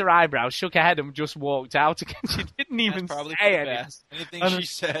 raised her eyebrows, shook her head, and just walked out again. She didn't even probably say anything. Anything she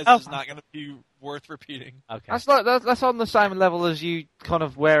says is not going to be worth repeating. Okay. That's on the same level as you kind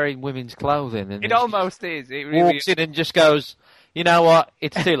of wearing women's clothing. And it almost is. It really walks in and just goes, you know what?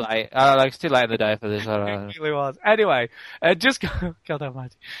 It's too late. It's too late in the day for this. It really was. Anyway, just go. God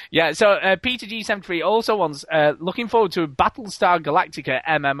almighty. Yeah. So Peter G73 also wants looking forward to a Battlestar Galactica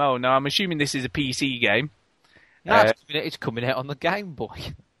MMO. Now I'm assuming this is a PC game. No, it's coming out on the Game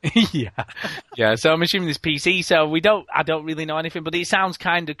Boy. yeah. So I'm assuming this PC. So I don't really know anything, but it sounds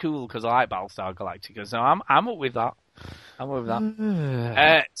kind of cool because I like Battlestar Galactica. So I'm up with that.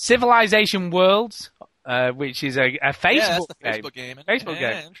 Civilization Worlds, which is a Facebook game. Facebook game. Facebook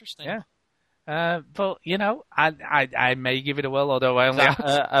game. Interesting. Yeah. But you know, I may give it a whirl, although I only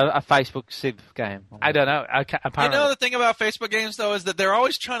a Facebook Civ game. I don't know. Apparently, you know the thing about Facebook games though is that they're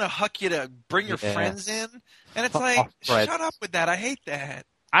always trying to huck you to bring your friends in, and it's like, shut up with that. I hate that.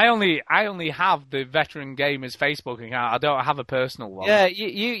 I only have the Veteran Gamers Facebook account. I don't have a personal one. Yeah,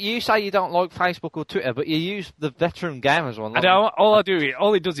 you say you don't like Facebook or Twitter, but you use the Veteran Gamers one. I don't.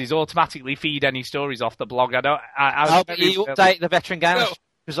 All it does is automatically feed any stories off the blog. You update the Veteran Gamers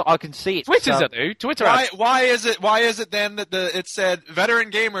because I can see it. Twitter's I do. Twitter. Why is it then that it said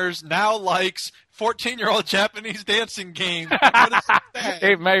Veteran Gamers now likes 14-year-old Japanese dancing games? What is that?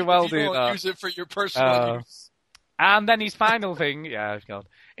 It may well you do don't that. Use it for your personal use. And then his final thing,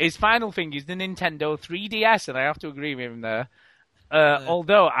 his final thing is the Nintendo 3DS, and I have to agree with him there.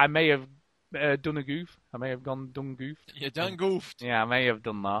 Although I may have done a goof. I may have done goofed. You done goofed. Yeah, I may have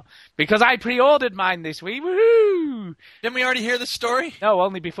done that. Because I pre-ordered mine this week. Woohoo! Didn't we already hear the story? No,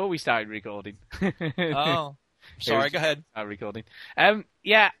 only before we started recording. Oh. Sorry, go ahead. Recording. I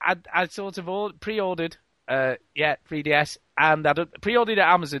sort of pre-ordered 3DS, and I pre-ordered at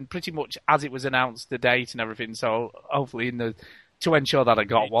Amazon pretty much as it was announced, the date and everything, so hopefully to ensure that I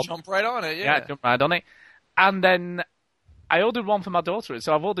got one. Jump right on it, Yeah, jump right on it. And then I ordered one for my daughter,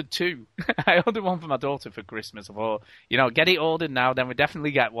 so I've ordered two. I ordered one for my daughter for Christmas. I thought, get it ordered now, then we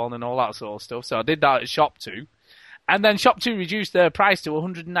definitely get one and all that sort of stuff. So I did that at Shop 2. And then Shop 2 reduced their price to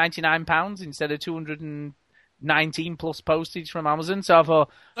 £199 instead of $219 plus postage from Amazon. So I thought,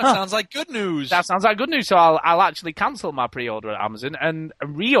 that sounds like good news. That sounds like good news. So I'll actually cancel my pre-order at Amazon and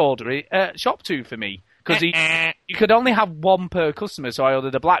reorder it at Shop 2 for me. Because you could only have one per customer, so I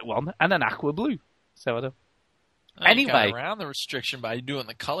ordered a black one and an aqua blue. So I don't. You got around the restriction by doing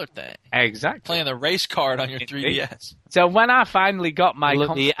the color thing. Exactly. Playing the race card on your 3DS. So when I finally got my...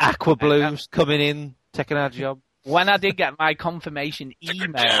 the aqua blues coming in, taking our job. When I did get my confirmation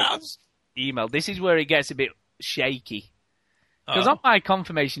email, this is where it gets a bit shaky. Because on my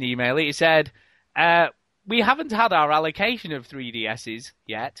confirmation email, it said, we haven't had our allocation of 3DSs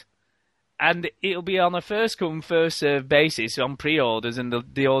yet, and it'll be on a first-come, first-served basis on pre-orders and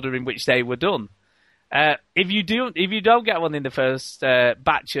the order in which they were done. If you don't get one in the first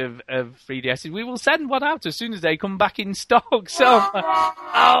batch of 3DSs, we will send one out as soon as they come back in stock. So,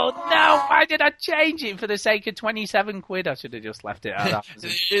 oh no, why did I change it for the sake of £27? I should have just left it at that.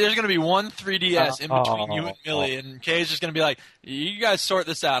 There's going to be one 3DS in between you and Millie, and Kay's just going to be like, you guys sort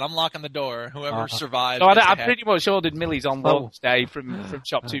this out. I'm locking the door. Whoever survives. So I pretty much ordered Millie's on launch day from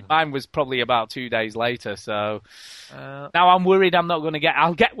Shop 2. Mine was probably about 2 days later, so now I'm worried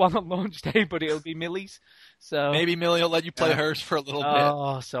I'll get one on launch day, but it'll be Millie's. So maybe Millie will let you play hers for a little bit.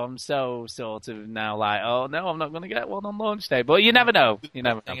 Oh, so I'm so sort of now like, oh no, I'm not going to get one on launch day. But you never know. You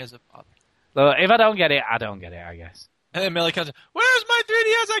never know. Look, if I don't get it, I don't get it, I guess. And then Millie comes in, where's my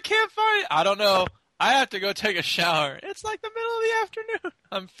 3DS? I can't find it. I don't know. I have to go take a shower. It's like the middle of the afternoon.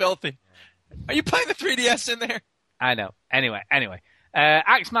 I'm filthy. Are you playing the 3DS in there? I know. Anyway.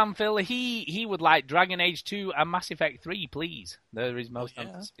 Axeman Phil, he would like Dragon Age 2 and Mass Effect 3, please. They're his most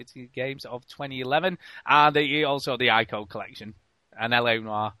anticipated games of 2011. And also the iCode collection. And L.A.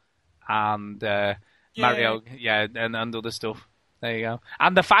 Noire. And Mario, and other stuff. There you go.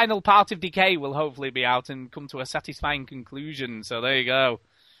 And the final part of Decay will hopefully be out and come to a satisfying conclusion. So there you go.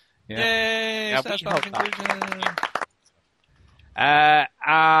 Yeah. Yay! Yeah, Satisfying conclusion.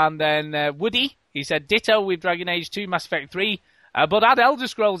 And then Woody, he said, ditto with Dragon Age 2, Mass Effect 3, but add Elder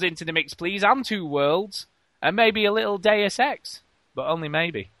Scrolls into the mix, please, and Two Worlds, and maybe a little Deus Ex, but only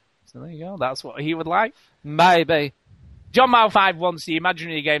maybe. So there you go, that's what he would like. Maybe. John Mal5 wants the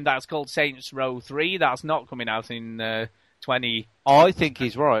imaginary game that's called Saints Row 3, that's not coming out in 20... I think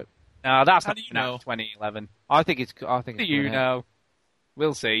he's right. No, that's How not do you coming out know? in 2011. I think it's. How do you know?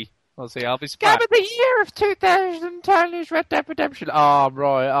 We'll see. We'll see. I'll be Game surprised. of the year of 2010 is Red Dead Redemption. Oh,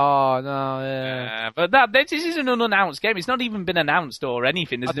 right. Oh, no, yeah. But this is an unannounced game. It's not even been announced or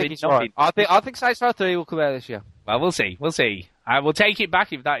anything. I There's think been he's nothing. right. I think Saints Row 3 will come out this year. Well, we'll see. We'll see. I will take it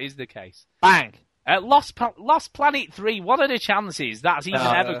back if that is the case. Bang! Lost Planet 3, what are the chances that's even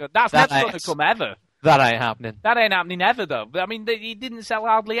ever good? That's that never going to come ever. That ain't happening. That ain't happening ever, though. I mean, it didn't sell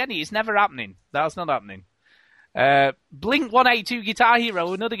hardly any. It's never happening. That's not happening. Blink 182 Guitar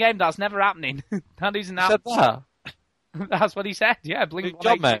Hero, another game that's never happening. That isn't happening. That? That's what he said. Yeah, Blink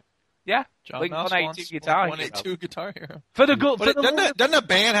John 182. Mate. Yeah, John Blink Mouse 182 wants Guitar Hero. 182 Guitar Hero. For the good, But doesn't a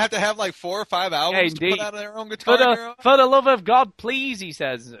band have to have like 4 or 5 albums to indeed. put out their own Guitar Hero? For the love of God, please, he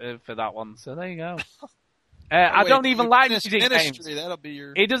says for that one. So there you go. I don't even like music games. That'll be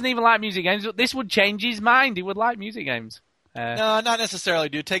your... He doesn't even like music games. This would change his mind. He would like music games. No, not necessarily,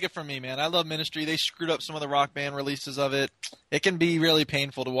 dude. Take it from me, man. I love Ministry. They screwed up some of the Rock Band releases of it. It can be really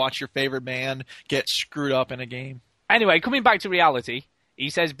painful to watch your favorite band get screwed up in a game. Anyway, coming back to reality, he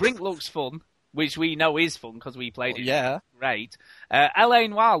says Brink looks fun, which we know is fun because we played it. Yeah. Great. L.A.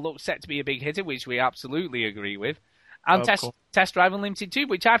 Noire looks set to be a big hitter, which we absolutely agree with. And cool. Test Drive Unlimited 2,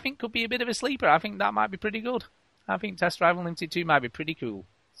 which I think could be a bit of a sleeper. I think that might be pretty good. I think Test Drive Unlimited 2 might be pretty cool.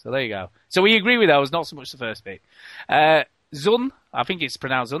 So there you go. So we agree with those, not so much the first bit. Zun, I think it's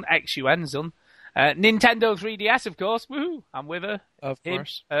pronounced Zun, X-U-N, Zun. Nintendo 3DS, of course. Woohoo! I'm with her. Of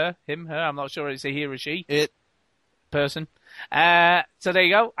course. Her. I'm not sure it's a he or she. It. Person. So there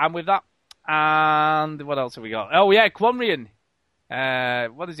you go. I'm with that. And what else have we got? Oh, yeah, Quanrian.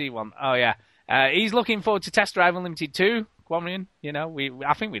 What does he want? Oh, yeah. He's looking forward to Test Drive Unlimited 2. Quanrian, you know,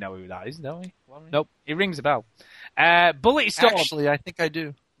 I think we know who that is, don't we? Quanrian? Nope. It rings a bell. Bulletstorm. Actually, I think I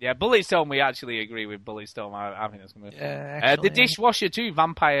do. Yeah, Bulletstorm, we actually agree with Bulletstorm. I think that's going to be... Yeah, actually, The Dishwasher 2,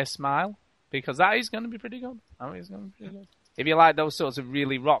 Vampire Smile, because that is going to be pretty good. I think it's going to be pretty good. If you like those sorts of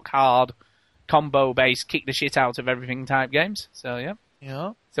really rock-hard, combo-based, kick-the-shit-out-of-everything type games. So, yeah.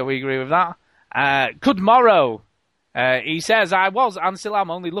 Yeah. So we agree with that. Good morrow. He says, I was and still am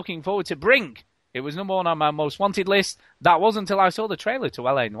only looking forward to Brink. It was number 1 on my most wanted list. That was until I saw the trailer to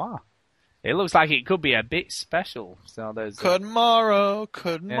L.A. Noire. It looks like it could be a bit special. So there's Tomorrow.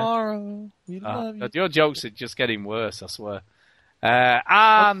 We love you. Your jokes are just getting worse, I swear.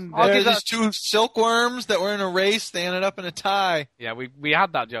 And there's these 2 silkworms that were in a race. They ended up in a tie. Yeah, we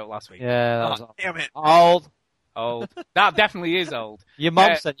had that joke last week. Yeah, that was damn it. Old. That definitely is old. Your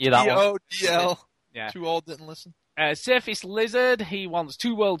mum sent you that one. D-O-D-L. Yeah. Too old, didn't listen. Surface Lizard, he wants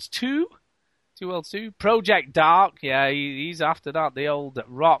Two Worlds 2. Two Worlds 2. Project Dark, yeah, he's after that. The old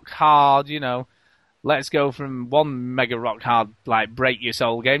rock hard, you know. Let's go from one mega rock hard, like, break your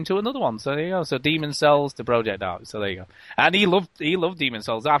soul game to another one. So there you go. So Demon Souls to Project Dark. So there you go. And he loved Demon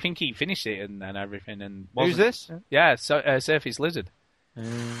Souls. I think he finished it and everything. And who's this? Yeah, Surface Lizard.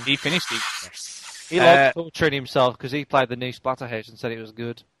 He finished it. He liked torturing himself because he played the new Splatterhouse and said it was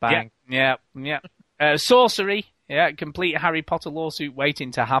good. Bang. Yeah. Sorcery. Yeah, complete Harry Potter lawsuit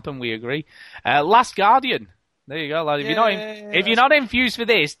waiting to happen, we agree. Last Guardian. There you go, lad. If you're not infused for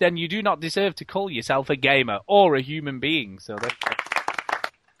this, then you do not deserve to call yourself a gamer or a human being. So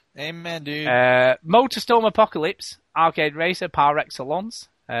amen, dude. Motorstorm Apocalypse, Arcade Racer par excellence,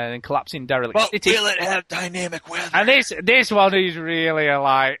 and collapsing derelict city. Will it have dynamic weather? And this one is really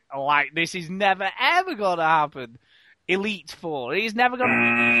like this is never ever gonna happen. Elite 4. He's never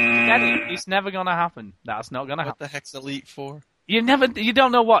gonna get it. It's never gonna happen. That's not gonna happen. What the heck's Elite 4? You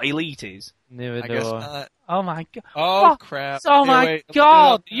don't know what Elite is. Never I guess not. Oh my god. Oh crap. Oh my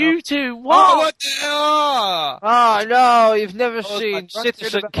god. You two. What? Oh, what the hell? Oh no, you've never seen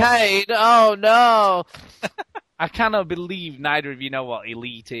Citizen Kane. Oh no. I cannot believe neither of you know what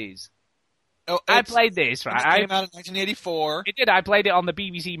Elite is. Oh, I played this, right? It came out in 1984. It did. I played it on the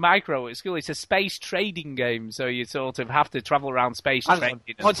BBC Micro at school. It's a space trading game, so you sort of have to travel around space trading.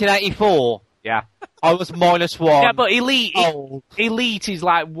 1984. Yeah. I was -1. Yeah, but Elite is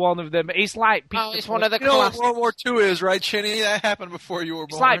like one of them. It's like it's one of the you know what World War II is, right, Chinny? That happened before you were born.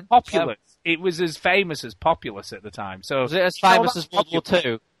 It's like Populous. It was as famous as Populous at the time. So was it as famous as World War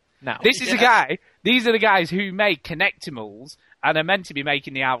II? No. This is a guy these are the guys who make Connectimals and are meant to be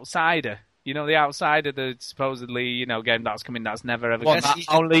making The Outsider. You know, The Outsider, the supposedly, game that's coming that's never ever One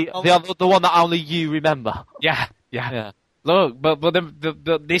going that the one that only you remember. Yeah. Look, but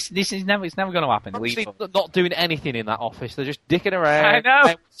this is never going to happen. Honestly, not doing anything in that office. They're just dicking around. I know.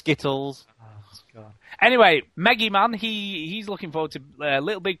 playing with Skittles. Anyway, Meggy Man, he's looking forward to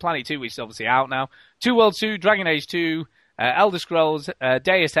Little Big Planet 2, which is obviously out now. 2 World 2, Dragon Age 2, Elder Scrolls,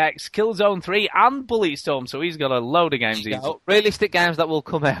 Deus Ex, Killzone 3, and Bulletstorm. So he's got a load of games. Realistic games that will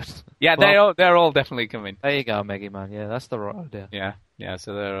come out. Yeah, they're all definitely coming. There you go, Meggy Man. Yeah, that's the right idea. Yeah.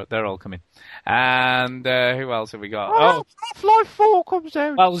 So they're all coming. And who else have we got? Half-Life 4 comes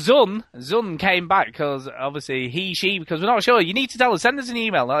out. Well, Zun came back because obviously she, because we're not sure. You need to tell us. Send us an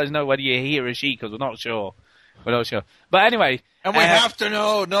email. Let us know whether you're he or she, because we're not sure. But anyway, and we have to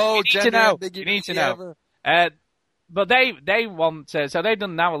know. No, you need to know. But they want so they've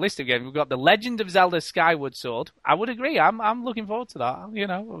done now a list of games. We've got The Legend of Zelda: Skyward Sword. I would agree. I'm looking forward to that. I've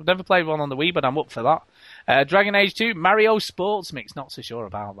never played one on the Wii, but I'm up for that. Dragon Age 2, Mario Sports Mix. Not so sure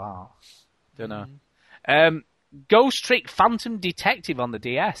about that. Don't know. Ghost Trick Phantom Detective on the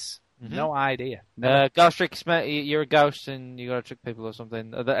DS. No idea. Ghost Trick, you're a ghost and you got to trick people or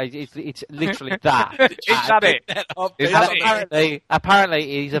something. It's literally that. Is that it?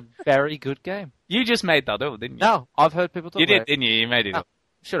 Apparently, it is a very good game. You just made that up, didn't you? No, I've heard people talk You about did, didn't you? You made it up.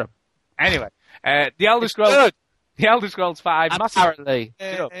 Shut up. Anyway, The Elder Scrolls 5, apparently.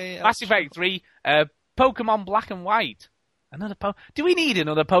 Mass Effect 3, Pokemon Black and White. Do we need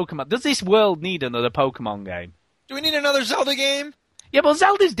another Pokemon? Does this world need another Pokemon game? Do we need another Zelda game? Yeah, but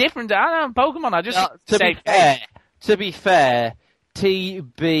Zelda's different. I don't know, Pokemon. I just to be fair,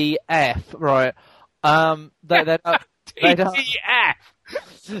 TBF, right?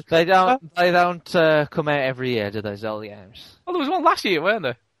 They don't come out every year, do they, Zelda games? Well, there was one last year, weren't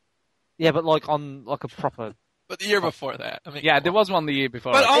there? Yeah, but on a proper. But the year before that. There was one the year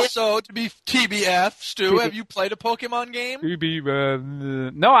before. But also, to be TBF, Stu, have you played a Pokemon game?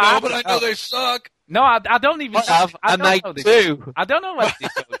 No, but I know they suck. No, I don't even. I don't know what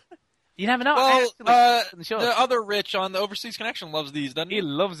this is. You never know. Well, the other Rich on the Overseas Connection loves these, doesn't he? He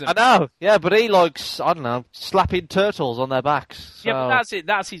loves them. I know, yeah, but he likes, I don't know, slapping turtles on their backs. So. Yeah, but that's it.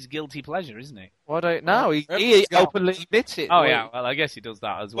 That's his guilty pleasure, isn't it? Why don't know? He openly admits it. Oh, yeah, well, I guess he does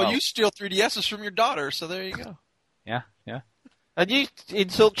that as well. Well, you steal 3DSs from your daughter, so there you go. Yeah. And you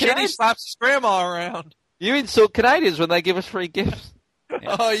insult Canadians. Kenny slaps his grandma around. You insult Canadians when they give us free gifts.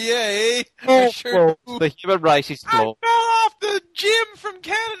 Yeah. Oh, yeah, The human race is flawed. I fell off the gym from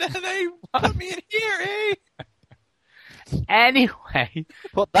Canada and they put me in here, Anyway.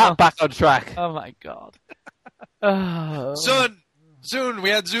 Put that back on track. Oh, my God. Zune, we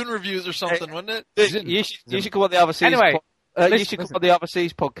had Zune reviews or something, wasn't it? You should come on the Overseas. Anyway. You should come on the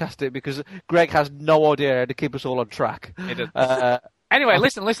Overseas podcast because Greg has no idea how to keep us all on track. He does. Anyway,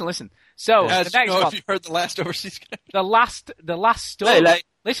 listen. So, the next one. If you heard the last Overseas Connection. The last story. Hey,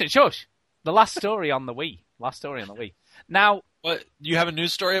 listen, shush. The last story on the Wii. Now. What? You have a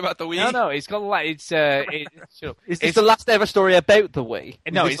news story about the Wii? No, it's got like, Is this the last ever story about the Wii?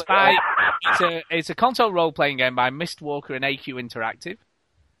 No, it's a console role-playing game by Mistwalker and AQ Interactive.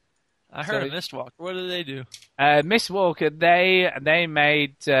 I heard of Mistwalker. What do they do? Mistwalker, they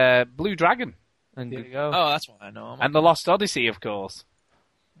made Blue Dragon. And there you go. Oh, that's why I know them. And The Lost Odyssey, of course.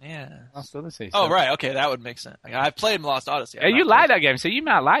 Yeah. Lost Odyssey. Oh, right. Okay, that would make sense. I've played Lost Odyssey. You like that game, so you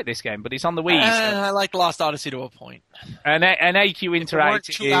might like this game, but it's on the Wii. I like Lost Odyssey to a point. And AQ Interactive. If there weren't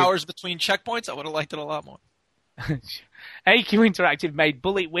 2 hours between checkpoints, I would have liked it a lot more. AQ Interactive made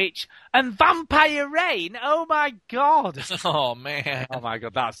Bullet Witch and Vampire Rain. Oh my God! Oh man! Oh my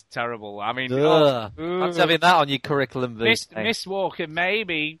God, that's terrible. I mean, I'm having that on your curriculum. Mistwalker,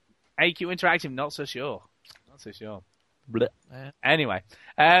 maybe. AQ Interactive, not so sure. Anyway,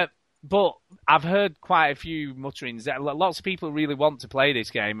 but I've heard quite a few mutterings that lots of people really want to play this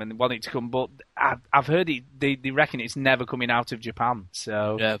game and want it to come, but I've heard they reckon it's never coming out of Japan.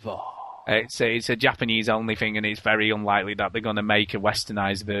 So never. It's a Japanese only thing, and it's very unlikely that they're going to make a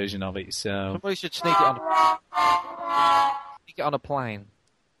westernized version of it. So somebody should sneak it on a plane.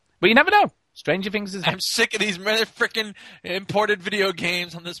 But you never know. Stranger Things is. I'm sick of these motherfucking imported video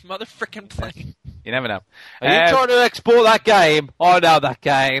games on this motherfucking plane. You never know. Are you trying to export that game? I know that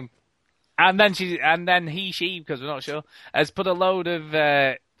game. And then she, because we're not sure, has put a load of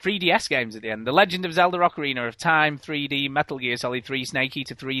 3DS games at the end. The Legend of Zelda Ocarina of Time 3D, Metal Gear Solid 3, Snake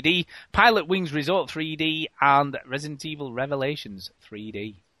Eater 3D, Pilot Wings Resort 3D, and Resident Evil Revelations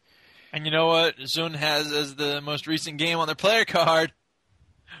 3D. And you know what Zune has as the most recent game on their player card?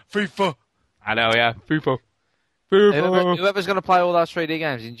 FIFA. I know, yeah. FIFA. Whoever's going to play all those 3D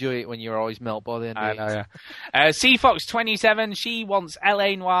games, enjoy it when your eyes melt by the end of it. I know, yeah. CFox27, she wants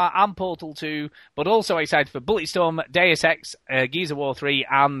LA Noire and Portal 2, but also excited for Bulletstorm, Deus Ex, Gears of War 3,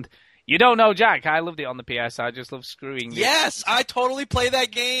 and You Don't Know Jack. I loved it on the PS. I just love screwing. Yes, I totally played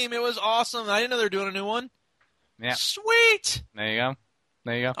that game. It was awesome. I didn't know they were doing a new one. Yeah. Sweet. There you go.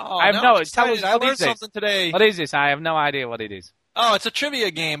 There you go. Oh, I have now no. I'm Tell us excited. I what learned is this? something today. What is this? I have no idea what it is. Oh, it's a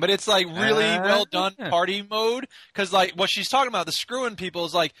trivia game, but it's like really well done party mode. Because like what she's talking about, the screwing people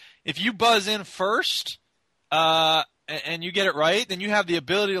is like if you buzz in first, and you get it right, then you have the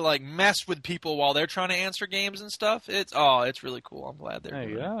ability to like mess with people while they're trying to answer games and stuff. It's really cool. I'm glad they're There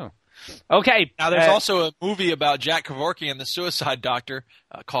you doing it. go. Okay. Now there's also a movie about Jack Kevorkian and the Suicide Doctor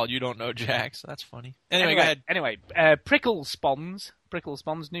called You Don't Know Jack. So that's funny. Anyway, go ahead. Anyway, Prickle Spons,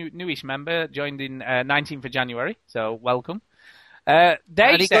 newish member, joined in 19th of January. So welcome.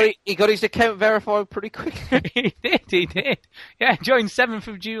 He got his account verified pretty quick. He did. Yeah, joined 7th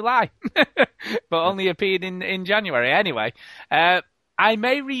of July, but only appeared in January. Anyway, I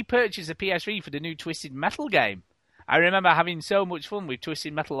may repurchase a PS3 for the new Twisted Metal game. I remember having so much fun with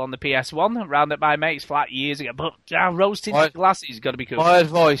Twisted Metal on the PS1 round at my mate's flat years ago, but roasting glasses got to be cool. My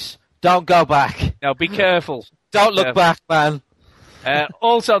advice, don't go back. No, be careful. Don't look back, man.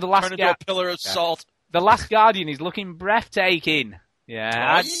 Also, the last Turn into a pillar of salt. The Last Guardian is looking breathtaking.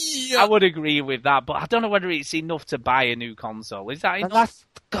 Yeah, I would agree with that, but I don't know whether it's enough to buy a new console. Is that enough? Last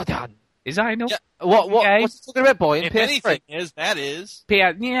Guardian. Is that enough? Yeah. What's it talking about, boy? If PS3? anything is, that is.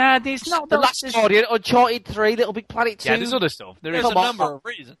 Yeah, there's not The Last Guardian, Uncharted 3, Little Big Planet 2. Yeah, there's other stuff. There's a number of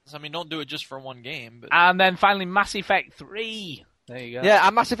reasons. I mean, don't do it just for one game. But... And then finally, Mass Effect 3. There you go. Yeah,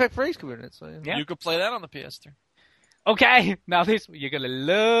 and Mass Effect 3 is coming in it. So yeah. You could play that on the PS3. Okay, now you're going to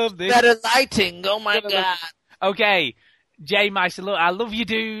love this. Better lighting, oh my god. Okay, Jay Meister, look, I love you,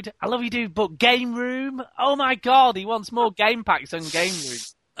 dude, but Game Room? Oh my god, he wants more game packs on Game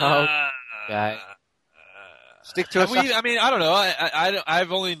Room. Okay. Stick to I mean, I don't know.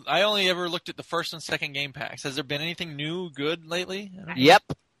 I only ever looked at the first and second game packs. Has there been anything new, good lately? Yep.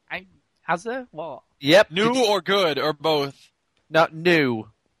 Has there? What? Yep. New or good or both? Not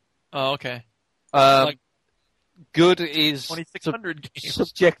new. Oh, okay. Like good is 2600 games.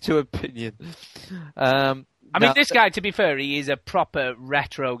 Subject to opinion. I mean, this guy, to be fair, he is a proper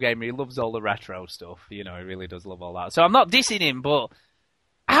retro gamer. He loves all the retro stuff. You know, he really does love all that. So I'm not dissing him, but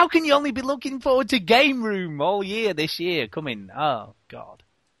how can you only be looking forward to Game Room all year this year coming? Oh, God.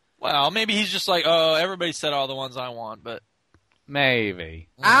 Well, maybe he's just like, oh, everybody said all the ones I want, but... Maybe.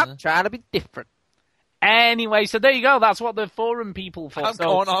 I'm trying to be different. Anyway, so there you go. That's what the forum people thought. I'm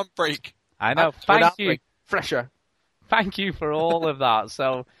going on break. I know. Thank you. Fresher. Thank you for all of that.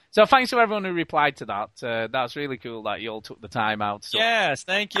 So thanks to everyone who replied to that. That's really cool that you all took the time out. So yes,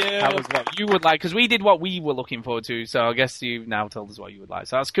 thank you. That was what you would like, because we did what we were looking forward to. So I guess you've now told us what you would like.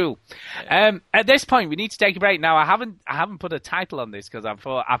 So that's cool. Yeah. At this point, we need to take a break. Now, I haven't put a title on this because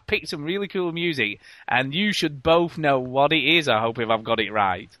I've picked some really cool music, and you should both know what it is. I hope if I've got it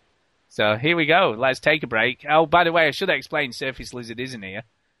right. So here we go. Let's take a break. Oh, by the way, I should explain Surface Lizard isn't here.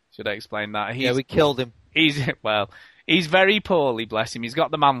 Should I explain that? Yeah, we killed him. He's very poorly, bless him. He's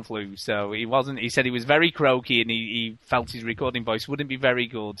got the man flu, so he said he was very croaky and he felt his recording voice wouldn't be very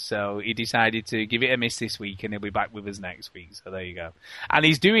good, so he decided to give it a miss this week and he'll be back with us next week, so there you go. And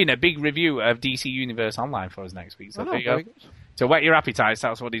he's doing a big review of DC Universe Online for us next week, so there you go. So whet your appetites,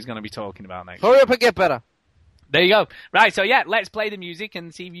 that's what he's going to be talking about next week. Hurry up and get better. There you go. Right, so yeah, let's play the music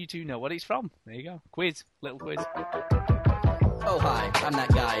and see if you two know what it's from. There you go. Little quiz. Oh hi, I'm that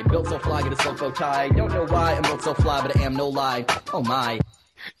guy, built so fly, get a silk bow tie. Don't know why I'm built so fly, but I am no lie. Oh my.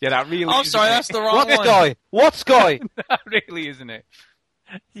 Yeah, that really. I'm sorry, that's the wrong one. What's guy? That really isn't it.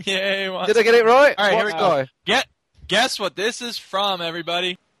 Yeah. Did I get it right? All right, here we go. Guess what this is from,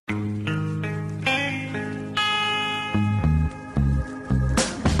 everybody.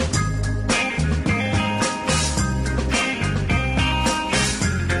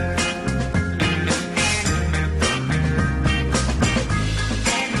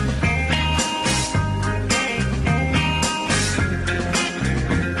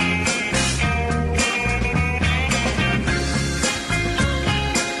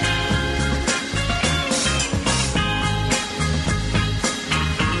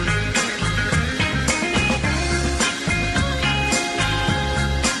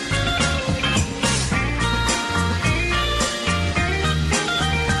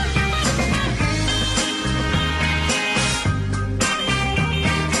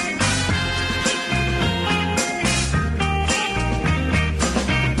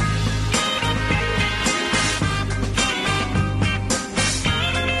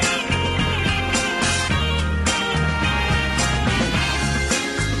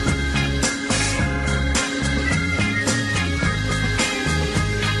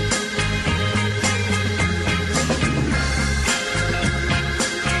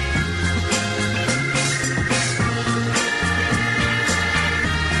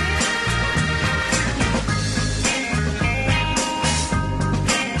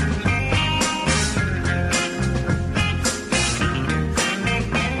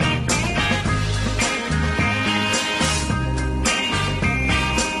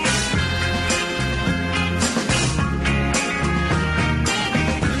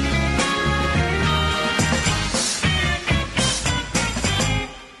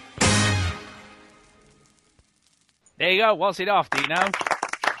 There you go. What's it off? Do you know?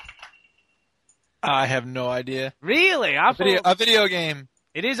 I have no idea. Really? A video game.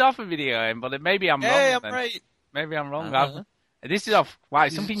 It is off a video game, but maybe I'm wrong. Hey, I'm then. right. Maybe I'm wrong. Uh-huh. This is off. Wow,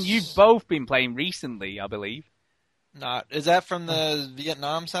 something you've both been playing recently, I believe. Is that from the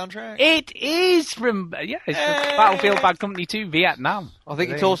Vietnam soundtrack? It is from it's from Battlefield Bad Company 2 Vietnam. I think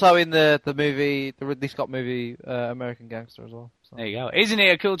it's also in the movie, the Ridley Scott movie, American Gangster as well. So. There you go. Isn't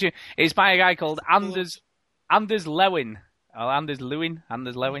it a cool tune? It's by a guy called Anders Lewin. Anders Lewin.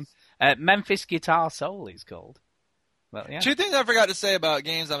 Memphis Guitar Soul it's called. Well, yeah. Two things I forgot to say about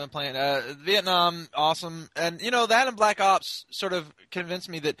games I've been playing. Vietnam, awesome. And, that and Black Ops sort of convinced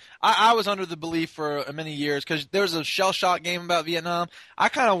me that I was under the belief for many years because there was a Shell Shock game about Vietnam. I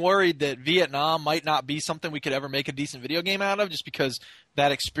kind of worried that Vietnam might not be something we could ever make a decent video game out of just because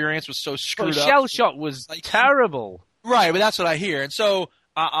that experience was so screwed up. Shell Shock was terrible. Right, but that's what I hear. And so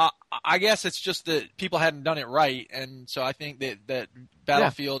I guess it's just that people hadn't done it right. And so I think that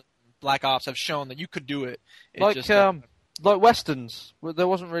Battlefield Black Ops have shown that you could do it. Like westerns, there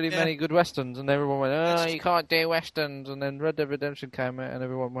wasn't really many good westerns, and everyone went, you can't do westerns. And then Red Dead Redemption came out, and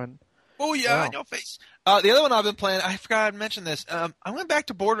everyone went, oh yeah, in your face. The other one I've been playing, I forgot I mentioned this. I went back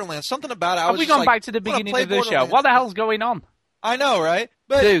to Borderlands. Something about it. Have we gone back to the beginning of the show? What the hell's going on? I know, right?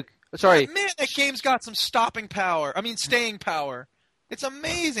 But Duke, sorry, man, that game's got some staying power. It's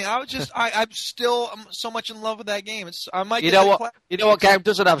amazing. I'm still so much in love with that game. You know what game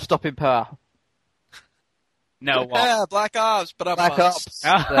doesn't have stopping power? No, what? Yeah, Black Ops, but Black Ops.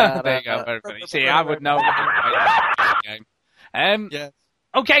 There you go. Very funny. See, I would know that game.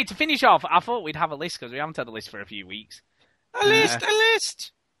 Okay, to finish off, I thought we'd have a list because we haven't had a list for a few weeks. A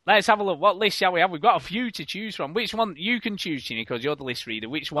list. Let's have a look. What list shall we have? We've got a few to choose from. Which one you can choose, Ginny, because you're the list reader.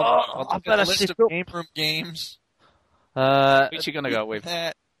 Which one? I've got a list of game room games. Which are you gonna go with?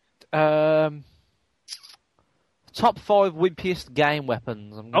 Top 5 wimpiest game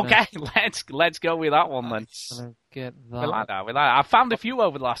weapons. Okay, let's go with that one then. I'm gonna get that. We like that. I found a few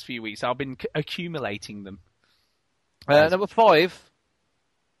over the last few weeks. I've been accumulating them. Number 5,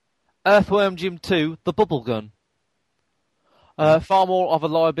 Earthworm Jim 2, the bubble gun. Far more of a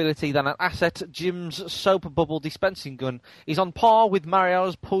liability than an asset, Jim's soap bubble dispensing gun is on par with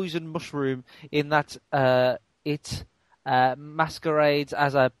Mario's poison mushroom in that it masquerades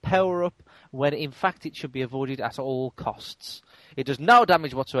as a power-up when in fact it should be avoided at all costs. It does no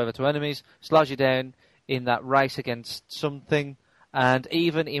damage whatsoever to enemies, slows you down in that race against something, and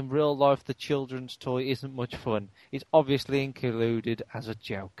even in real life the children's toy isn't much fun. It's obviously included as a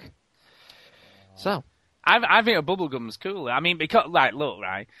joke. So, I think a bubblegum's cool. I mean, because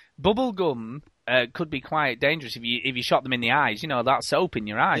bubblegum could be quite dangerous if you shot them in the eyes. That soap in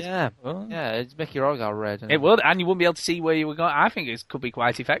your eyes. Yeah, it'd make your eye go red. It would, and you wouldn't be able to see where you were going. I think it could be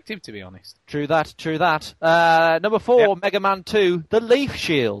quite effective, to be honest. True that. Number 4, Mega Man 2, the Leaf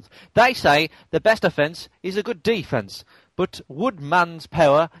Shield. They say the best offense is a good defense. But Woodman's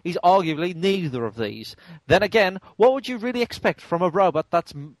power is arguably neither of these. Then again, what would you really expect from a robot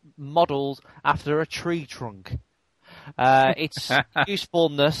that's modelled after a tree trunk? Its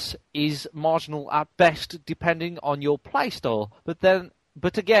usefulness is marginal at best, depending on your playstyle.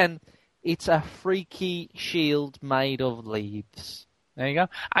 But again, it's a freaky shield made of leaves. There you go.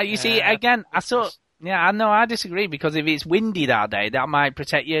 You see, again, I disagree, because if it's windy that day, that might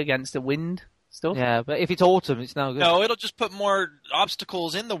protect you against the wind stuff. Yeah, but if it's autumn, it's no good. No, it'll just put more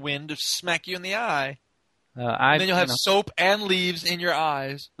obstacles in the wind to smack you in the eye. And then you'll have soap and leaves in your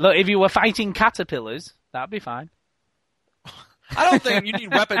eyes. Look, if you were fighting caterpillars, that'd be fine. I don't think you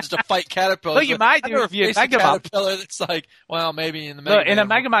need weapons to fight caterpillars. Well, you might do if you're a Mega Man. Caterpillar that's like, well, maybe in the Mega Man. In a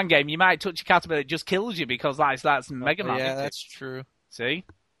Mega Man game, you might touch a caterpillar, it just kills you because that's Mega Man. Yeah, that's true. See?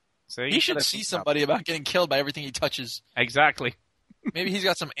 He should see somebody about getting killed by everything he touches. Exactly. Maybe he's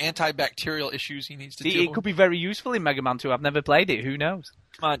got some antibacterial issues he needs to deal with. It could be very useful in Mega Man 2. I've never played it. Who knows?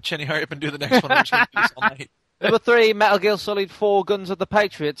 Come on, Chenny, hurry up and do the next one. We're just going to do this all night. Number 3, Metal Gear Solid 4 Guns of the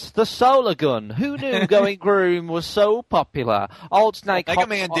Patriots, the Solar Gun. Who knew going groom was so popular? Old Snake Mega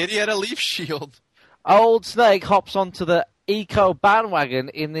Man did. He had a leaf shield. Old Snake hops onto the eco bandwagon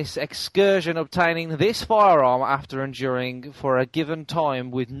in this excursion, obtaining this firearm after enduring for a given time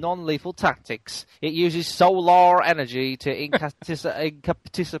with non-lethal tactics. It uses solar energy to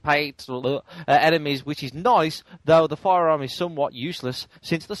incapacitate enemies, which is nice, though the firearm is somewhat useless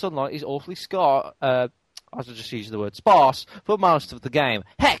since the sunlight is awfully I should just use the word sparse for most of the game.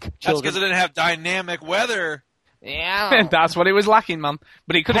 Heck, That's children. because it didn't have dynamic weather. Yeah. That's what it was lacking, man.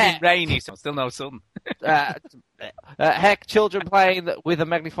 But it could have been rainy, so still no sun. Heck, children playing with a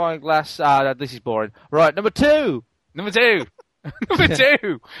magnifying glass. This is boring. Right, number 2. Number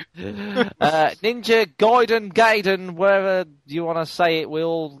 2. Ninja Gaiden, wherever you want to say it,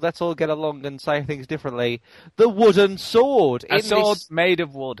 let's all get along and say things differently. The wooden sword. A sword made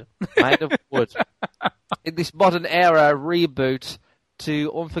of wood. Made of wood. In this modern era reboot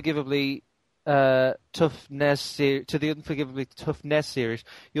to Unforgivably Toughness to the Unforgivably Toughness series,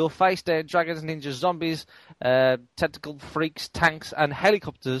 you'll face down dragons, ninjas, zombies, tentacle freaks, tanks, and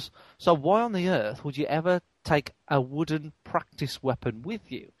helicopters. So why on the earth would you ever take a wooden practice weapon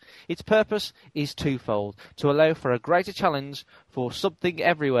with you? Its purpose is twofold: to allow for a greater challenge for something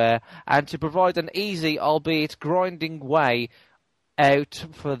everywhere, and to provide an easy, albeit grinding way out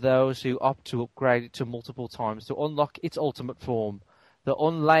for those who opt to upgrade it to multiple times to unlock its ultimate form. The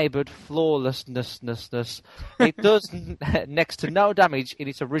unlaboured flawlessness. It does next to no damage in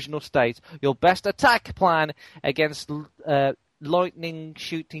its original state. Your best attack plan against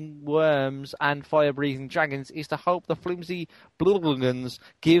lightning-shooting worms and fire-breathing dragons is to hope the flimsy bludgeons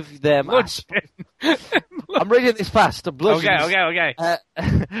give them... I'm reading this fast. The bludgeons... Okay.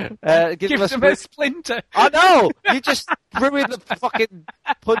 Give them a splinter. I know! You just ruined the fucking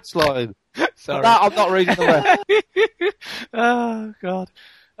punchline. Sorry. No, I'm not reading the rest. Oh, God.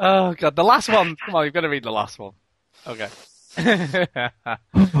 The last one. Come on, you've got to read the last one. Okay.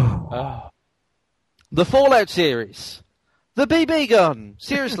 The Fallout series. The BB gun.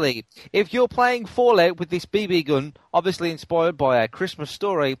 Seriously, if you're playing Fallout with this BB gun, obviously inspired by A Christmas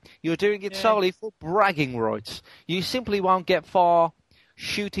Story, you're doing it solely for bragging rights. You simply won't get far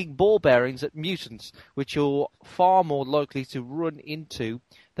shooting ball bearings at mutants, which you're far more likely to run into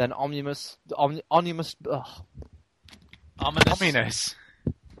than ominous.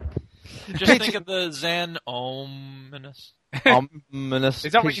 Just think of the Zen ominous. Ominous.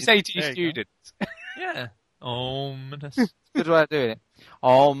 Is that what you say to your students? Yeah. Ominous. Good way of doing it.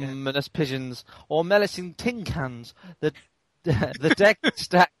 Ominous pigeons or menacing tin cans. The deck is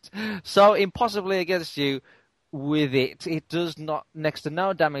stacked so impossibly against you. With it does not next to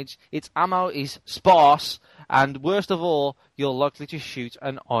no damage. Its ammo is sparse, and worst of all, you're likely to shoot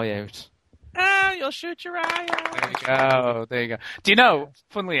an eye out. You'll shoot your eye out. There you go. Do you know,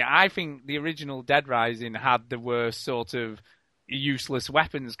 funnily, I think the original Dead Rising had the worst sort of useless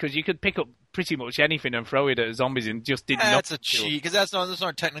weapons, because you could pick up pretty much anything and throw it at zombies and just did nothing. That's a cheat, because those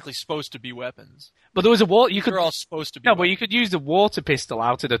aren't technically supposed to be weapons. But there was a water... They're all supposed to be No, but you could use the water pistol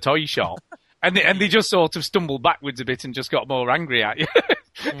out at a toy shop. And they just sort of stumbled backwards a bit and just got more angry at you.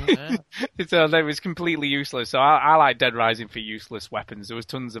 So that was completely useless. So I like Dead Rising for useless weapons. There was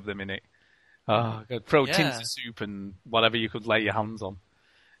tons of them in it. Oh, God. Throw tins of soup and whatever you could lay your hands on.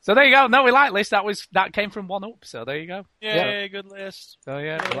 So there you go. No, we like list. That came from 1UP. So there you go. Yeah, good list. So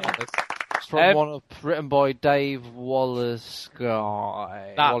we like this. It's from 1UP, written by Dave Wallace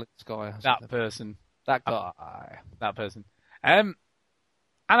Guy. That person. That guy. That person. And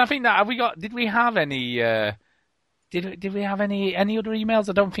I think that did we have any did we have any other emails?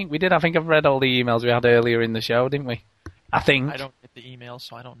 I don't think we did. I think I've read all the emails we had earlier in the show, didn't we? I think. I don't get the emails,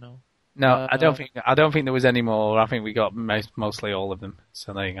 so I don't know. No, I don't think there was any more. I think we got mostly all of them.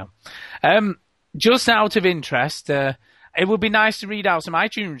 So there you go. Just out of interest, it would be nice to read out some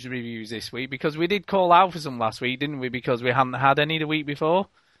iTunes reviews this week, because we did call out for some last week, didn't we? Because we hadn't had any the week before.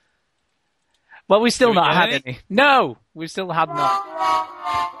 Well, we've still not had any. No, we've still had none.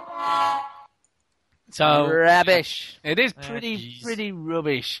 So rubbish. It is pretty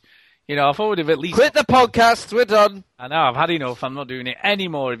rubbish. You know, I thought we'd have at least... Quit the podcast, we're done. I know, I've had enough. I'm not doing it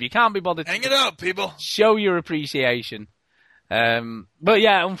anymore. If you can't be bothered... Hang it up, people. Show your appreciation. But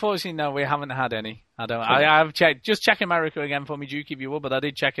yeah, unfortunately, no, we haven't had any. I've checked. Just check America again for me, Duke, if you will, but I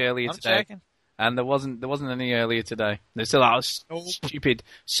did check earlier today. I'm checking. And there wasn't any earlier today. There's still that stupid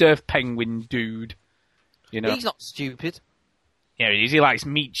surf penguin dude. You know, he's not stupid. Yeah, he is. He likes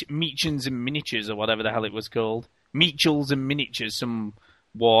Meachens and Miniatures, or whatever the hell it was called. Meachels and Miniatures, some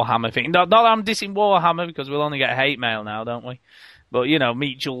Warhammer thing. Not that I'm dissing Warhammer, because we'll only get hate mail now, don't we? But, you know,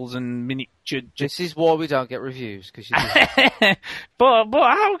 Meachels and Miniatures. This is why we don't get reviews. Cause you but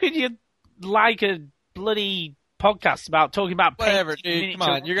how could you like a bloody podcast about talking about whatever, dude? Come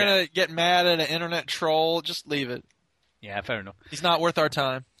on, you're gonna get mad at an internet troll. Just leave it. Yeah, fair enough. He's not worth our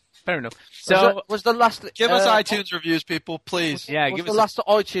time. Fair enough. So was the last? Give us iTunes reviews, people, please. Yeah, give us the last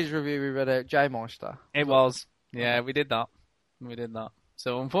iTunes review we read out, J Monster. It was. Yeah, we did that.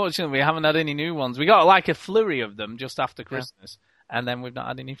 So unfortunately, we haven't had any new ones. We got like a flurry of them just after Christmas. And then we've not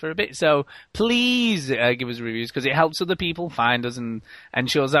had any for a bit. So please give us reviews, because it helps other people find us and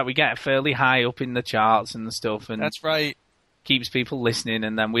ensures that we get fairly high up in the charts and the stuff. And that's right. Keeps people listening,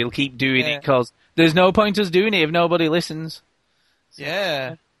 and then we'll keep doing it, because there's no point us doing it if nobody listens. So,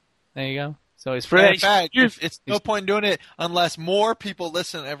 yeah. There you go. So it's free. In fact, it's no point in doing it unless more people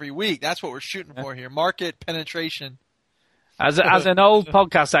listen every week. That's what we're shooting for here. Market penetration. As an old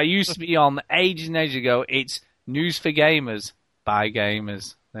podcast I used to be on ages and ages ago, it's News for Gamers by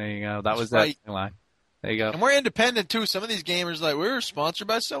Gamers. There you go. That was that line. There you go. And we're independent too. Some of these gamers like we're sponsored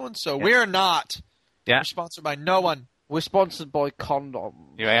by so and so. We're not. Yeah. We're sponsored by no one. We're sponsored by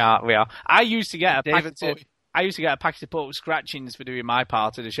condoms. We are. I used to get a packet of pork scratchings for doing my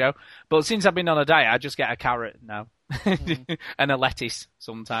part of the show, but since I've been on a diet, I just get a carrot now and a lettuce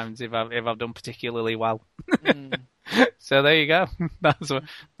sometimes if I've done particularly well. So there you go.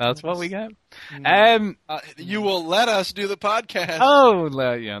 That's what we get. You will let us do the podcast. Oh,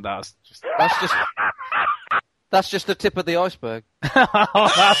 yeah, that's just the tip of the iceberg.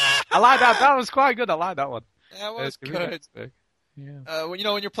 I like that. That was quite good. I like that one. That was good. Yeah. When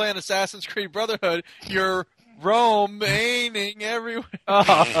you're playing Assassin's Creed Brotherhood, you're roaming everywhere.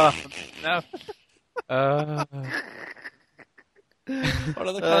 No. What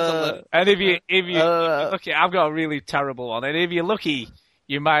other kinds of and if you lucky, I've got a really terrible one. And if you're lucky,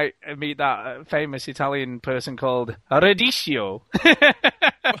 you might meet that famous Italian person called Radicchio.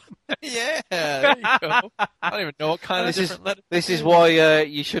 Yeah, there you go. I don't even know what kind of different letters. This is why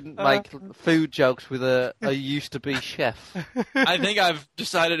you shouldn't make food jokes with a used to be chef. I think I've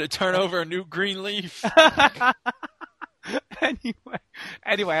decided to turn over a new green leaf.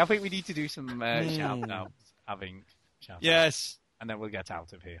 Anyway, I think we need to do some shout-outs. Yes. And then we'll get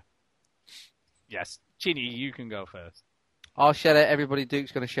out of here. Yes. Chinny, you can go first. I'll shout out everybody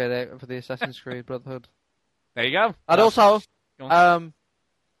Duke's going to shout out for the Assassin's Creed Brotherhood. There you go. And also,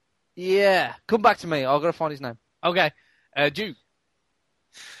 yeah, come back to me. I've got to find his name. Okay. Duke.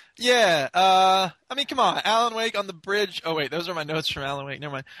 Yeah, I mean, come on. Alan Wake on the bridge. Oh, wait, those are my notes from Alan Wake.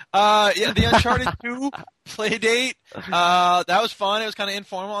 Never mind. Yeah, the Uncharted 2 play date. That was fun. It was kind of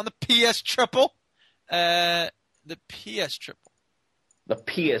informal on the PS Triple. The PS Triple. The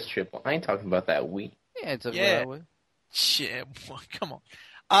PS Triple. I ain't talking about that Wii. Yeah, it's a Wii. Shit, come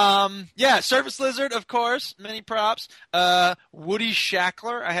on. Yeah, Surface Lizard, of course. Many props. Woody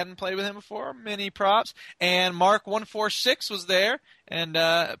Shackler. I hadn't played with him before. Many props. And Mark146 was there. And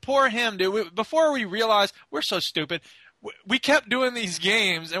poor him, dude. Before we realized we're so stupid, we kept doing these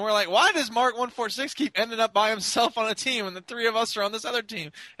games, and we're like, why does Mark146 keep ending up by himself on a team, and the three of us are on this other team?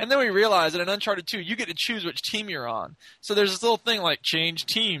 And then we realized that in Uncharted 2, you get to choose which team you're on. So there's this little thing like change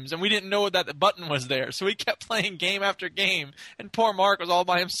teams, and we didn't know that the button was there. So we kept playing game after game, and poor Mark was all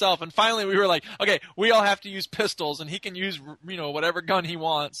by himself. And finally we were like, okay, we all have to use pistols, and he can use, whatever gun he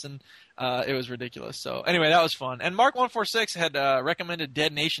wants. And it was ridiculous. So anyway, that was fun. And Mark146 had recommended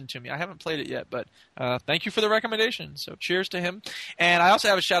Dead Nation to me. I haven't played it yet, but thank you for the recommendation. So cheers to him. And I also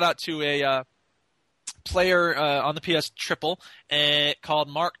have a shout out to a player on the PS Triple called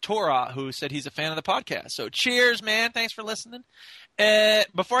Mark Tora, who said he's a fan of the podcast. So cheers, man. Thanks for listening.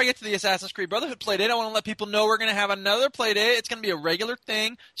 Before I get to the Assassin's Creed Brotherhood playdate, I want to let people know we're going to have another playdate. It's going to be a regular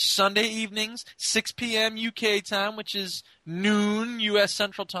thing, Sunday evenings, 6 p.m. UK time, which is noon U.S.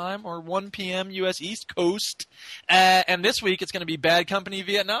 Central Time, or 1 p.m. U.S. East Coast. And this week it's going to be Bad Company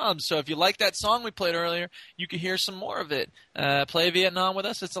Vietnam. So if you like that song we played earlier, you can hear some more of it. Play Vietnam with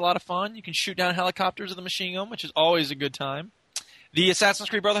us. It's a lot of fun. You can shoot down helicopters with a machine gun, which is always a good time. The Assassin's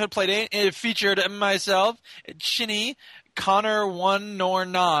Creed Brotherhood playdate, it featured myself, Chinny,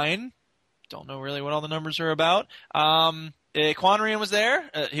 Connor1Nor9. Don't know really what all the numbers are about. Quanrian was there.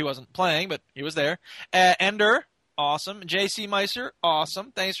 He wasn't playing, but he was there. Ender, awesome. JC Meiser,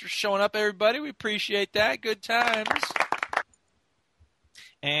 awesome. Thanks for showing up, everybody. We appreciate that. Good times.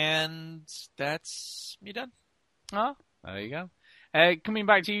 And that's me done. Oh, there you go. Coming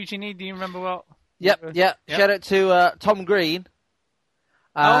back to you, Chinny, do you remember what? Yep. Shout out to Tom Green.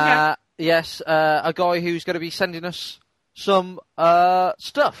 Okay. Yes, a guy who's going to be sending us some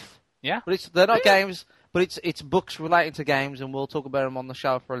stuff. Yeah. But they're not games, but it's books relating to games, and we'll talk about them on the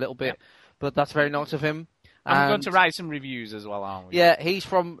show for a little bit. Yeah. But that's very nice of him. I'm going to write some reviews as well, aren't we? Yeah, he's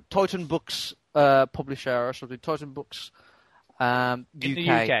from Titan Books publisher or something. Titan Books UK.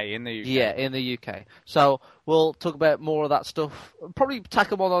 In the UK. Yeah, in the UK. So we'll talk about more of that stuff. Probably tack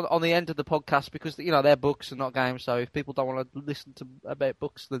them on the end of the podcast because they're books and not games. So if people don't want to listen about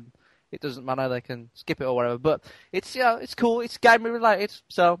books, then it doesn't matter. They can skip it or whatever. But it's it's cool. It's game related.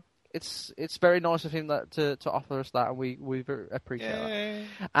 So it's very nice of him to offer us that, and we very appreciate that.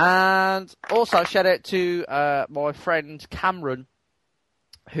 And also shout out to my friend Cameron,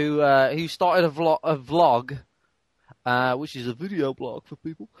 who started a vlog. Which is a video blog for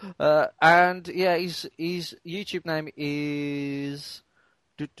people. And yeah, his YouTube name is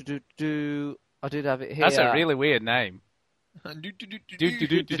I did have it here. That's a really weird name. How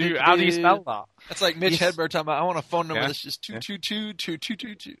do you spell that? That's like Mitch Yes. Hedberg talking about, I want a phone number Yeah. that's just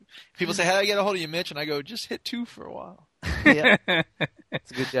 222-2222. People say, how do I get a hold of you, Mitch? And I go, just hit 2 for a while. Yeah.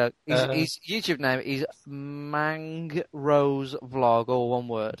 It's a good joke. His YouTube name is Mang Rose Vlog, all one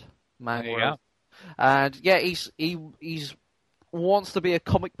word. Mang There you Rose. And yeah, he's wants to be a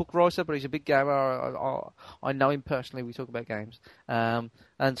comic book writer, but he's a big gamer. I know him personally. We talk about games and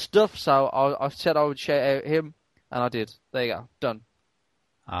stuff. So I said I would shout out him, and I did. There you go, done.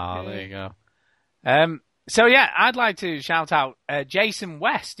 Oh, there you go. So yeah, I'd like to shout out Jason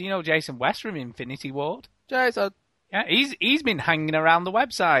West. You know Jason West from Infinity Ward? Jason. Yeah, he's been hanging around the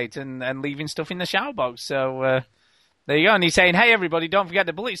website and leaving stuff in the shout box. So there you go. And he's saying, hey everybody, don't forget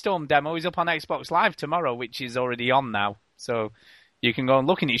the Bulletstorm demo is up on Xbox Live tomorrow, which is already on now. So you can go and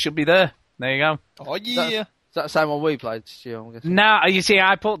look, and it should be there. There you go. Oh, yeah. Is that the same one we played, Stu? I'm guessing? No, you see,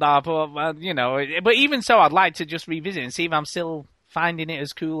 I put that up, but even so, I'd like to just revisit and see if I'm still finding it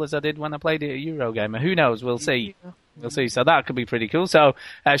as cool as I did when I played it at Eurogamer. Who knows? We'll see. We'll see. So that could be pretty cool. So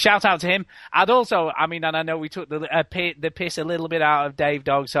shout out to him. I'd also, and I know we took the piss a little bit out of Dave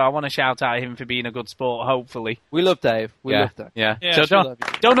Dog, so I want to shout out him for being a good sport, hopefully. We love Dave. We love Dave. Yeah. Yeah, So sure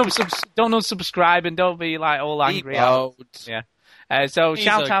don't unsubscribe and don't be like all angry. Yeah. So He's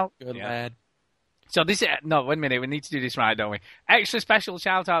shout a out. good Yeah. lad. So this is, no, wait a minute, we need to do this right, don't we? Extra special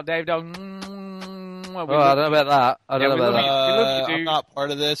shout out, Dave Dog. I don't know about that. I don't know about that. I'm not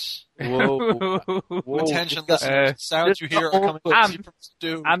part of this. Whoa. Attention, listeners. Sounds you hear are coming from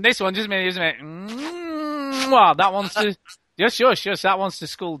Stu. And this one, just a minute. Well, that one's to... Shush. That one's to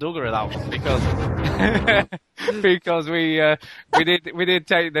school Duggar, that one, because we did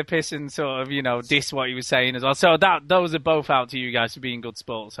take the piss and sort of, diss what he was saying as well. So those are both out to you guys for being good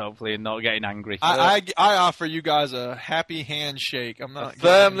sports, hopefully, and not getting angry. I offer you guys a happy handshake. I'm not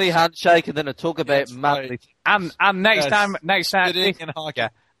Firmly handshake and then a talk about madly. And next time, spitting and hockey. yeah.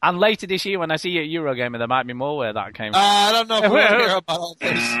 And later this year, when I see you at Eurogamer, there might be more where that came from. I don't know if we're here about all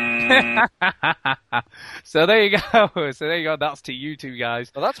this. So there you go. That's to you two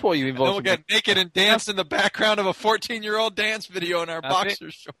guys. Well, that's why you Then involved. we'll get naked and dance in the background of a 14-year-old dance video in our That's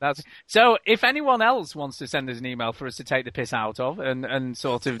boxers show. So if anyone else wants to send us an email for us to take the piss out of and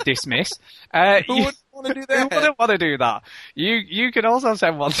sort of dismiss, Who wouldn't want to do that? Who wouldn't want to do that? You can also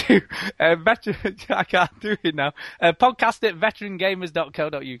send one to I can't do it now. Podcast at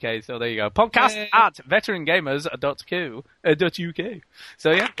veterangamers.co.uk. So there you go. Podcast at veterangamers.co.uk.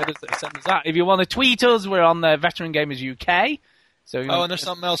 So yeah, send us that. If you want to tweet us, we're on Veteran Gamers UK. So and there's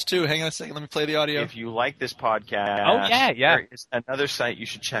something else too. Hang on a second. Let me play the audio. If you like this podcast, yeah. there is another site you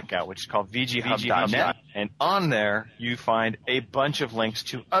should check out, which is called VGHub.net. And on there, you find a bunch of links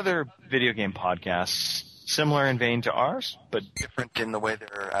to other video game podcasts similar in vein to ours, but different in the way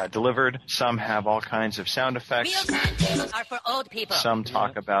they're delivered. Some have all kinds of sound effects. Are for old people. Some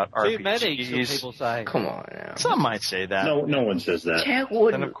talk about Too many, RPGs. some people say. Come on now. Some might say that. No one says that.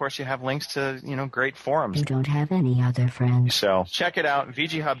 Then, of course, you have links to, great forums. You don't have any other friends. So check it out.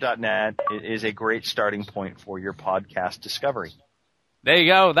 VGHub.net is a great starting point for your podcast discovery. There you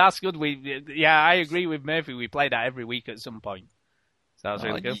go. That's good. I agree with Murphy. We play that every week at some point. So that's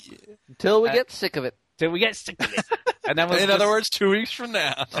really good. Until we get sick of it. Till we get sick of it. And then In other words, 2 weeks from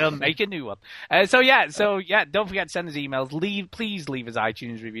now. We'll make a new one. Don't forget to send us emails. Please leave us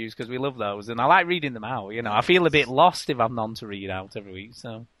iTunes reviews because we love those, and I like reading them out. I feel a bit lost if I'm none to read out every week.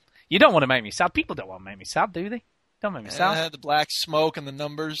 So you don't want to make me sad. People don't want to make me sad, do they? Don't make me sad. The black smoke and the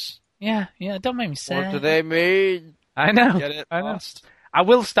numbers. Yeah. Don't make me sad. What do they mean? I know. Get it? I know. Lost. I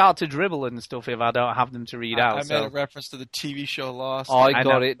will start to dribble and stuff if I don't have them to read out. I made a reference to the TV show Lost. I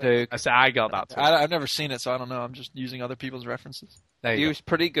got it, dude. I got that too. I've never seen it, so I don't know. I'm just using other people's references. It was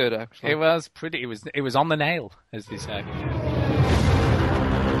pretty good, actually. It was pretty. It was on the nail, as they say.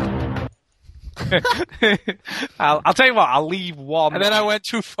 I'll tell you what. I'll leave one. And then I went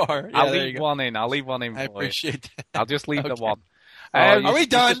too far. I'll leave one in. I appreciate that. I'll just leave the one. Are we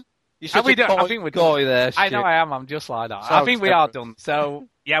done? Are we done? I think we're done. There, I know I am. I'm just like that. I think we are done. So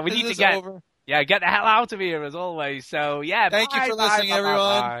yeah, we need to get over? get the hell out of here as always. So yeah, thank you for listening, everyone.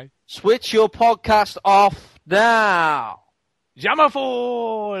 Bye. Switch your podcast off now.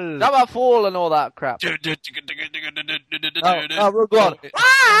 Jammerfall and all that crap. We're gone.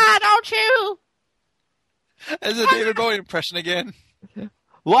 Ah, don't you? This is a David Bowie impression again.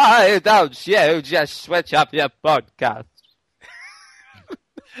 Why don't you just switch up your podcast?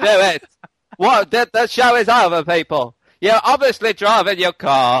 Do it. What? The show is over, people. You're obviously driving your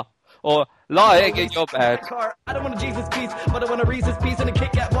car or lying in your bed. I don't want a Jesus piece, but I want a Reese's piece and a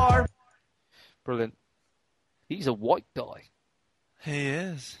Kit Kat bar. Brilliant. He's a white guy. He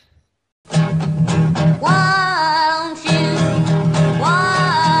is. Why don't you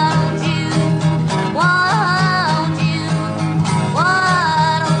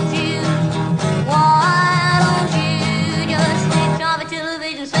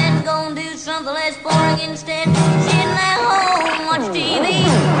the less boring instead.